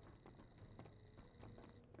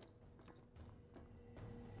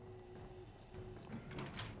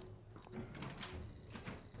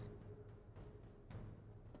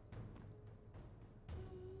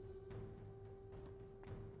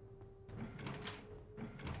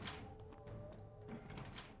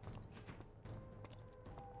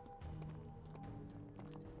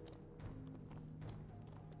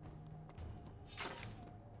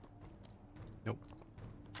 Nope.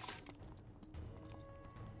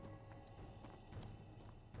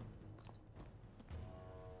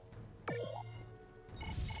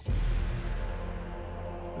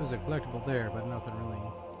 There's a collectible there, but nothing really.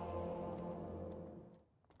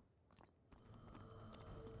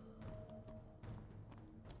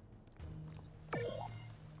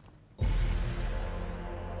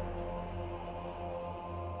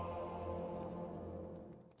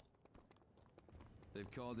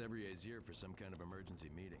 They've called every Aesir for some kind of emergency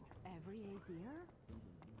meeting. Every Aesir?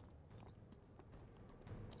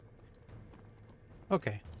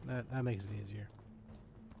 Okay, that makes it easier.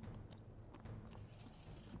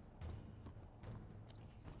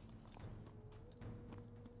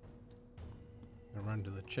 I'll run to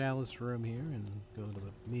the chalice room here and go to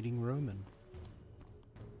the meeting room and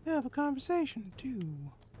have a conversation too.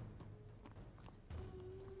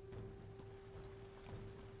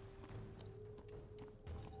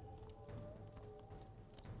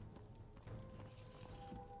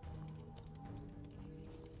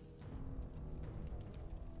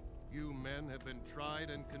 You men have been tried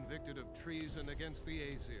and convicted of treason against the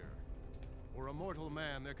Aesir. For a mortal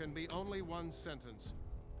man, there can be only one sentence.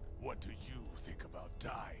 What do you think about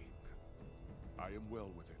dying? I am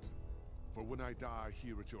well with it. For when I die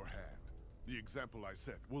here at your hand, the example I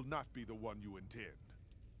set will not be the one you intend.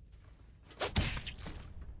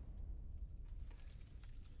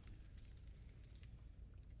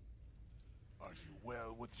 Are you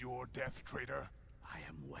well with your death, traitor? I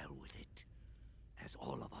am well with it, as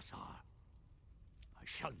all of us are. I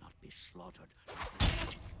shall not be slaughtered.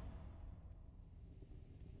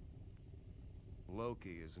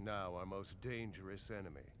 Loki is now our most dangerous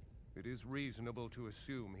enemy. It is reasonable to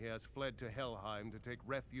assume he has fled to Helheim to take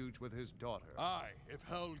refuge with his daughter. Aye, if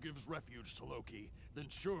Hel gives refuge to Loki, then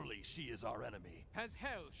surely she is our enemy. Has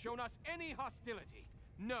Hel shown us any hostility?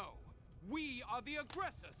 No. We are the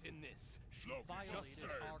aggressors in this.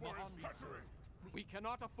 We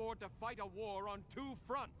cannot afford to fight a war on two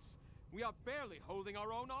fronts. We are barely holding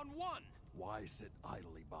our own on one. Why sit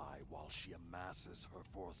idly by while she amasses her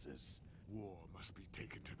forces? War must be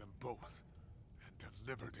taken to them both, and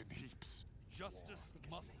delivered in heaps. Justice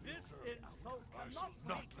must be This served. insult I cannot shall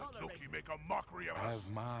not be let tolerated. Loki make a mockery of us.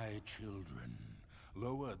 Have my children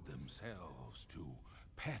lowered themselves to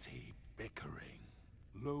petty bickering?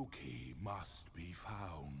 Loki must be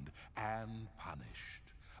found and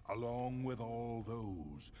punished, along with all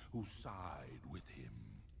those who side with him.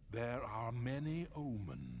 There are many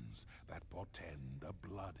omens that portend a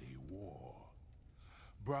bloody war.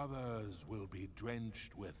 Brothers will be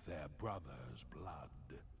drenched with their brothers' blood.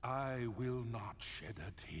 I will not shed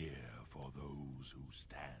a tear for those who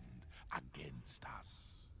stand against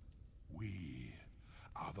us. We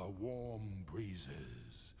are the warm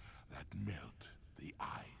breezes that melt the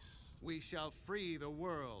ice. We shall free the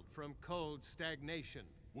world from cold stagnation.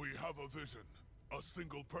 We have a vision, a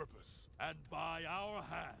single purpose. And by our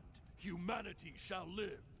hand, humanity shall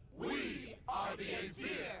live. We are the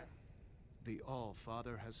Aesir! The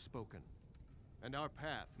All-Father has spoken, and our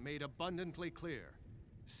path made abundantly clear.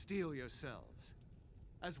 Steel yourselves,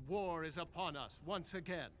 as war is upon us once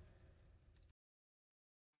again.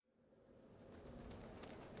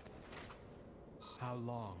 How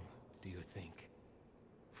long do you think?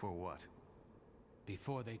 For what?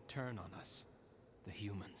 Before they turn on us, the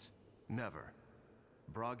humans. Never.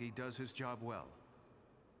 Bragi does his job well.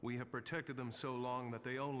 We have protected them so long that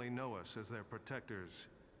they only know us as their protectors,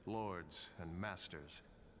 lords, and masters.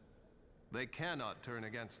 They cannot turn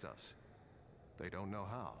against us. They don't know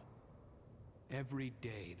how. Every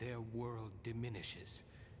day their world diminishes,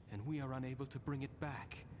 and we are unable to bring it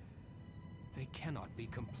back. They cannot be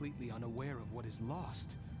completely unaware of what is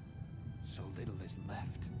lost. So little is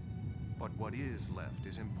left. But what is left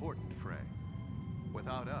is important, Frey.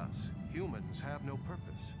 Without us, humans have no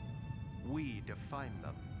purpose. We define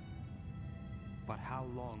them. But how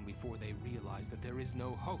long before they realize that there is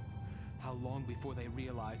no hope? How long before they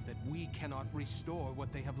realize that we cannot restore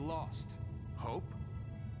what they have lost? Hope?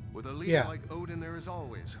 With a leader like Odin, there is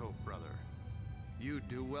always hope, brother. You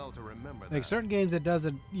do well to remember that. Like certain games, it does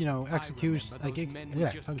it, you know, execution, like it,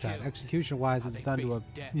 yeah, sometimes execution-wise, it's done to a,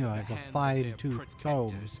 you know, like a fine-tooth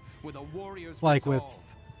comb. Like with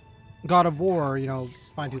God of War, you know,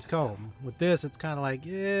 fine-tooth comb. With this, it's kind of like,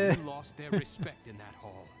 yeah. We lost their respect in that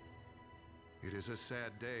hall. It is a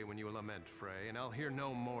sad day when you lament, Frey, and I'll hear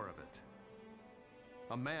no more of it.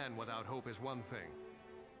 A man without hope is one thing.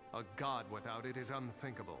 A god without it is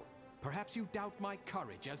unthinkable. Perhaps you doubt my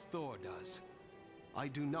courage as Thor does. I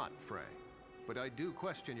do not, Frey, but I do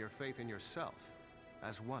question your faith in yourself,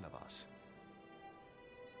 as one of us.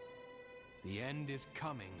 The end is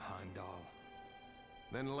coming, Heimdall.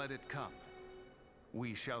 Then let it come.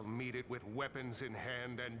 We shall meet it with weapons in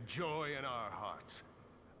hand and joy in our hearts.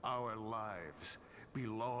 Our lives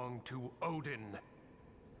belong to Odin.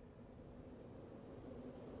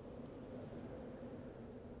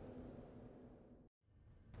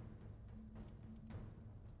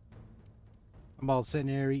 I'm all sitting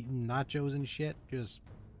here eating nachos and shit, just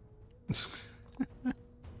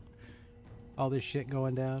all this shit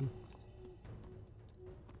going down.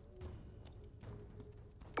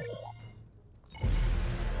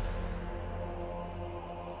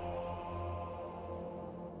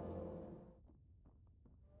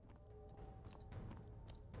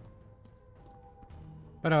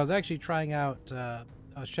 But I was actually trying out, I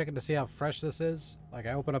was checking to see how fresh this is. Like,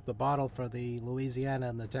 I opened up the bottle for the Louisiana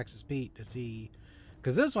and the Texas Pete to see,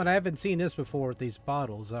 because this one, I haven't seen this before with these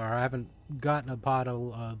bottles, or I haven't gotten a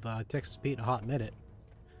bottle of Texas Pete in a hot minute.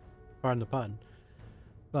 Pardon the pun.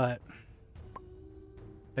 But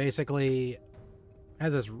basically,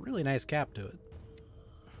 has this really nice cap to it.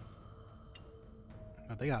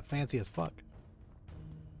 But they got fancy as fuck.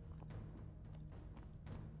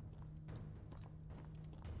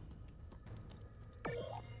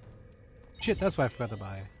 Shit, that's what I forgot to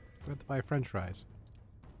buy. I forgot to buy French fries.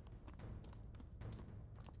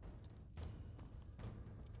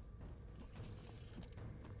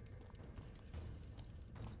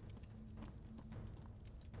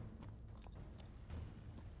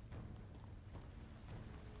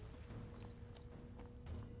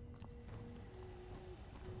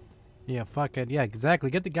 Yeah, fucking, yeah, exactly.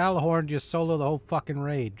 Get the Gjallarhorn, just solo the whole fucking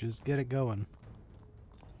raid. Just get it going.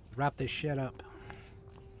 Wrap this shit up.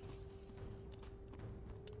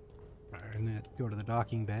 And then go to the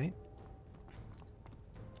docking bay.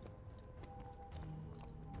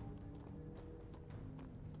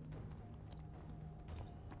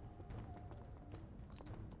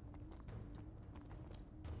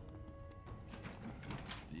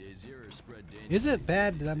 Is it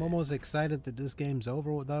bad that I'm almost excited that this game's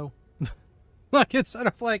over though? Like, it's sort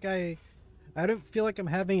of like I don't feel like I'm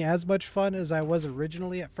having as much fun as I was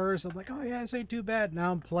originally at first. I'm like, oh yeah, this ain't too bad.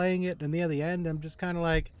 Now I'm playing it, and near the end, I'm just kind of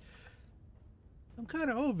like, I'm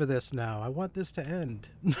kind of over this now. I want this to end.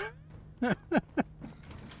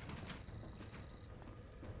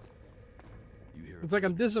 It's like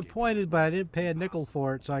I'm disappointed, but I didn't pay a nickel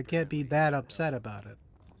for it, so I can't be that upset about it.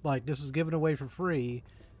 Like, this was given away for free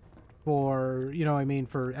for, you know what I mean,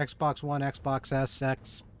 for Xbox One, Xbox S,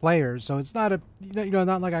 X players, so it's not a, you know,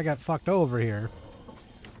 not like I got fucked over here.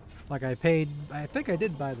 Like, I paid, I think I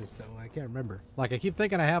did buy this, though. I can't remember. Like, I keep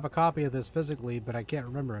thinking I have a copy of this physically, but I can't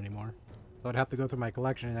remember anymore. So I'd have to go through my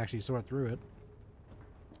collection and actually sort through it.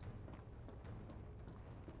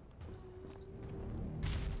 I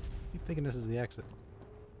keep thinking this is the exit.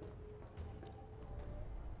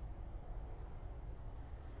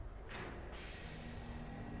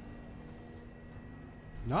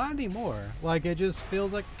 Not anymore. Like, it just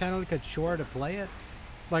feels like kind of like a chore to play it.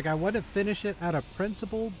 Like, I want to finish it out of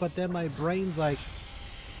principle, but then my brain's like,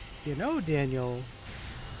 you know, Daniel,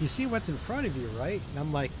 you see what's in front of you, right? And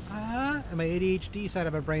I'm like, and my ADHD side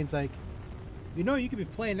of my brain's like, you know, you could be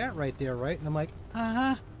playing that right there, right? And I'm like,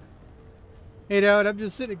 you know, and I'm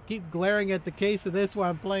just sitting, keep glaring at the case of this while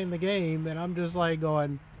I'm playing the game, and I'm just like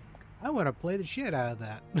going, I want to play the shit out of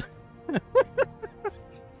that.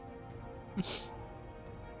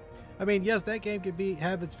 I mean, yes, that game could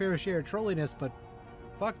have its fair share of trolliness, but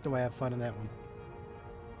fuck do I have fun in that one.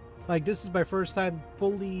 Like, this is my first time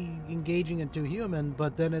fully engaging in Two Human,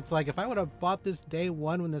 but then it's like, if I would have bought this day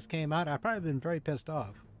one when this came out, I'd probably been very pissed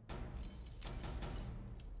off.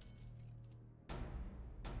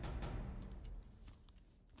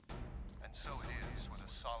 And so it is with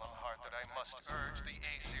a solemn heart that I must urge the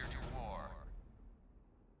Aesir to war.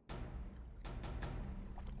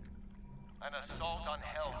 An assault on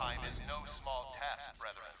Helheim is no small task,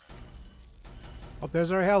 brethren. Oh,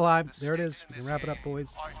 there's our Helheim. There it is. We can wrap it up,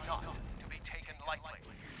 boys. Are not to be taken lightly.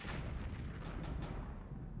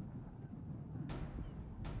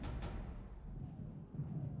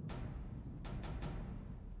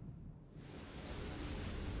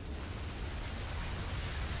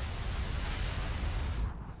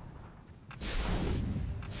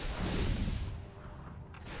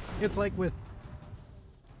 It's like with...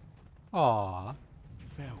 Aww.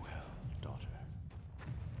 Farewell, daughter.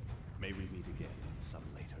 May we meet again in some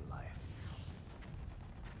later life.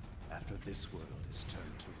 After this world is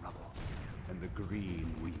turned to rubble, and the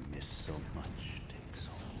green we miss so much takes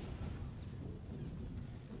hold.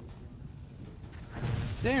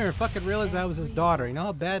 Damn, I fucking realized I was his daughter. You know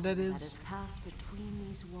how bad that is? That has passed between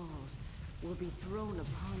these walls will be thrown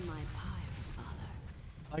upon my pyre, Father.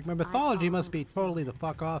 Like, my mythology must be totally the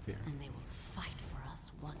fuck off here. And they will fight for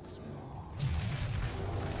us once more.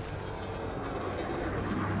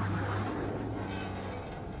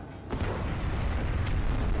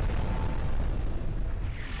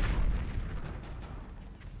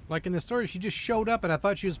 Like in the story, she just showed up and I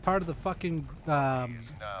thought she was part of the fucking, He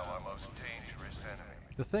is now our most dangerous enemy.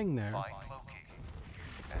 the thing there. Find Loki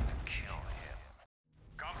and kill him.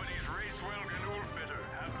 Companies Racewell and Ulfbitter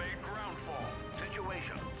have made groundfall.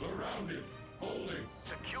 Situation. Surrounded. Holding.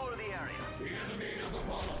 Secure the area. The enemy is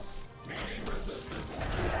upon us. Meeting resistance.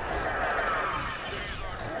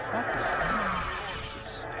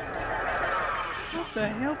 What the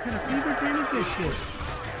hell kind of fever dream is this shit?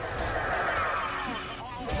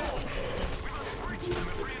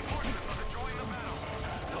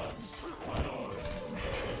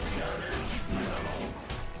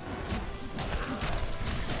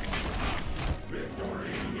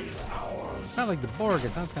 Kind of like the Borg.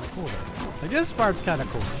 It sounds kind of cool though. Like this part's kind of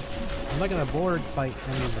cool. I'm liking the Borg fight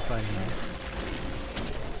enemies are fighting now.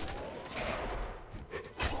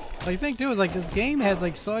 Like the thing too is like this game has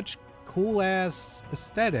like such cool ass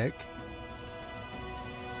aesthetic.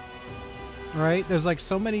 Right? There's like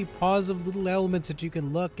so many positive little elements that you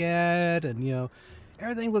can look at, and you know,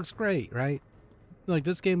 everything looks great, right? Like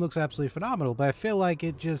this game looks absolutely phenomenal, but I feel like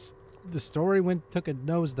it just the story took a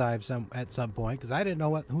nosedive at some point because I didn't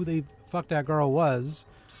know who the fuck that girl was.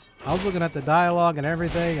 I was looking at the dialogue and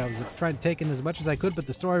everything. I was trying to take in as much as I could, but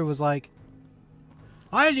the story was like,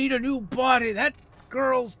 I need a new body. That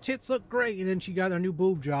girl's tits look great, and then she got a new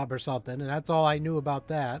boob job or something, and that's all I knew about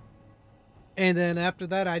that. And then after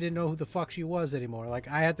that, I didn't know who the fuck she was anymore. Like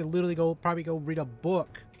I had to literally probably go read a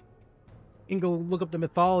book and go look up the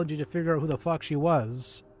mythology to figure out who the fuck she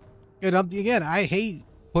was. And again, I hate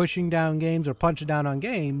pushing down games or punching down on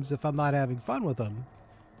games if I'm not having fun with them.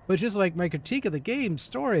 But it's just like my critique of the game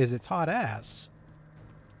story is it's hot ass.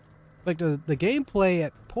 Like the gameplay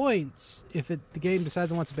at points, if the game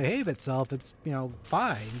decides it wants to behave itself, it's, you know,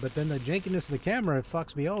 fine. But then the jankiness of the camera, it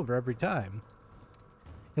fucks me over every time.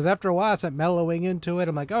 Because after a while, I start mellowing into it.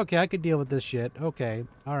 I'm like, okay, I could deal with this shit. Okay,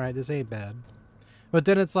 all right, this ain't bad. But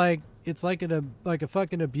then it's like a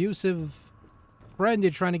fucking abusive friend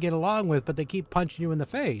you're trying to get along with, but they keep punching you in the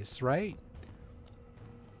face, right?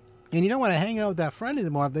 And you don't want to hang out with that friend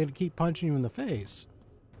anymore if they keep punching you in the face.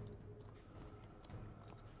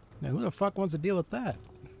 Now, who the fuck wants to deal with that?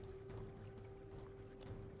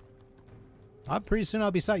 Pretty soon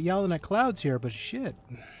I'll be start yelling at clouds here, but shit.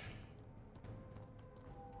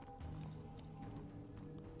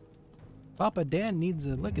 Papa Dan needs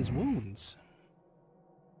to lick his wounds.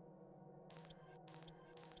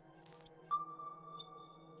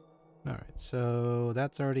 Alright, so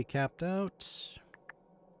that's already capped out.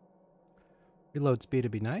 Reload speed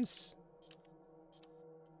would be nice.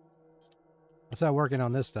 I'll start working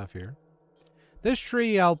on this stuff here. This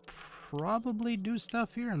tree, I'll probably do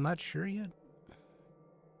stuff here. I'm not sure yet.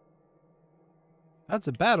 That's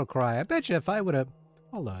a battle cry. I bet you if I would have...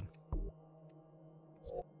 Hold on.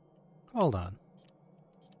 Hold on.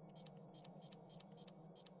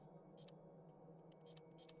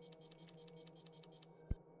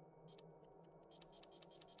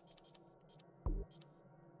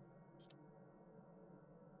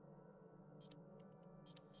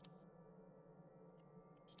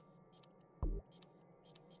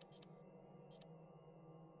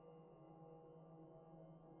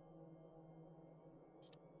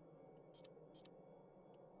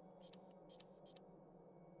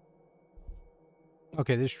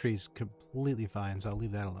 Okay, this tree's completely fine, so I'll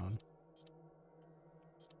leave that alone.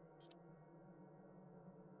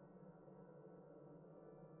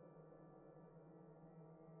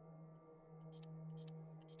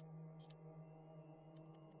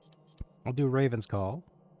 I'll do Raven's Call.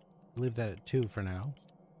 Leave that at 2 for now.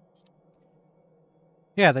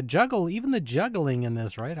 Yeah, even the juggling in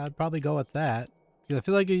this, right? I'd probably go with that. I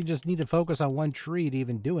feel like you just need to focus on one tree to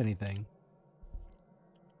even do anything.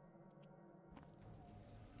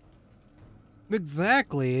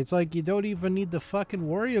 Exactly. It's like you don't even need to fucking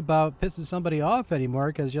worry about pissing somebody off anymore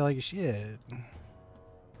because you're like, shit.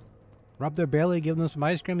 Rub their belly, give them some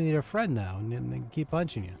ice cream, and they're a friend now, and then they keep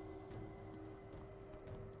punching you.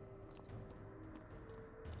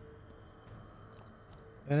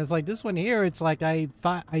 And it's like this one here, it's like I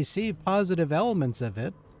see positive elements of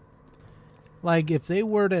it. Like if they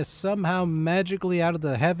were to somehow magically out of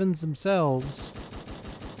the heavens themselves,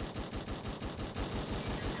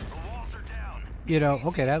 you know,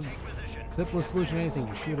 okay, that simplest solution to anything,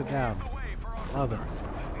 you shoot it down. Love it.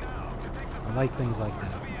 I like things like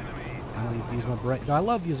that. I like to use my brain. No, I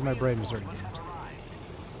love using my brain in certain games.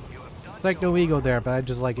 It's like no ego there, but I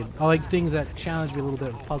just like it. I like things that challenge me a little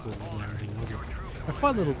bit with puzzles and everything. They're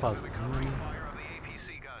fun little puzzles, you know what I mean?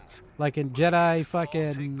 Like in Jedi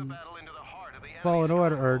fucking Fallen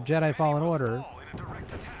Order, or Jedi Fallen Order.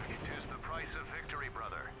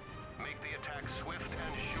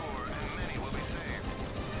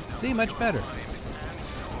 See, much better.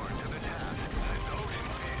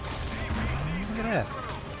 Look at that.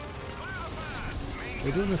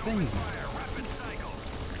 They're doing the things now.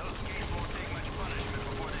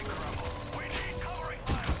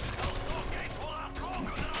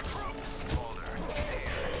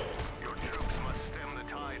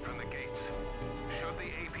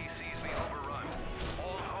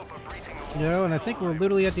 You know, and I think we're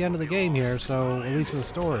literally at the end of the game here, so at least for the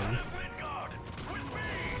story.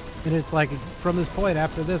 And it's like, from this point,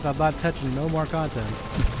 after this, I'm not touching no more content.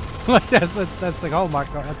 Like, that's the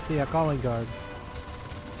hallmark, that's the calling card.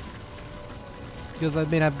 Because, I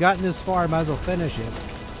mean, I've gotten this far, I might as well finish it.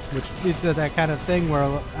 Which it's that kind of thing where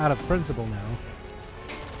I'm out of principle now.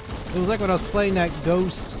 It was like when I was playing that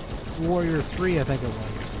Ghost Warrior 3, I think it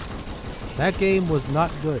was. That game was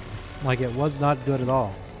not good. Like, it was not good at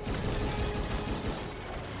all.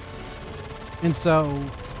 And so,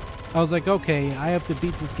 I was like, okay, I have to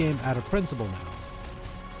beat this game out of principle now.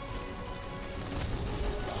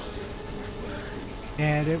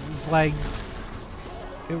 And it was like,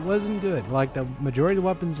 it wasn't good. Like, the majority of the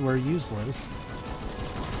weapons were useless.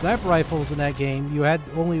 Sniper rifles in that game, you had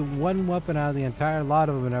only one weapon out of the entire lot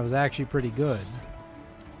of them, and it was actually pretty good.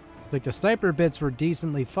 Like, the sniper bits were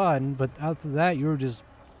decently fun, but after that, you were just,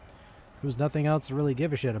 there was nothing else to really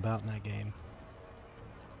give a shit about in that game.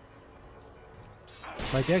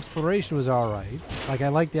 Like, the exploration was alright. Like, I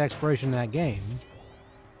liked the exploration in that game.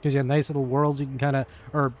 Because you had nice little worlds you can kind of,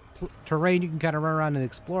 or terrain you can kind of run around and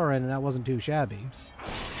explore in, and that wasn't too shabby.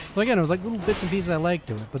 So again, it was like little bits and pieces I liked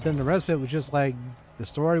to it, but then the rest of it was just like, the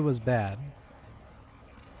story was bad.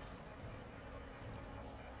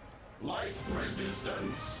 Light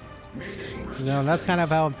resistance. You know, and that's kind of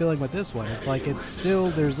how I'm feeling with this one. It's like, it's still,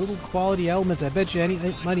 there's little quality elements. I bet you any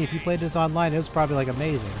money, if you played this online, it was probably like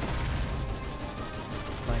amazing.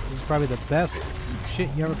 Like, this is probably the best shit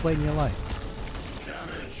you ever played in your life.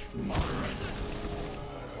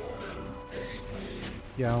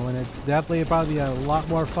 You know, and it's definitely probably a lot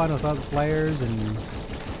more fun with other players, and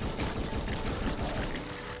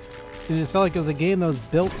it just felt like it was a game that was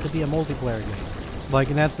built to be a multiplayer game. Like,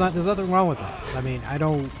 and that's not, there's nothing wrong with it. I mean, I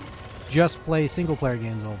don't just play single player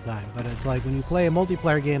games all the time, but it's like when you play a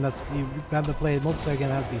multiplayer game, that's, you have to play a multiplayer game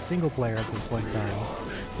that has to be single player at this point in time.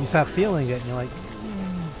 You start feeling it, and you're like,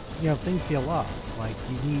 you know, things feel off. Like,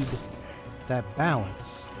 you need that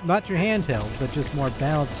balance. Not your handheld, but just more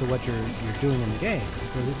balance to what you're doing in the game,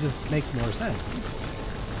 because it just makes more sense.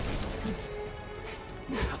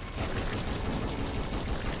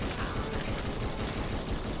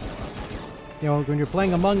 You know, when you're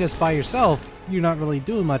playing Among Us by yourself, you're not really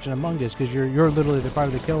doing much in Among Us because you're literally the part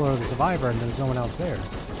of the killer or the survivor, and there's no one else there.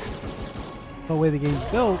 But the way the game's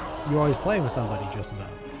built, you're always playing with somebody, just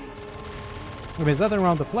about. I mean, there's nothing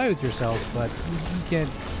wrong to play with yourself, but you can't.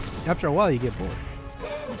 After a while, you get bored.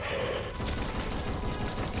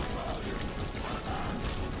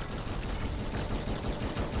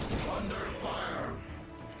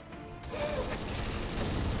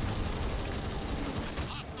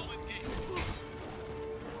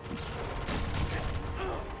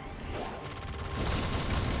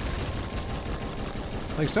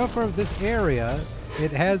 Like, so for this area,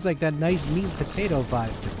 it has like that nice meat and potato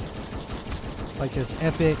vibe to it. Like this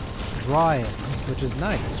epic draw-in, which is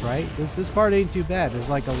nice, right? This part ain't too bad. There's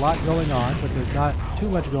like a lot going on, but there's not too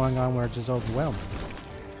much going on where it's just overwhelming.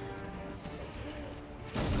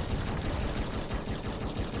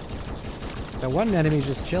 That one enemy's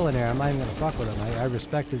just chilling there. I'm not even gonna fuck with him. I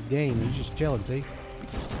respect his game. He's just chilling, see?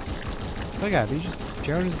 Look at him. He's just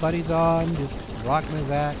cheering his buddies on, just rocking his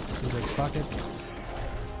axe. He's like, fuck it.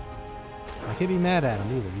 I can't be mad at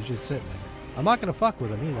him either. He's just sitting there. I'm not gonna fuck with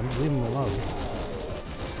him either. I'm just leaving him alone.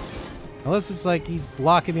 Unless it's like he's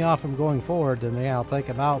blocking me off from going forward, then yeah, I'll take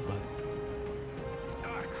him out, but...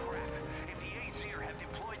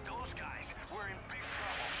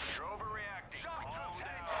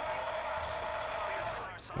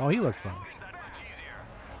 Oh, he looked fun.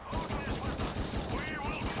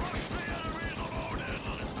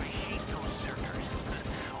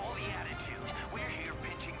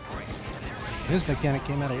 This mechanic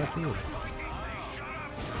came out of left field.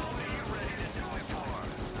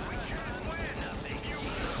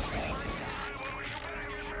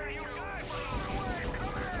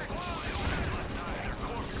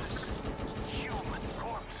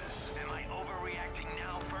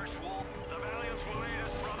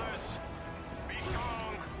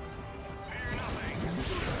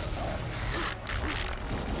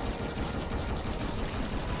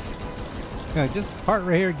 Yeah, this part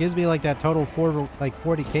right here gives me like that total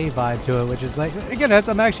 40K vibe to it, which is like, again,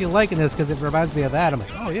 I'm actually liking this because it reminds me of that. I'm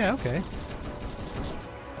like, oh yeah, okay. I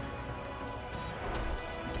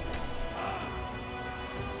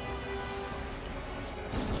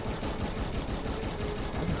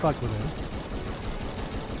can fuck with this.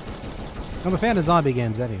 I'm a fan of zombie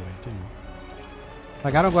games anyway, too.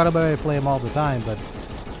 Like, I don't go out of my way to play them all the time, but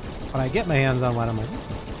when I get my hands on one, I'm like,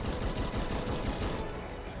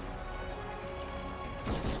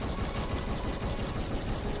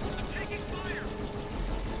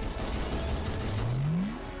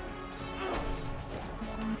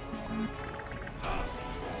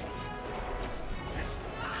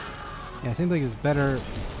 yeah, it seems like it's better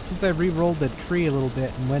since I re-rolled the tree a little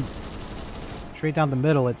bit and went straight down the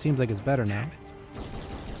middle. It seems like it's better now.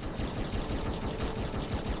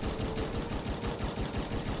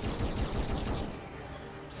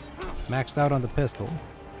 Maxed out on the pistol.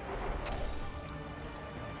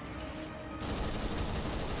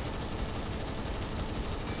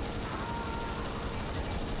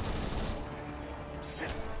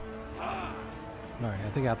 Alright, I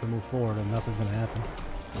think I have to move forward and nothing's gonna happen.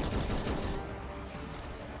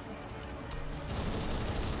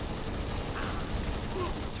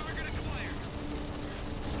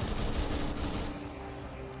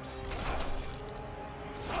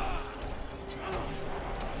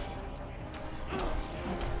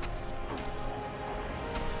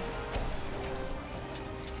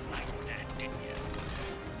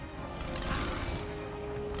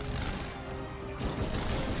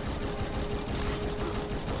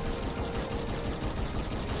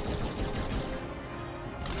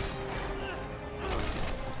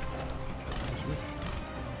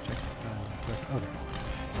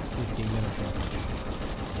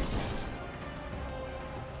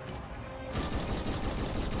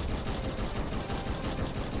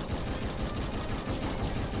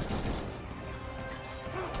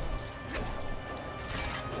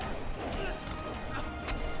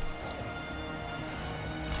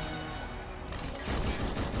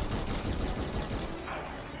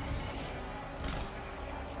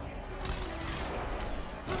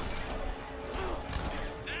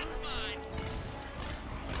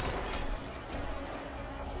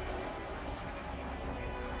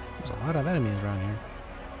 There's a lot of enemies around here.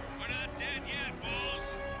 We're not dead yet, bulls.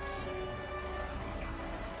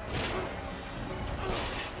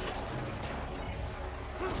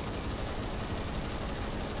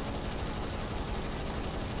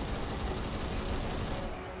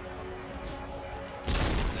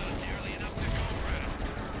 Not nearly enough to go around.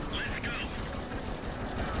 Let's go.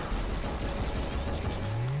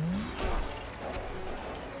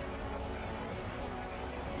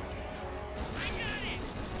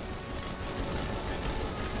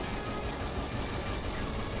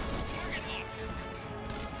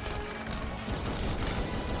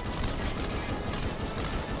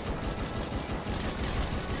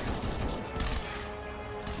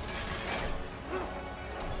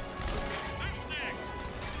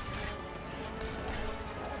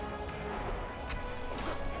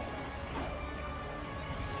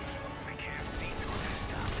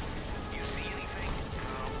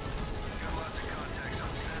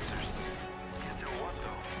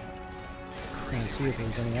 Trying to see if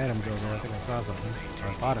there's any items over there. I think I saw something. Or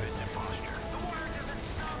I thought I saw something.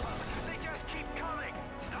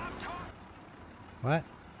 What?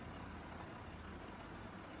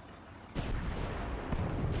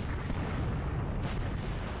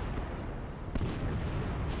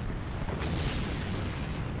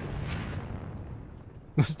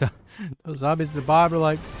 Those zombies at the bottom are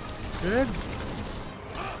like, good.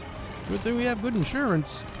 Good thing we have good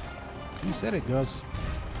insurance. You said it, Gus.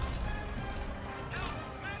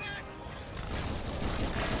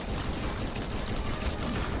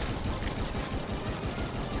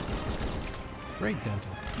 Great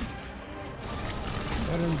dental.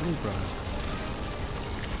 Better than Blue Cross.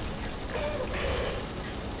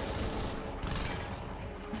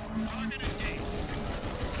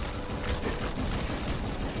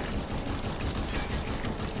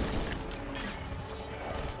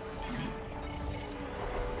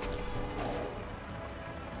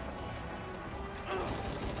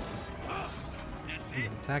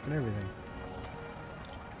 He's attacking everything.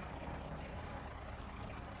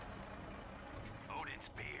 its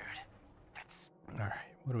beard. That's... Alright,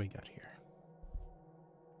 what do we got here?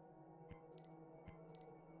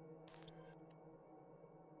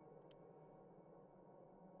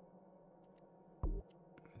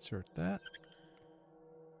 Insert that.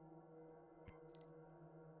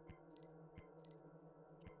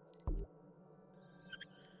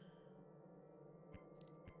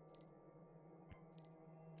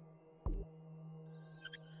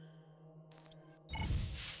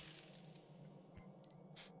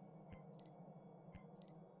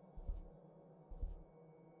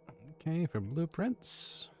 Okay, for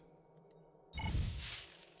blueprints.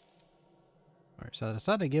 Alright, so I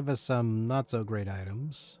decided to give us some not so great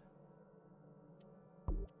items.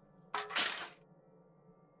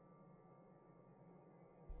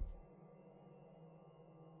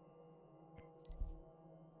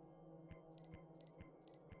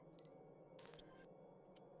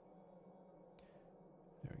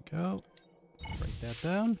 There we go. Break that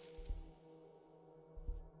down.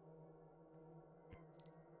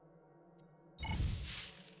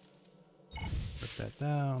 That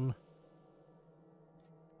down.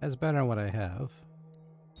 That's better than what I have.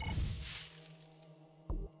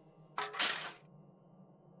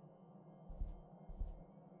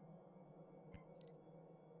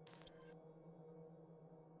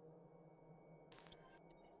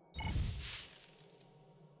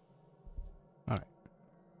 All right.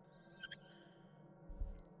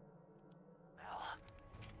 Well,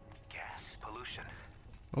 gas pollution.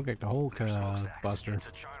 We'll get the whole buster. It's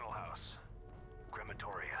a charnel house.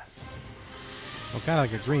 Crematoria. Well, kind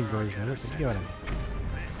of like a green version of it, but give it a...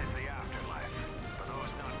 This is the afterlife. For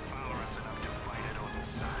those not valorous enough to fight it on the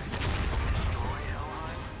side. Destroy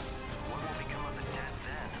Helheim? What will become of the dead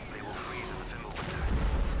then? They will freeze in the Fimbulwinter.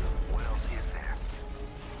 What else is there?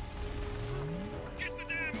 Get the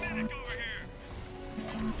damn medic over here!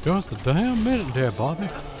 Just a damn minute there, Bobby.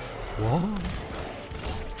 What?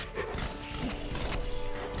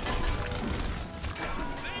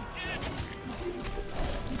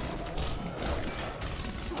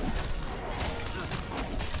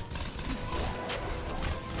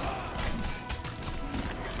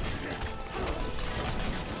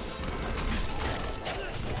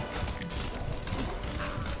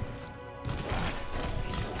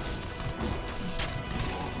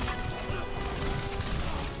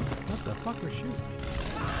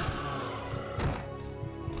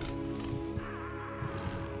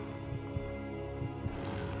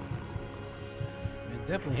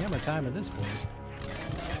 Definitely hammer time in this place.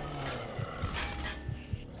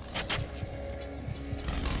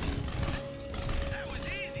 That was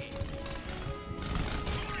easy.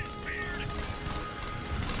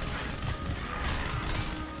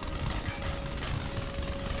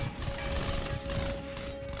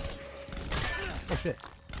 Oh shit.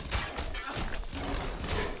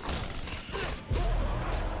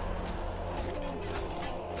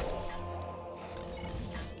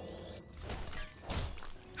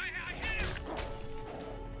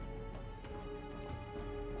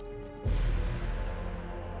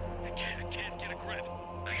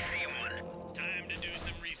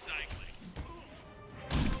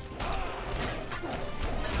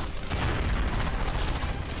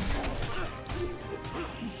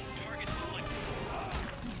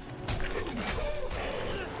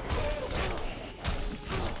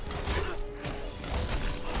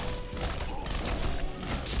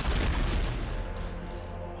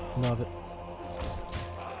 Love it.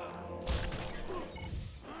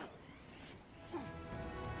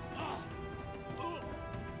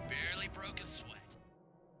 Barely broke a sweat.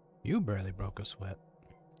 You barely broke a sweat.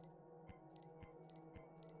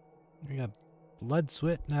 You got blood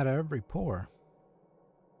sweating out of every pore.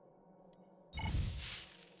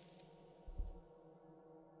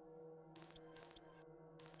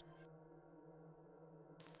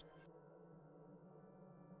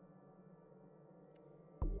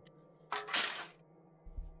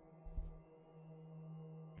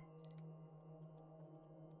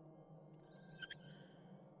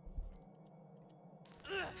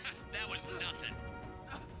 That was nothing.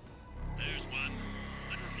 There's one.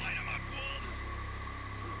 Let's light him up, wolves.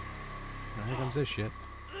 Now here comes this shit.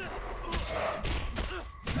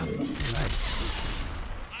 Nice.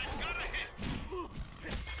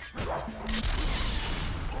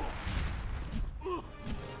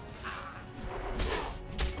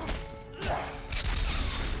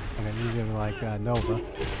 Okay, these are like Nova.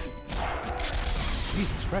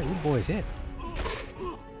 Jesus Christ, you boys hit.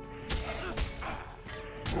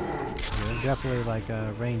 Yeah, definitely like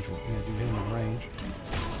range. Yeah, do him in range.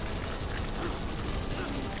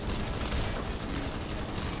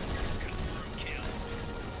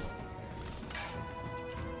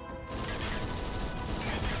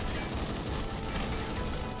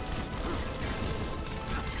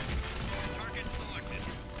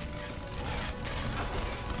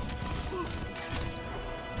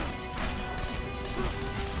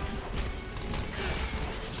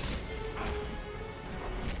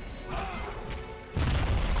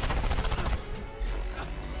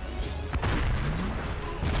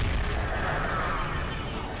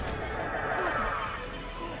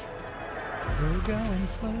 We're going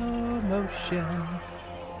slow motion.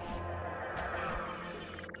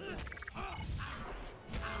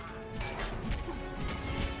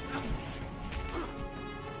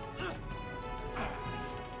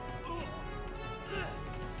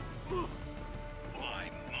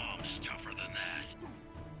 My mom's tougher than that.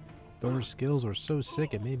 Thor's skills were so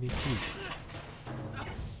sick it made me puke.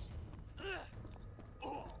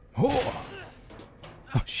 Oh!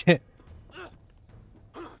 Oh shit.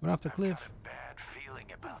 Went off the cliff. Bad feeling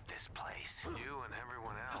about this place. You and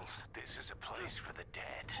everyone else. This is a place for the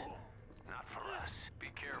dead. Not for us. Be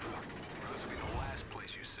careful, or this will be the last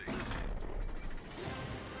place you see.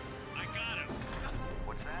 I got him.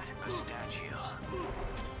 What's that? A statue.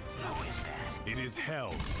 Who is that? It is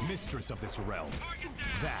Hell, mistress of this realm.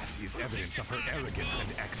 That is evidence of her arrogance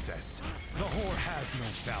and excess. The whore has no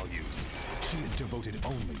values. She is devoted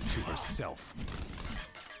only to herself.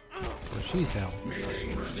 Well, she's Hell.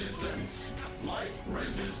 Meeting resistance. Light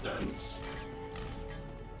resistance.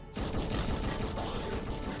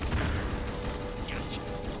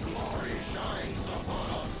 Glory shines upon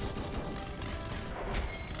us.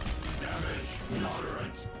 Damage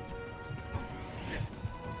moderate.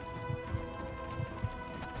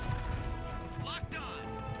 Locked on.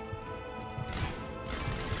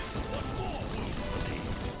 What more will you need?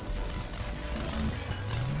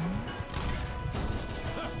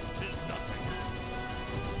 Tis nothing.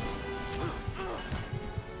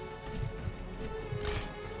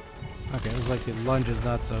 Okay, it looks like the lunge is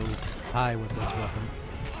not so high with this weapon.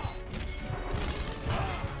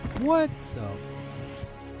 What the?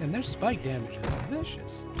 And their spike damage is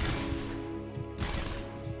vicious.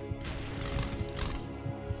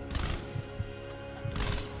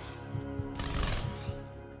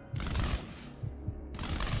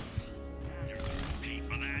 Pay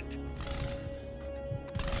for that.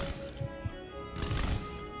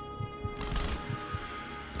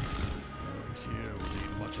 Eric's here will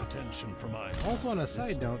need much attention from my... Also, on a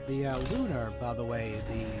side note, the Lunar, by the way,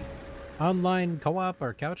 the online co-op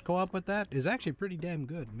or couch co-op with that is actually pretty damn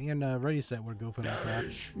good. Me and Ready Set were goofing with that.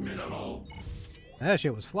 Damage minimal. That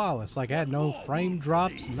shit was flawless. Like, I had no frame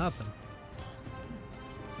drops, nothing.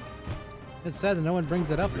 It's sad that no one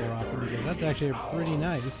brings it up more often because that's actually a pretty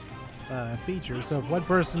nice feature. So if one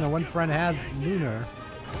person or one friend has Lunar,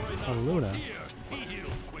 or Luna,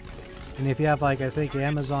 and if you have, like, I think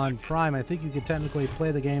Amazon Prime, I think you could technically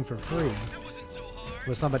play the game for free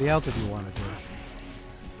with somebody else if you wanted to.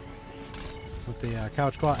 With the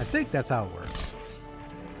couch co-op, I think that's how it works.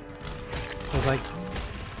 Because, like,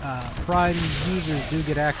 Prime users do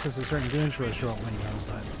get access to certain games for a short window,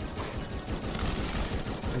 but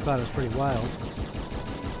I thought it was pretty wild.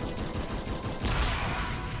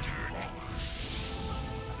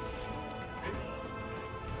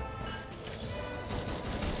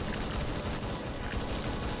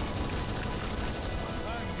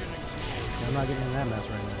 I'm not getting in that mess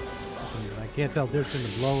right now. I can't tell the difference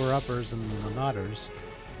between the blower uppers and the nodders.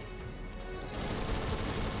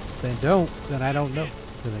 If they don't, then I don't know,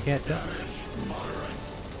 because I can't tell.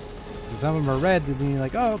 And some of them are red, and then you're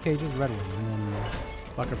like, oh, okay, just red one. And then the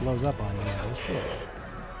fucker blows up on you. Oh, shit.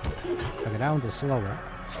 Okay, that one's a slower.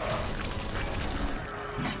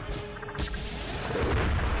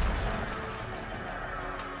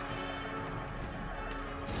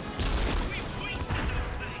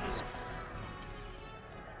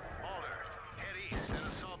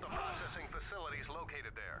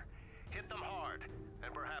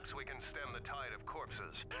 We can stem the tide of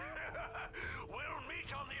corpses. We'll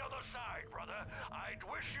meet on the other side, brother. I'd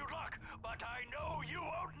wish you luck, but I know you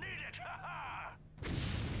won't need it.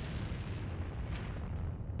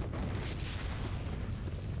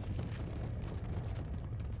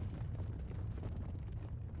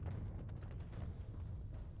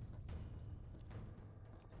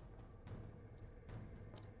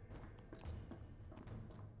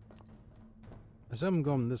 I saw him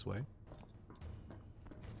going this way.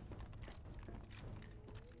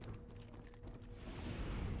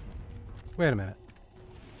 Wait a minute.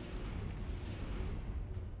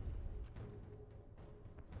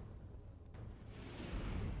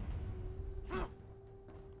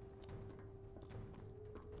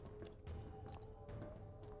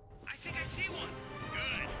 I think I see one.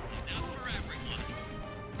 Good. Enough for everyone.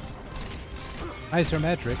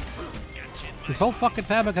 Isometric. This whole fucking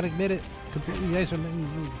time I gotta admit it. Completely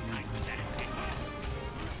isometric.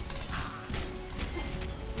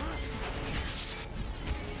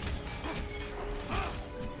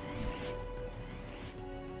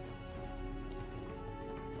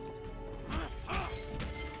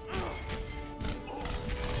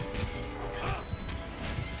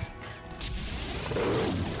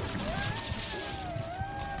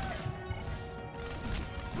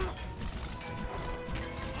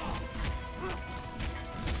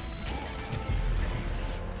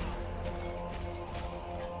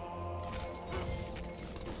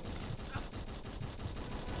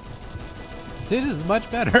 This is much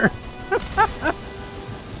better.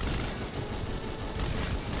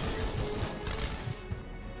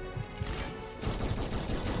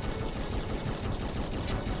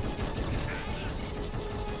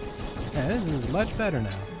 Yeah, this is much better now.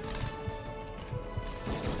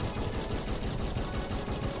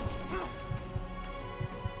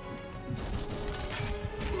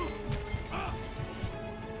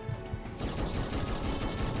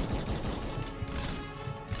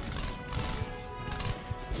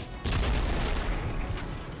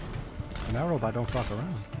 Now robot don't fuck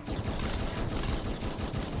around.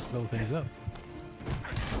 Blow things up.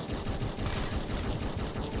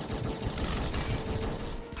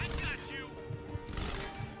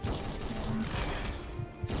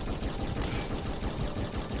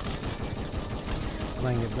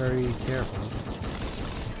 Playing it very carefully.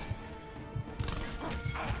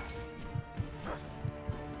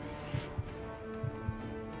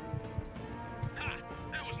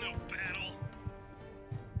 That was no battle.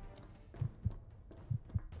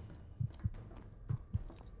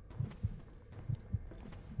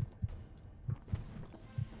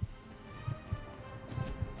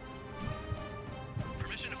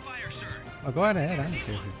 Permission to fire, sir. Oh, go ahead. I don't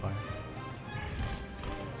care if you fire.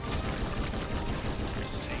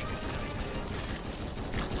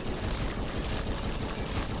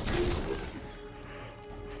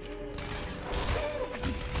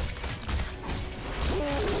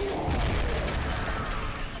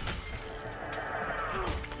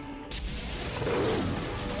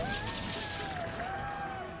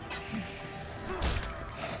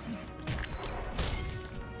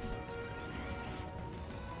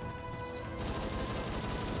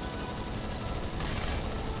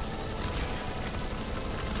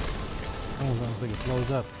 Looks like it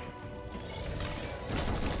blows up.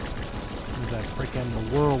 There's that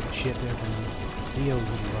frickin' world shit there from Theo's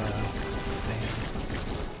stand.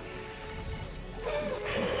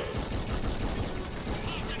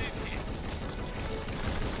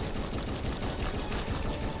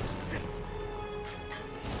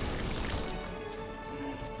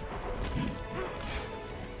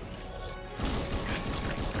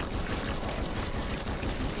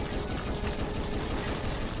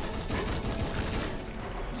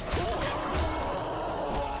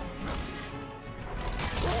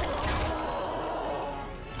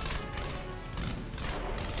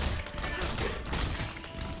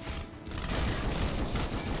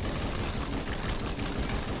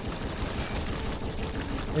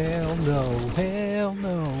 Hell no, hell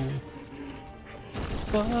no.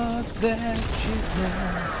 Fuck that shit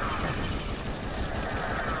now.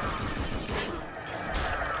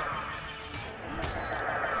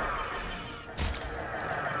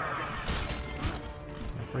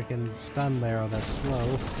 Freaking stun arrow that's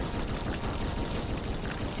slow.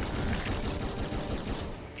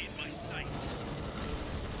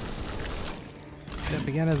 Yep,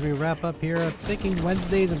 again, as we wrap up here, I'm thinking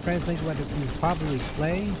Wednesdays. I'm trying to think what we probably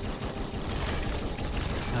play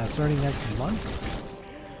starting next month.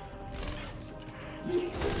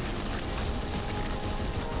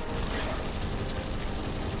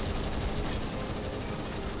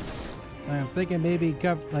 I'm thinking maybe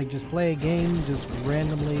like just play a game just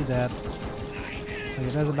randomly that like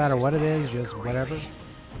it doesn't matter what it is, just whatever.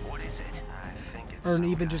 What is it? I think it's or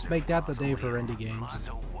even just make that the day for indie games.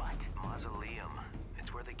 Mausoleum.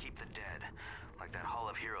 It's where they keep the dead, like that Hall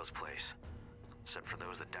of Heroes place. Except for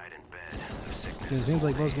those that died in bed. It seems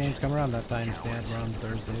like most games come around that time stamp around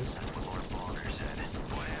Thursdays.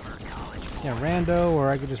 Yeah, rando, or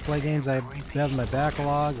I could just play games I have in my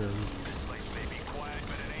backlog, or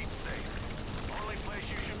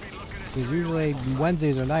because usually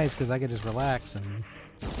Wednesdays are nice because I can just relax. And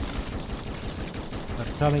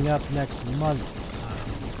but coming up next month,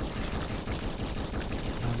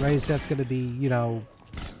 Ready Set's going to be, you know,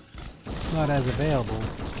 not as available.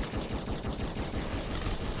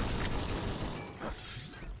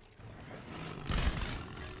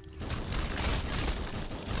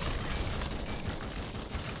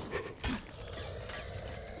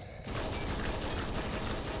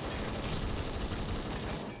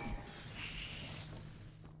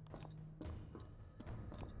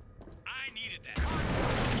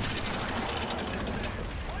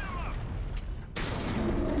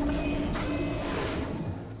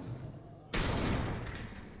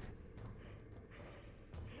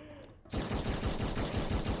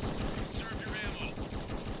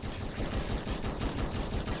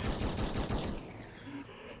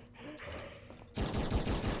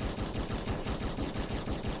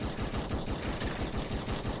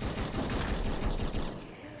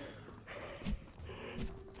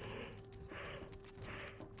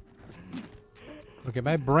 Okay,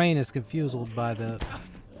 my brain is confused by the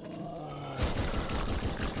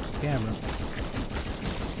camera.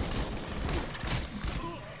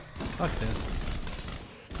 Fuck this.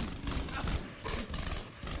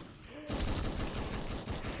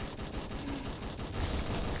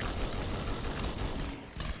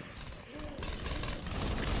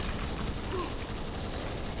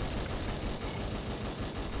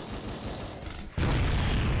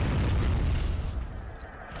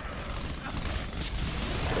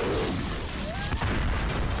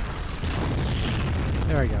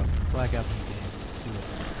 There we go. Black up.